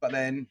whales, but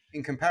then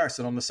in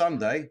comparison, on the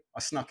Sunday,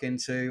 I snuck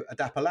into a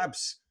Dapper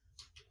Labs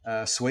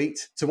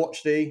suite to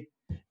watch the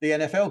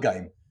NFL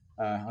game.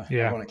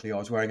 Ironically, I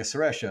was wearing a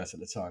SoRare shirt at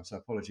the time, so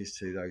apologies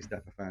to those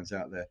Dapper fans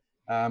out there.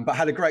 But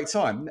had a great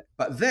time.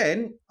 But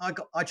then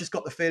I just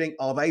got the feeling,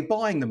 are they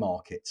buying the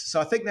market? So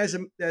I think there's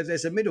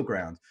a middle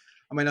ground.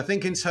 I mean, I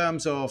think in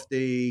terms of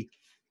the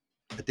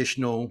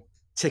additional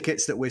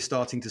tickets that we're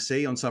starting to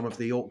see on some of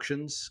the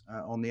auctions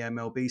on the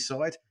MLB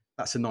side,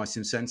 that's a nice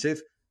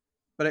incentive.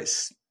 But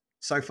it's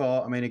so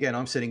far, I mean, again,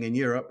 I'm sitting in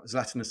Europe,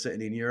 Zlatan is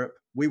sitting in Europe.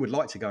 We would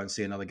like to go and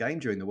see another game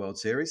during the World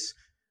Series,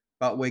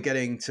 but we're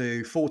getting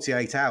to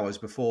 48 hours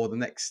before the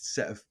next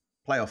set of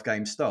playoff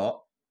games start,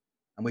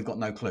 and we've got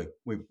no clue.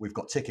 We've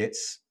got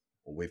tickets,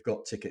 or we've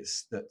got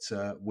tickets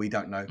that we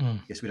don't know.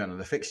 Mm. Yes, we don't know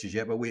the fixtures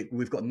yet, but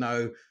we've got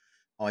no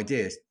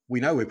ideas. We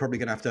know we're probably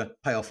going to have to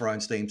pay off our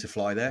own steam to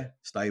fly there,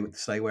 stay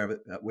wherever,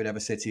 whatever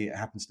city it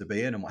happens to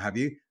be in, and what have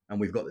you. And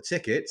we've got the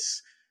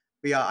tickets.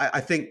 But yeah, I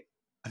think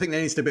there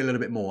needs to be a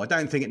little bit more. I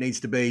don't think it needs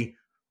to be,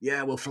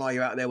 yeah, we'll fly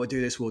you out there, we'll do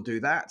this, we'll do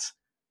that.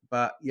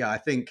 But yeah, I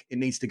think it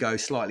needs to go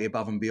slightly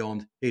above and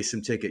beyond. Here's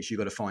some tickets. You've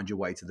got to find your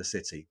way to the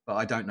city. But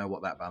I don't know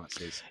what that balance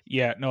is.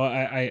 Yeah, no,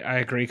 I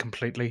agree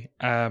completely.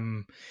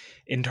 Mainly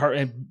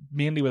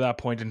with that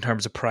point in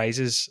terms of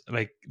prizes,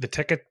 like the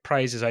ticket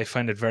prizes, I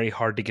find it very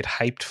hard to get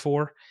hyped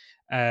for.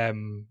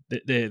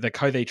 The like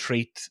how they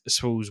treat, I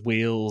suppose,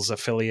 whales,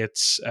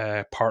 affiliates,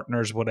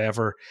 partners,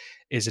 whatever,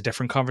 is a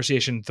different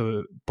conversation.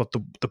 But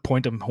the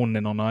point I'm honing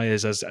in on now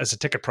is as a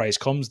ticket prize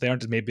comes, they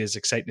aren't maybe as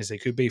exciting as they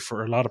could be.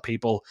 For a lot of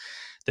people,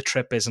 the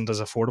trip isn't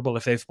as affordable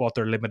if they've bought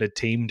their limited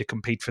team to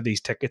compete for these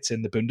tickets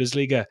in the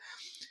Bundesliga.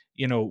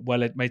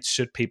 Well, it might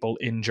suit people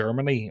in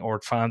Germany or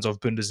fans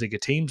of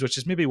Bundesliga teams, which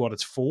is maybe what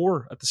it's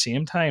for. At the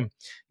same time,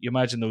 you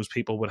imagine those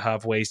people would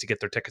have ways to get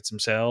their tickets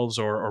themselves,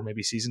 or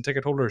maybe season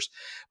ticket holders.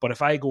 But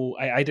if I go,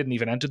 I didn't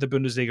even enter the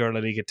Bundesliga or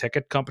La Liga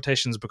ticket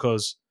competitions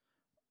because,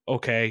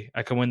 okay,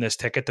 I can win this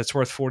ticket that's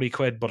worth 40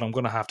 quid, but I'm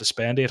going to have to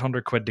spend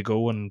 800 quid to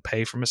go and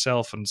pay for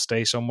myself and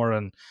stay somewhere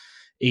and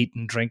eat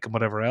and drink and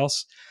whatever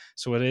else.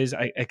 So it is,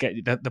 I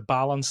get that the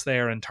balance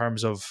there in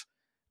terms of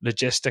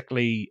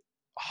logistically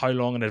how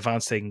long in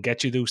advance they can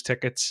get you those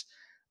tickets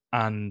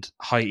and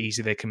how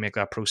easy they can make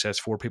that process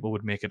for people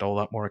would make it all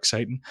that more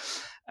exciting.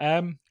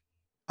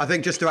 I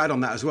think just to add on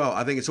that as well,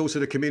 I think it's also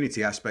the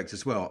community aspect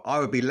as well. I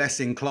would be less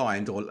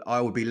inclined, or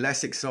I would be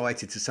less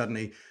excited to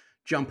suddenly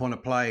jump on a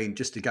plane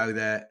just to go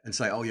there and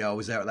say, oh yeah, I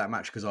was there at that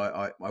match because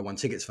I won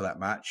tickets for that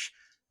match.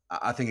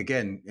 I think,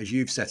 again, as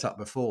you've set up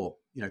before,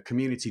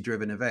 community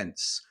driven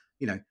events,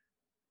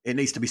 it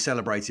needs to be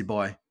celebrated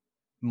by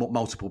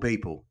multiple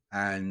people.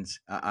 And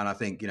I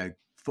think,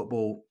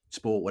 football,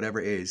 sport, whatever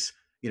it is,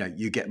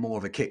 you get more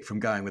of a kick from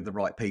going with the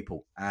right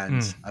people.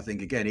 And I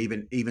think, again,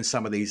 even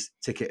some of these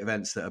ticket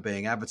events that are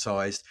being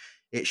advertised,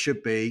 it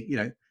should be,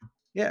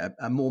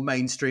 a more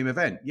mainstream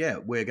event. Yeah,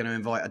 we're going to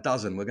invite a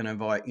dozen. We're going to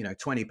invite,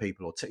 20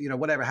 people or,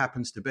 whatever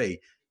happens to be.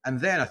 And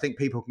then I think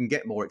people can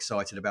get more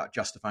excited about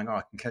justifying,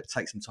 I can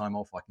take some time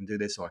off. I can do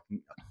this, or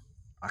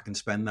I can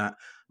spend that.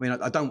 I mean,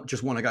 I don't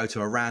just want to go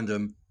to a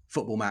random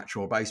football match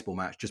or a baseball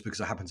match just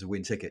because I happen to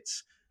win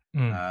tickets.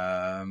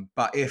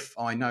 But if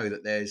I know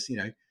that there's,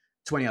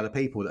 20 other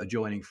people that are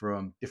joining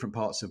from different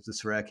parts of the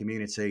Sorare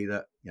community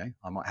that,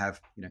 I might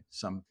have,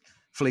 some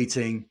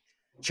fleeting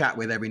chat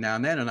with every now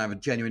and then, and I have a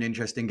genuine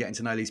interest in getting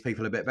to know these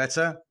people a bit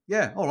better.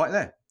 Yeah. All right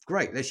there.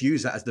 Great. Let's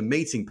use that as the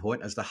meeting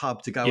point, as the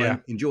hub to go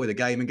and enjoy the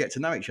game and get to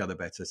know each other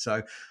better.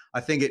 So I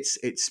think it's,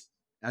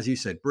 as you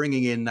said,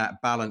 bringing in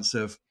that balance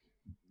of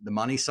the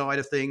money side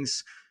of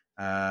things,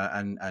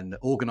 and the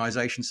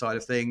organization side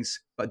of things,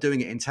 but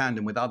doing it in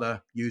tandem with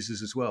other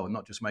users as well, and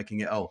not just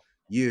making it,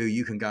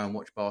 you can go and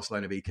watch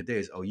Barcelona v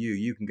Cadiz,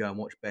 you can go and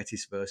watch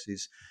Betis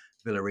versus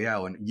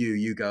Villarreal, and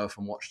you go off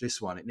and watch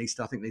this one. I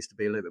think needs to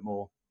be a little bit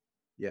more,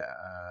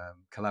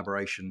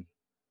 collaboration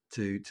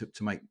to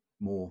make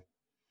more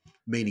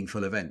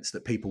meaningful events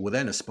that people will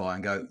then aspire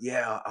and go,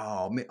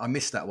 I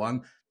missed that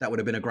one. That would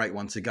have been a great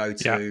one to go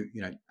to,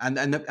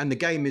 and the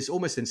game is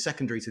almost in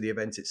secondary to the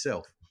event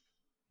itself.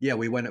 Yeah,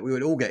 we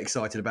would all get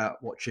excited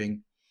about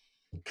watching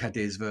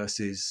Cadiz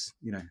versus,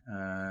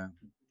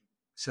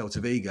 Celta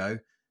Vigo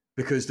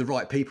because the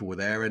right people were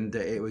there, and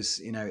it was,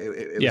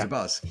 it was a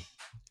buzz.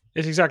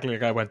 It's exactly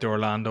like I went to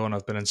Orlando and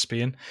I've been in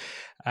Spain,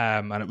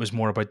 and it was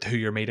more about who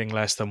you're meeting,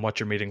 less than what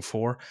you're meeting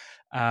for.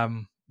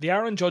 The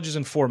Aaron judges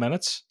in 4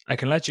 minutes. I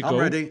can let you go.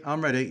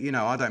 I'm ready.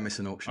 I don't miss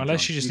an auction.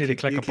 Unless you just need to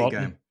click a button.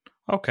 Going.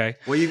 Okay.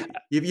 Well,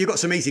 you've got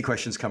some easy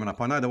questions coming up.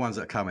 I know the ones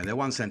that are coming. They're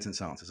one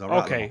sentence answers. I'll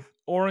rattle them off.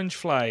 Orange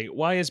Fly.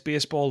 Why is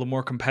baseball the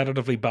more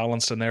competitively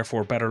balanced and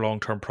therefore better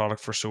long-term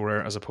product for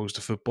Sorare as opposed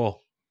to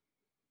football?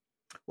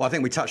 Well, I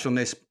think we touched on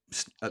this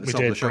at the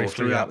top of the show, or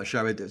throughout the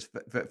show. There's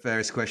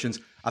various questions.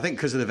 I think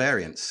because of the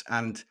variance.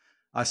 And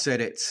I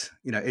said it's,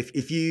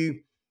 if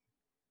you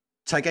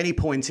take any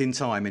point in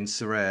time in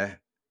Sorare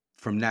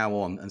from now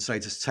on and say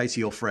to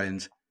your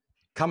friend,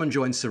 come and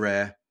join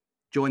Sorare,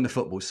 join the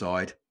football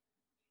side,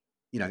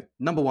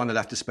 number one, they'd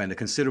have to spend a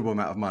considerable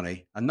amount of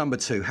money. And number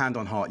two, hand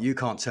on heart, you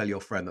can't tell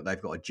your friend that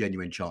they've got a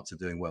genuine chance of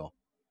doing well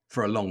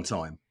for a long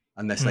time,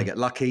 unless they get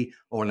lucky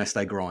or unless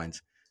they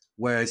grind.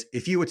 Whereas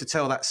if you were to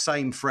tell that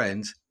same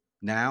friend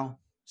now,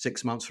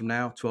 6 months from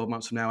now, 12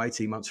 months from now,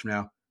 18 months from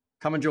now,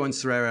 come and join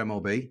Sorare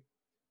MLB,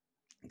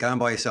 go and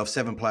buy yourself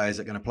 7 players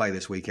that are going to play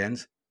this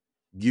weekend,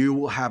 you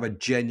will have a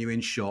genuine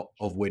shot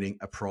of winning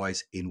a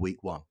prize in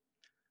week one.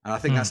 And I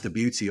think that's the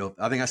beauty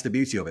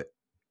of it.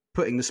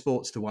 Putting the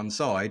sports to one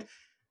side,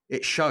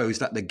 it shows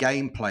that the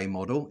gameplay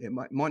model, it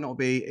might not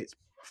be its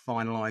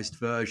finalized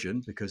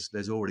version because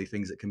there's already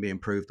things that can be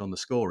improved on the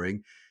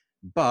scoring,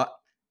 but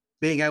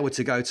being able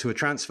to go to a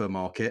transfer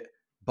market,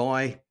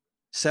 buy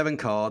 7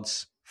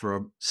 cards for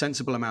a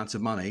sensible amount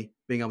of money,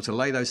 being able to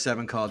lay those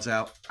 7 cards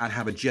out and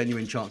have a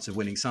genuine chance of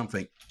winning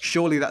something.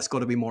 Surely that's got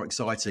to be more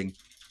exciting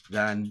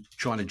than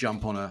trying to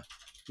jump on a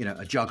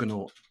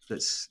juggernaut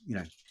that's,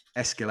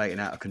 escalating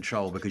out of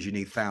control because you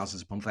need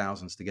thousands upon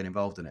thousands to get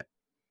involved in it.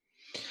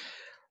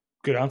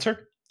 Good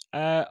answer.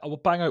 I will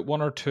bang out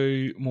one or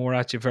two more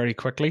at you very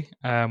quickly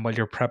while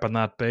you're prepping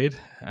that bid.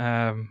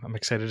 I'm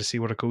excited to see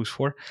what it goes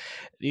for.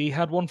 He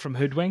had one from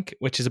Hoodwink,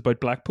 which is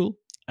about Blackpool.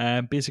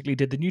 Basically,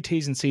 did the new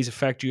T's and C's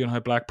affect you and how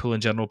Blackpool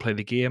in general play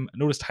the game? I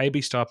noticed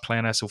Hybe stopped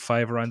playing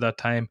SO5 around that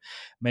time.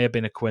 May have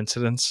been a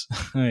coincidence.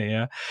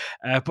 Yeah.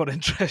 But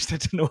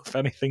interested to know if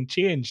anything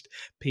changed.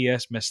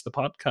 P.S. Missed the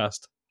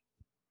podcast.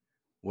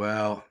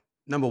 Well,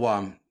 number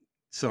one,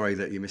 sorry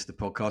that you missed the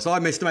podcast. I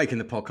missed making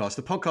the podcast.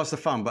 The podcasts are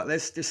fun, but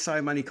there's just so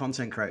many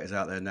content creators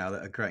out there now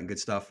that are creating good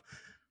stuff.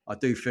 I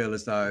do feel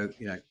as though,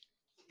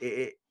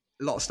 a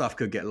lot of stuff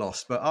could get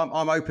lost, but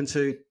I'm open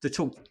to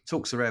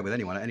talks are rare with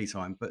anyone at any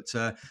time. But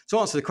to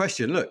answer the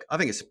question, look, I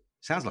think it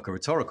sounds like a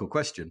rhetorical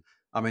question.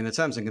 I mean, the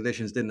terms and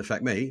conditions didn't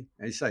affect me.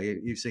 As you say,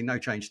 you've seen no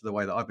change to the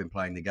way that I've been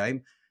playing the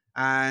game.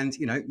 And,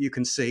 you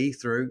can see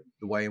through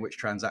the way in which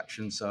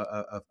transactions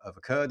have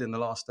occurred in the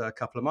last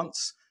couple of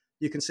months,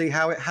 you can see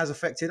how it has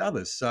affected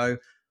others. So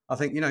I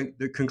think,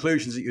 the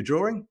conclusions that you're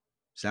drawing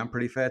sound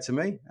pretty fair to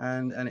me.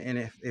 And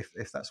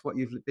if that's what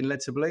you've been led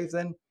to believe,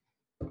 then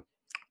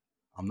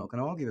I'm not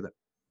going to argue with it.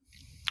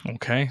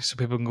 Okay, so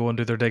people can go and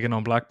do their digging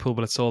on Blackpool,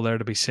 but it's all there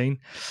to be seen.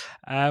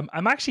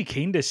 I'm actually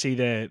keen to see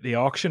the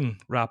auction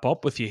wrap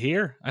up with you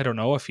here. I don't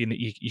know if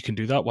you can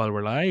do that while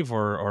we're live,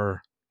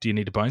 or do you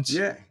need to bounce?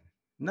 Yeah.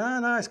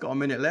 No, it's got a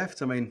minute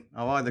left. I mean,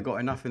 I've either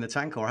got enough in the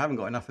tank or I haven't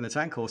got enough in the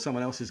tank, or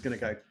someone else is going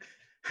to go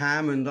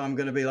ham and I'm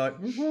going to be like...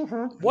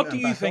 What do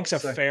you think's a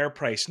fair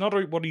price? Not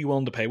what are you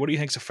willing to pay? What do you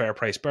think's a fair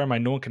price? Bear in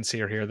mind, no one can see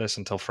or hear this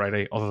until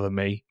Friday other than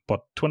me,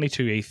 but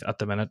 22 ETH at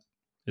the minute.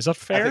 Is that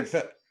fair?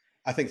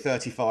 I think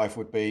 35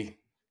 would be...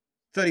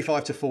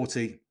 35 to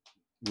 40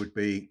 would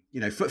be...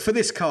 for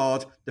this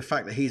card, the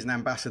fact that he's an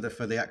ambassador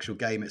for the actual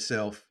game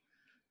itself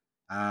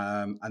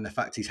and the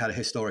fact he's had a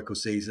historical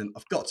season,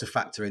 I've got to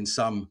factor in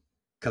some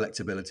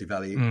collectability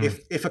value.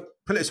 If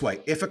put it this way,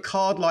 if a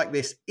card like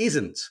this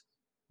isn't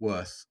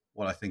worth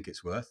what I think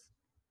it's worth,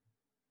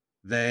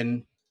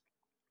 then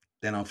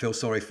I feel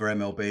sorry for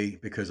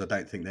MLB because I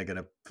don't think they're going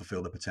to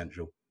fulfill the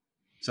potential.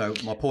 So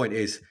my point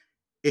is,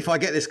 if I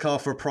get this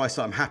card for a price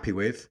that I'm happy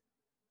with,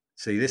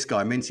 see this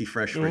guy Minty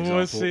Fresh, for example.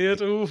 I see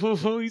it.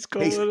 Oh, he's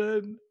coming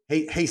in.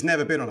 He's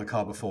never been on a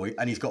card before,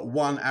 and he's got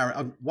one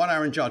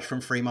Aaron Judge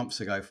from 3 months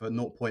ago for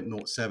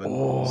 0.07.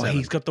 Oh,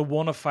 he's got the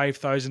 1 of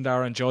 5,000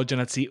 Aaron Judge,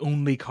 and it's the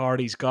only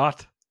card he's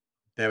got.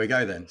 There we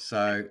go then.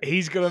 So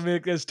he's gonna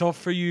make this tough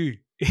for you.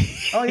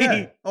 Oh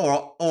yeah,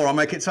 or I'll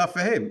make it tough for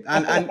him.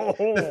 And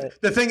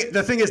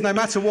the thing is, no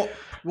matter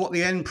what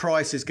the end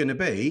price is going to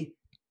be,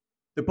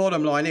 the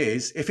bottom line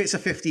is, if it's a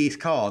 50 ETH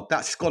card,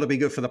 that's got to be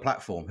good for the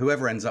platform.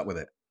 Whoever ends up with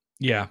it.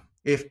 Yeah.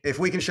 If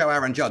we can show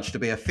Aaron Judge to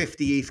be a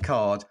 50 ETH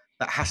card,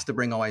 that has to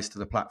bring eyes to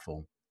the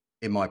platform,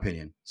 in my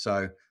opinion.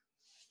 So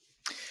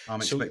I'm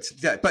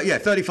expecting, but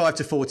 35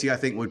 to 40, I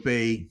think would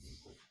be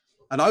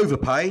an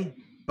overpay,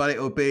 but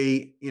it would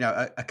be,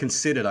 a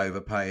considered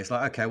overpay. It's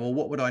like, okay, well,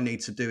 what would I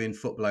need to do in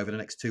football over the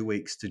next 2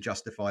 weeks to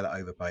justify that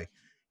overpay?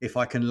 If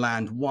I can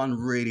land one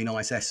really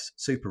nice S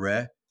super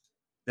rare,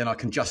 then I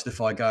can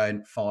justify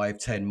going 5,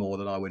 10 more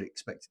than I would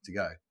expect it to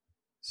go.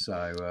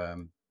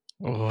 So,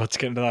 it's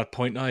getting to that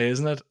point now,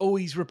 isn't it? Oh,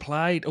 he's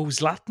replied. Oh,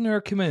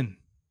 Zlatan come in.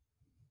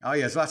 Oh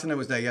yeah, Zlatan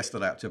was there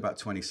yesterday up to about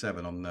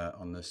 27 on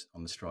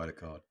the Strider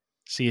card.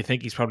 So you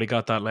think he's probably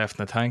got that left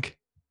in the tank?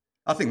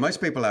 I think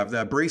most people have.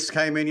 Brees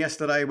came in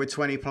yesterday with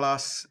 20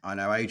 plus. I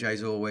know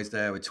AJ's always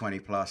there with 20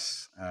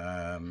 plus.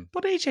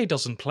 But AJ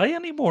doesn't play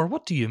anymore.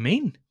 What do you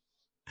mean?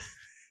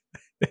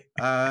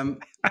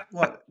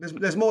 What?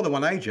 There's more than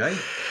one AJ.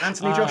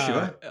 Anthony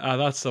Joshua.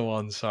 That's the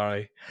one.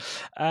 Sorry.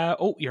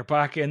 You're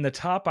back in the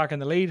top, back in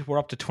the lead. We're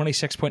up to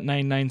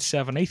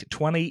 26.9978,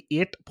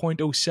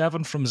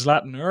 28.07 from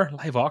Zlatan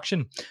live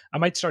auction. I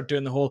might start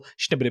doing the whole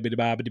we got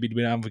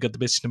the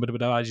bit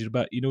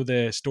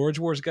the Storage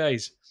Wars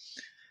guys.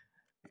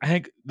 I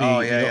think.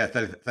 35.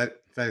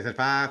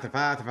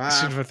 29.2,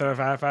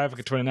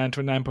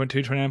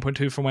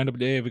 29.2 from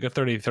YNWA. We got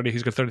 30.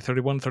 Who's got 30,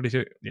 31,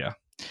 32? Yeah.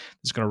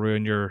 It's going to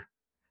ruin your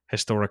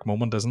historic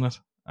moment, isn't it?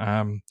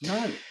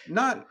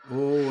 No.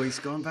 Oh, he's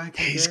gone back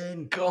again. He's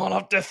gone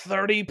up to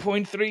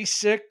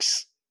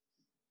 30.36.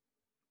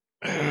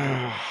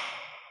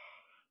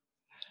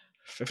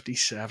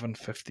 57,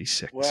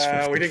 56. Well,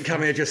 55. We didn't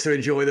come here just to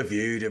enjoy the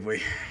view, did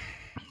we?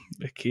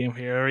 It came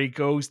here. He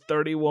goes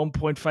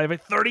 31.58.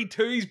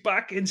 32. He's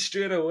back in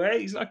straight away.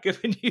 He's not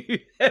giving you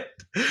it.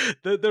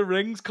 The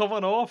ring's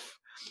coming off.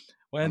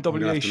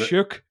 YNWA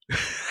shook.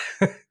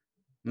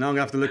 Now I'm going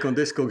to have to look on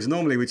Discord because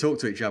normally we talk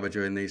to each other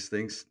during these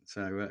things.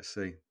 So let's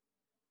see.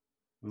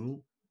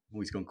 Oh,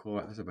 he's gone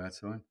quiet. That's a bad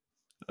sign.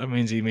 That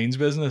means he means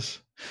business.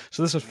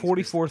 So this is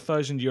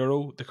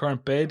 €44,000, the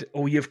current bid.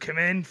 Oh, you've come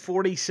in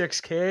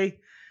 46k.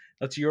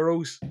 That's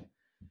euros.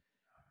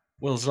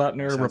 Will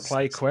Zlatan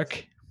reply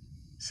quick?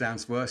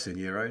 Sounds worse in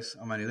euros.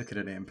 I'm only looking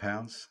at it in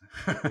pounds.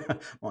 He's in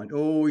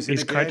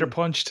He's again.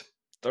 counterpunched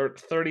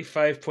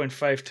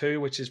 35.52,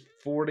 which is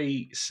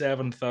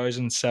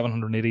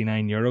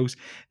 47,789 euros.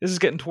 This is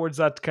getting towards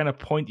that kind of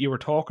point you were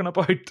talking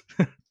about. I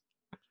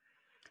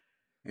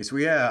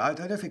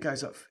don't know if it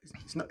goes up.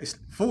 It's not.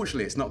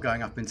 Fortunately, it's not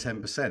going up in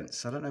 10%.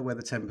 So I don't know where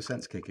the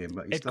 10%'s kick in,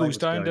 but It goes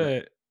down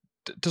to.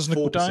 Doesn't it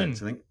go 4%, down? I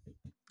think.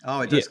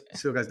 Oh, it does. Yeah. It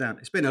still goes down.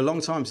 It's been a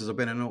long time since I've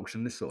been in an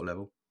auction this sort of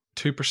level.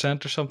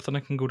 2% or something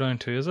it can go down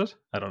to, is it?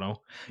 I don't know.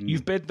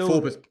 You've bid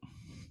though. 4%.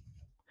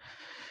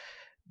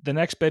 The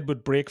next bid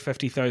would break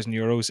 50,000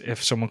 euros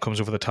if someone comes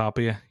over the top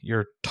of you.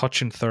 You're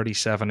touching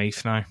 37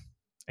 ETH now.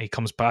 He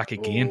comes back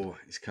again. Oh,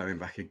 he's coming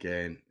back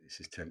again. This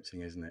is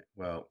tempting, isn't it?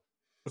 Well,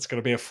 it's going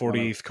to be a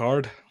 40 ETH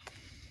card.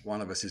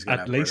 One of us is going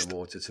to have bread and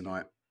water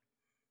tonight.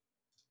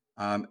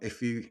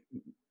 If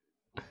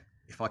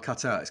I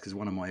cut out, it's because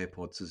one of my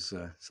AirPods has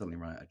suddenly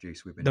run out of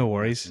juice. We've been no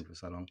worries for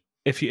so long.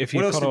 If you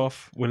cut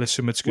off, we'll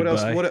assume it's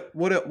goodbye.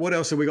 What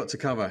else have we got to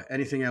cover?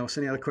 Anything else?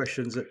 Any other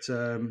questions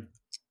that?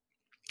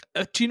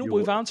 Do you know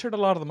we've answered a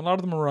lot of them? A lot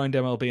of them are around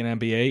MLB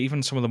and NBA.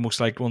 Even some of the most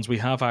liked ones we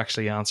have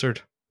actually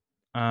answered.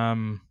 I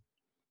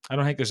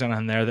don't think there's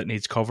anything there that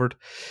needs covered,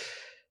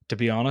 to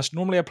be honest.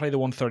 Normally I play the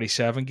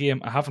 137 game.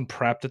 I haven't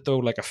prepped it though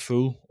like a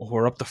fool.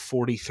 We're up to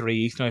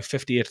 43 ETH now,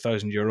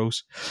 58,000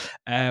 euros.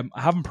 I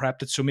haven't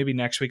prepped it, so maybe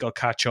next week I'll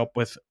catch up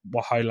with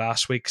how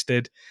last week's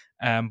did.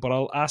 But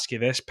I'll ask you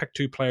this: pick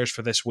 2 players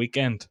for this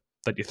weekend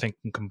that you think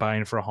can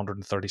combine for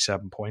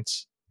 137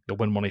 points. You'll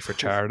win money for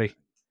charity.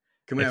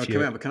 Can I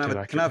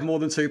have more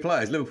than 2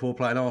 players? Liverpool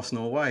playing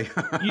Arsenal away.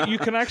 you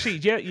can actually,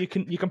 you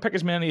can pick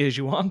as many as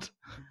you want.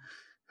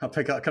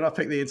 Can I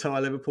pick the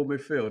entire Liverpool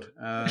midfield?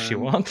 If you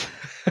want.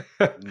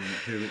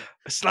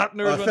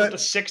 Slatner's went up to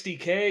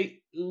 60k.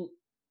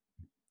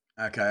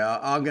 Okay,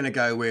 I'm going to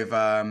go with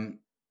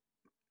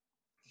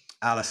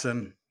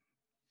Alisson,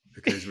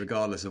 because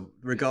regardless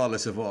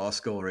of what our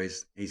score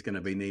is, he's going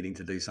to be needing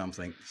to do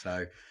something.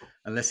 So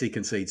unless he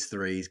concedes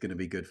 3, he's going to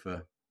be good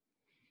for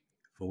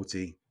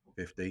 40,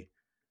 50.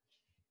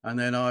 And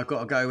then I've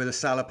got to go with a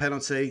Salah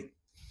penalty.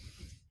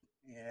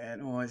 Yeah,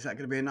 is that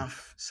going to be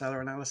enough? Salah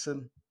and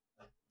Alisson?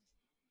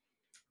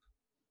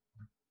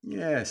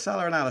 Yeah,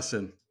 Salah and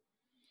Alisson.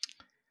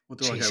 What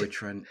do I go with,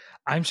 Trent?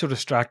 I'm so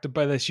distracted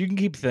by this. You can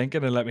keep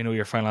thinking and let me know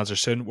your final answer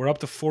soon. We're up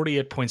to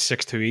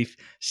 48.62 ETH,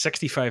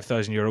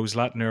 65,000 euros.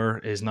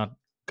 Latner is not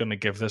going to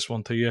give this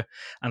one to you.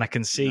 And I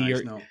can see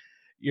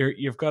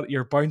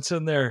you're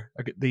bouncing there.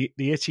 The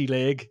itchy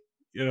leg,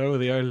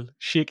 the old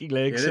shaky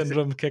leg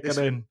syndrome kicking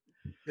in.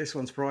 This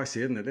one's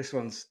pricey, isn't it? This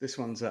one's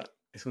at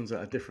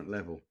a different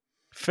level.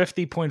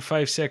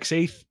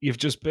 50.56 ETH. You've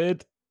just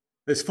bid.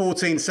 There's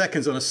 14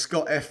 seconds on a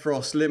Scott F.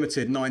 Frost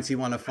Limited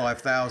 91 of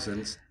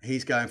 5,000.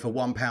 He's going for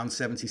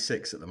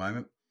 £1.76 at the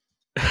moment.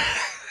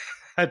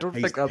 I don't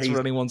think that's where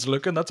anyone's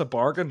looking. That's a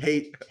bargain.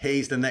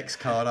 He's the next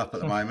card up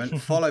at the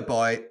moment, followed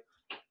by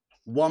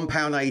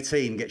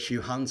 £1.18 gets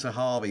you Hunter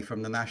Harvey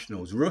from the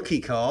Nationals. Rookie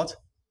card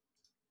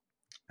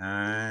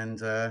and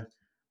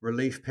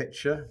relief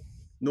picture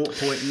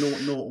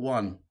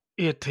 0.001.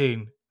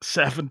 18.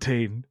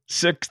 17,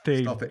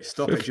 16. Stop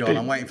 15. It, John.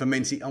 I'm waiting for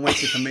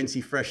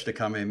Minty Fresh to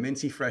come in.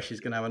 Minty Fresh is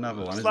going to have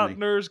another one, isn't he?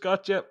 Slatner's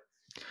got you.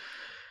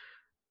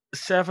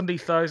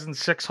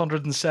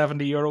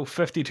 70,670 euro,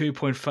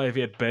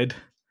 52.58 bid.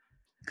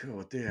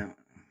 God damn.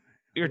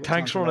 Your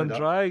tank's running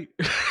dry.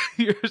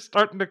 You're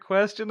starting to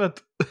question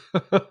it.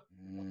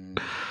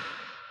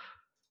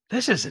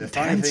 This is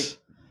intense.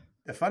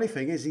 The funny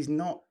thing is he's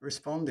not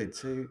responded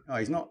to... Oh,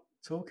 he's not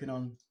talking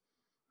on...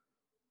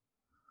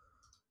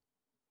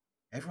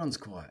 Everyone's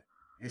quiet.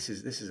 This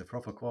is a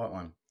proper quiet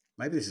one.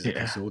 Maybe this is a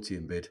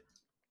consortium bid.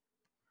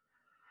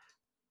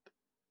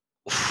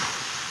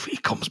 He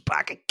comes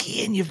back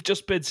again. You've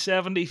just bid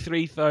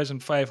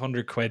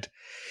 73,500 quid.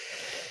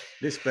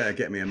 This better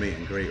get me a meet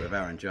and greet with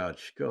Aaron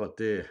Judge. God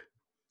dear.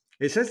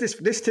 It says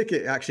this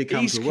ticket actually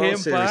comes with World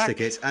Series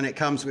tickets, and it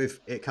comes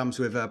with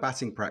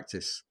batting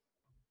practice.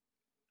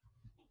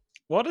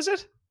 What is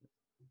it?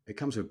 It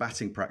comes with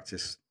batting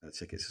practice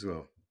tickets as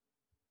well.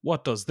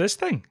 What does this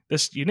thing?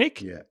 This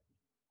unique? Yeah.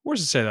 Where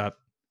does it say that?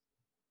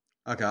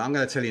 Okay, I'm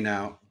going to tell you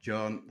now,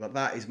 John,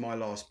 that is my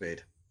last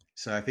bid.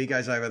 So if he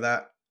goes over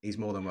that, he's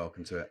more than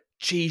welcome to it.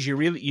 Geez,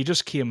 you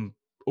just came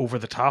over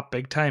the top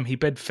big time. He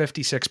bid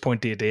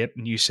 56.88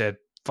 and you said,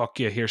 fuck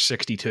you, here's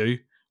 62,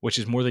 which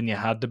is more than you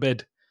had to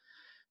bid.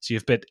 So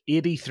you've bid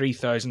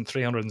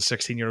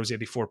 83,316 euros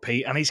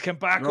 84p, and he's come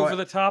back over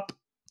the top.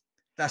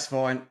 That's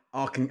fine.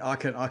 I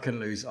can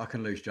lose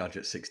Judge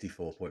at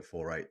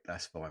 64.48.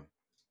 That's fine.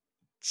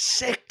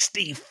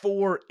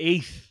 64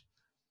 ETH.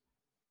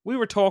 We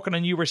were talking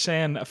and you were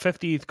saying a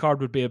 50th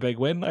card would be a big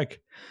win,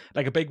 like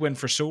a big win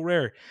for So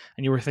Rare,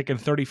 and you were thinking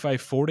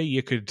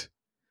 35-40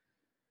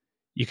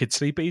 you could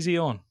sleep easy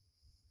on.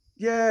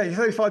 Yeah,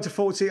 35 to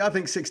 40. I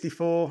think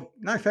 64.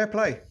 No, fair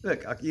play.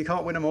 Look, you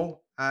can't win them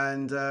all,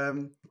 and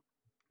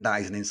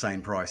that is an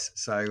insane price.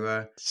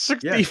 So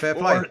 64 fair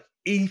play.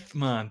 ETH,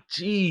 man.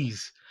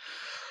 Jeez.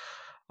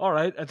 All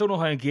right, I don't know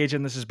how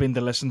engaging this has been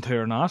to listen to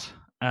or not.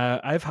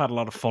 I've had a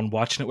lot of fun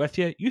watching it with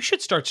you. You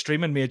should start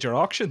streaming major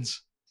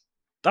auctions.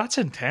 That's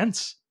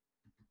intense.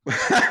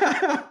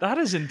 That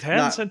is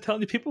intense. No. I'm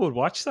telling you, people would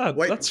watch that.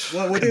 Wait, that's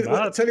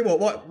well, tell you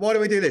what. Why do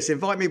we do this?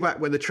 Invite me back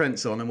when the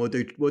Trent's on, and we'll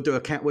do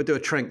a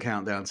Trent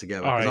countdown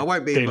together. Because I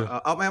won't be.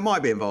 I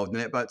might be involved in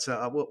it, but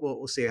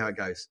we'll see how it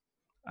goes.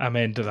 I'm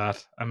into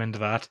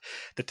that.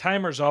 The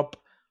timer's up.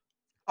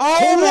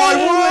 Oh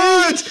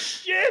my word!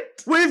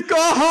 Shit! We've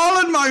got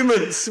Haaland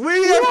moments.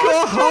 We have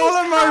got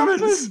Haaland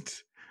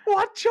moments.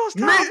 What just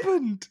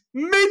happened?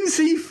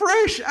 Minty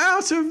fresh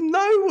out of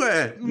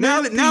nowhere.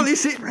 Now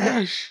this is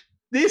fresh.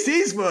 This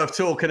is worth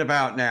talking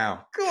about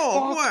now.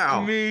 God,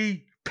 wow.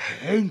 Me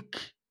pink.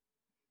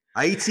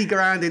 80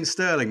 grand in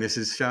sterling. This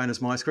is showing us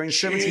my screen.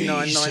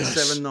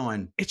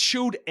 79,979. It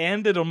showed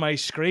ended on my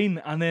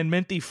screen, and then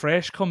Minty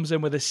Fresh comes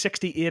in with a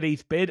 68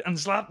 ETH bid, and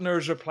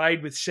Zlatanur's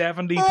replied with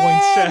 70.7.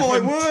 Oh my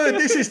word!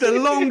 This is the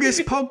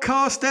longest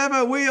podcast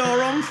ever. We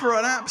are on for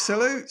an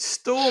absolute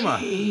stormer.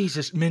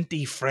 Jesus,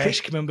 Minty Fresh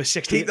came in with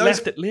 68.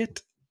 Left it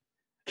late.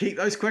 Keep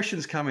those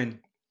questions coming.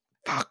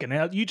 Fucking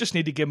hell! You just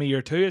need to give me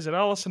your two. Is it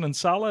Alisson and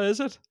Salah?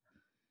 Is it?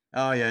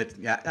 Oh yeah.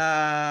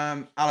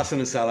 Alisson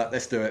and Salah.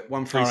 Let's do it.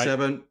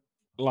 137. Right.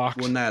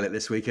 Locked. We'll nail it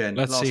this weekend.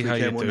 Let's see how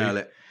you we'll nail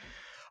it.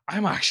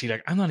 I'm actually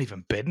I'm not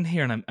even bidding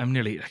here, and I'm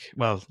nearly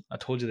I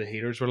told you the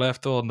heaters were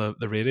left on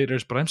the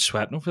radiators, but I'm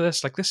sweating over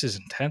this. This is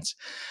intense.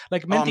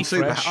 Minty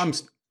Fresh.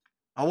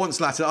 I want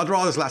Zlatan. I'd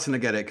rather Zlatan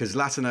get it because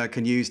Zlatan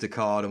can use the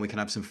card and we can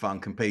have some fun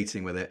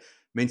competing with it.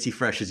 Minty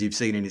Fresh, as you've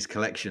seen in his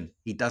collection,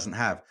 he doesn't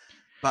have.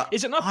 But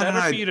is it not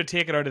better for you to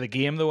take it out of the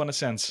game though, in a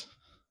sense?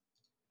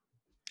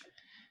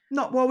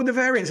 Not well with the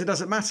variants. It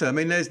doesn't matter. I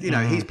mean, there's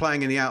he's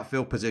playing in the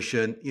outfield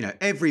position.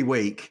 Every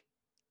week,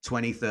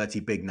 20, 30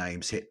 big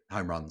names hit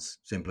home runs.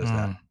 Simple as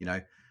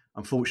that.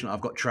 Unfortunately,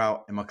 I've got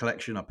Trout in my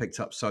collection. I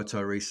picked up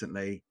Soto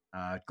recently.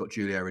 Got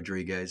Julio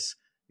Rodriguez.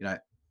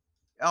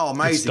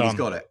 Amazing! He's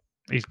got it.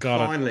 He's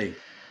got finally. It.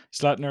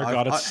 Zlataner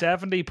got it.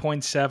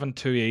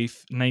 70.72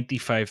 ETH,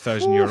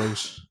 95,000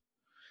 euros.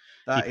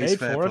 That is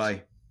fair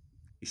play.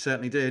 He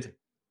certainly did.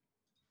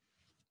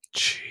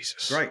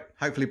 Jesus. Great.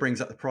 Hopefully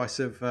brings up the price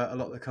of a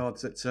lot of the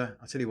cards that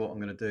I'll tell you what I'm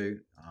going to do.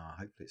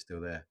 Hopefully it's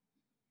still there.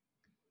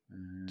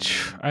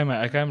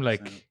 I'm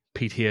like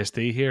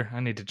PTSD here. I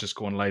need to just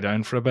go and lie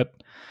down for a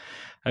bit.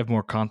 I have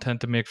more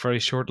content to make very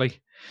shortly.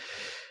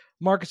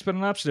 Mark, it's been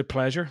an absolute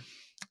pleasure.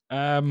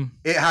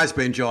 It has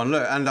been, John.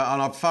 Look, and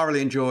I've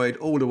thoroughly enjoyed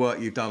all the work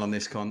you've done on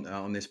this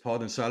on this pod,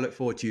 and so I look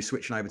forward to you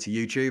switching over to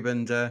YouTube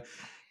and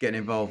getting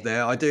involved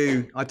there. I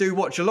do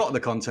watch a lot of the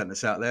content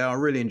that's out there. I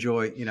really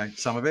enjoy,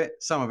 some of it.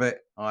 Some of it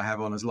I have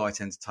on as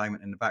light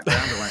entertainment in the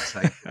background.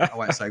 I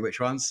won't say which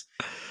ones.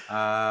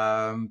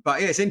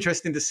 But yeah, it's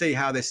interesting to see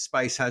how this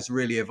space has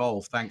really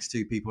evolved thanks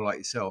to people like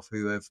yourself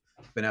who have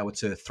been able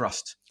to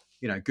thrust,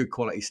 good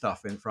quality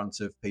stuff in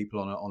front of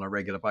people on a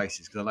regular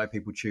basis. Because I know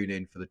people tune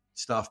in for the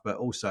stuff, but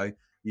also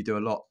you do a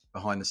lot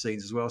behind the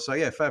scenes as well. So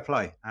yeah, fair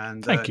play.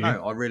 And thank you.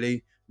 I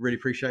really, really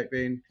appreciate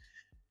being.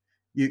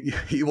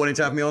 You wanted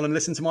to have me on and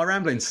listen to my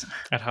ramblings.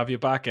 I'd have you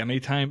back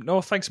anytime.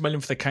 No, thanks a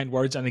million for the kind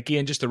words. And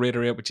again, just to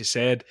reiterate what you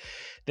said,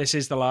 this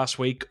is the last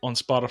week on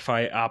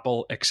Spotify,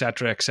 Apple,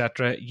 etc.,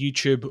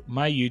 YouTube,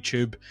 my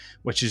YouTube,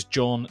 which is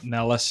John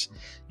Nellis.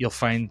 You'll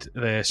find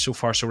the So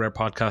Far So Rare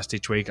podcast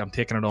each week. I'm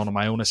taking it on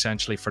my own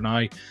essentially for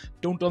now.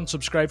 Don't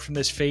unsubscribe from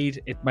this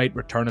feed. It might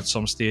return at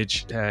some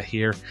stage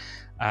here.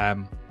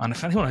 And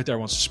if anyone out there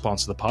wants to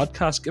sponsor the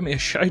podcast, give me a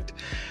shout.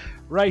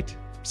 Right.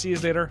 See you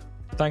later.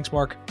 Thanks,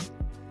 Mark.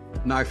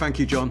 No, thank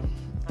you, John.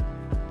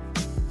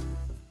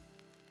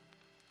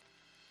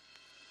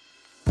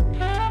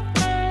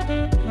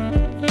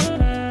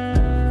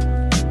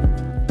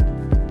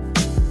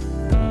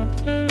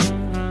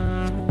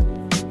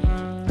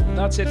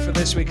 That's it for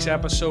this week's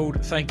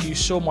episode. Thank you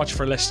so much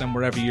for listening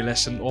wherever you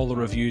listen. All the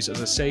reviews,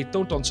 as I say,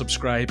 don't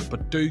unsubscribe,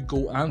 but do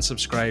go and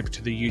subscribe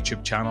to the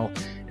YouTube channel.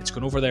 It's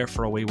gone over there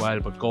for a wee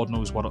while, but God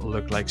knows what it'll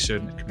look like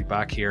soon. It could be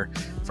back here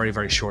very,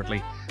 very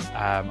shortly.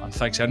 And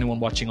thanks to anyone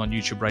watching on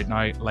YouTube right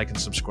now. Like and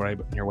subscribe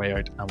on your way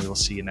out, and we will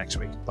see you next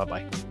week.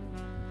 Bye-bye.